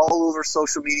are all over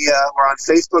social media. We're on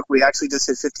Facebook. We actually just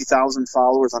hit 50,000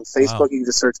 followers on Facebook. Wow. You can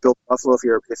just search Built in Buffalo if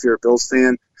you're a Bills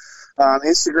fan.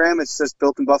 Instagram, it's just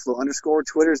Built in Buffalo _.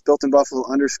 Twitter is Built in Buffalo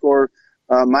 _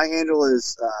 my handle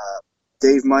is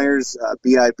Dave Myers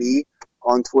BIB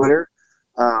on Twitter.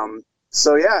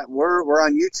 So yeah, we're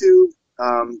on YouTube.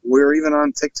 We're even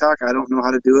on TikTok. I don't know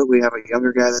how to do it. We have a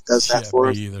younger guy that does that for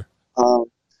us. Either.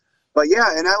 But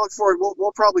yeah, and I look forward.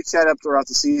 We'll probably chat up throughout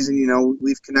the season.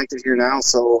 We've connected here now,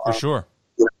 so for sure,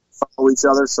 follow each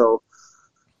other. So,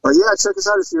 but yeah, check us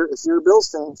out if you're a Bills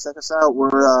fan. Check us out. We're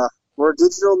a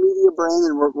digital media brand,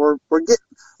 and we're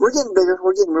getting bigger.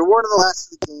 We're one of the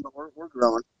last of the game, but we're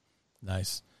growing.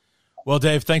 Nice. Well,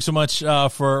 Dave, thanks so much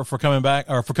for coming back,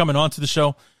 or for coming on to the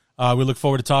show. We look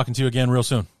forward to talking to you again real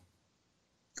soon.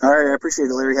 All right, I appreciate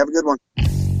it, Larry. Have a good one.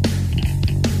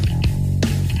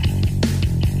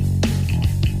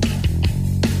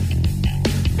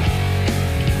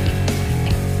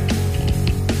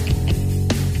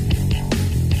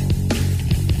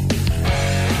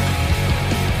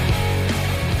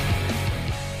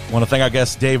 Want to thank our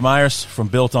guest Dave Myers from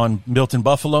Built in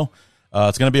Buffalo.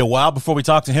 It's going to be a while before we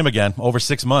talk to him again, over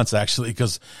 6 months actually,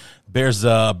 because Bears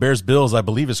Bills, I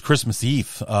believe, is Christmas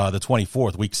Eve, the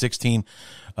 24th, week 16,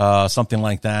 something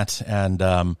like that. And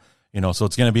so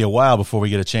it's going to be a while before we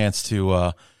get a chance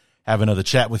to have another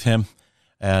chat with him.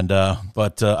 And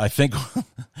but I think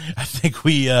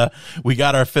we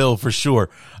got our fill for sure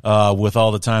with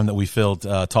all the time that we filled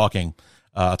talking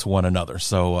to one another.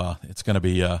 So it's going to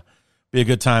be a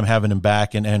good time having him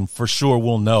back, and for sure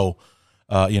we'll know.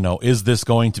 Is this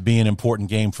going to be an important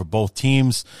game for both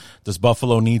teams? Does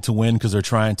Buffalo need to win because they're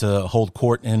trying to hold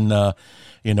court and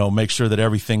make sure that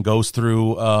everything goes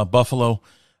through Buffalo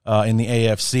in the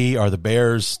AFC? Are the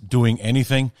Bears doing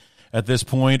anything at this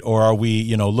point, or are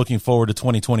we, looking forward to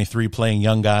 2023 playing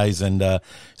young guys and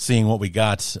seeing what we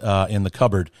got in the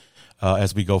cupboard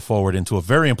as we go forward into a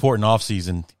very important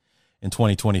offseason in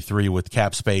 2023 with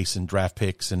cap space and draft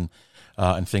picks and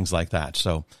things like that.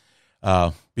 So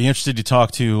be interested to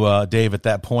talk to Dave at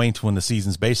that point when the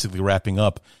season's basically wrapping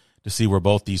up to see where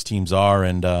both these teams are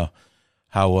and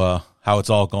how it's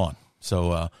all gone.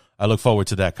 So I look forward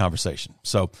to that conversation.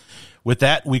 So with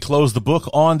that, we close the book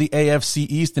on the AFC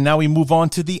East, and now we move on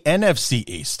to the NFC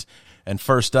East. And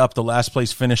first up, the last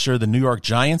place finisher, the New York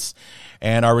Giants.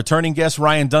 And our returning guest,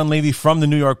 Ryan Dunleavy from the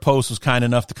New York Post, was kind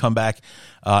enough to come back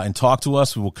and talk to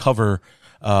us. We will cover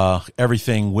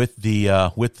everything with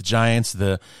the Giants,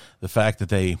 the fact that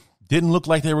they didn't look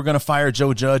like they were going to fire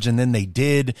Joe Judge, and then they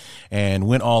did, and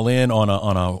went all in on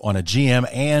a GM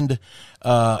and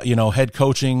head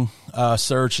coaching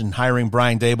search, and hiring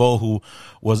Brian Daboll, who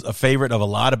was a favorite of a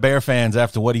lot of Bear fans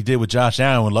after what he did with Josh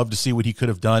Allen. Would love to see what he could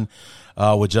have done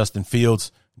with Justin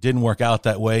Fields. Didn't work out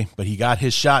that way, but he got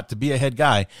his shot to be a head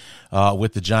guy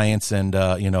with the Giants, and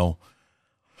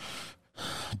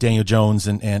Daniel Jones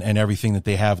and everything that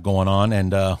they have going on.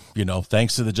 And,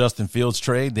 thanks to the Justin Fields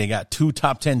trade, they got 2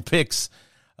 top 10 picks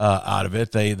out of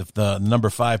it. The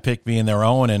number 5 pick being their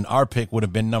own, and our pick would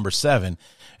have been number 7.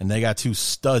 And they got 2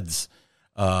 studs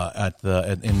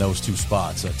in those 2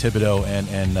 spots, Thibodeau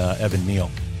and Evan Neal,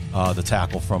 the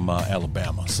tackle from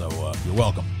Alabama. So you're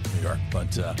welcome, New York.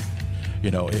 But,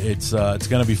 it's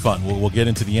going to be fun. We'll get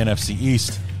into the NFC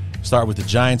East, start with the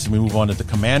Giants, and we move on to the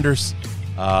Commanders.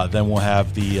 Then we'll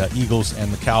have the Eagles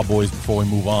and the Cowboys before we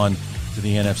move on to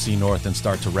the NFC North and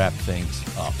start to wrap things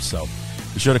up. So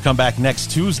be sure to come back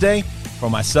next Tuesday for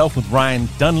myself with Ryan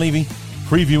Dunleavy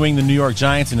previewing the New York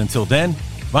Giants. And until then,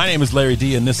 my name is Larry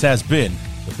D, and this has been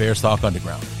the Bears Talk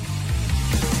Underground.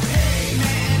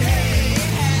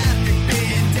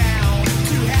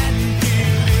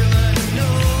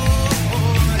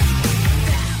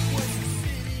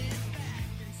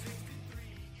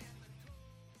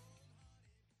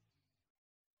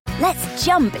 Let's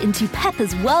jump into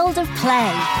Peppa's world of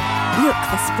play. Look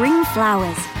for spring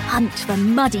flowers, hunt for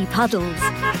muddy puddles,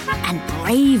 and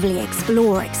bravely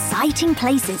explore exciting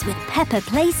places with Peppa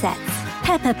playsets.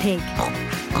 Peppa Pig,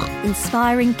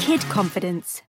 inspiring kid confidence.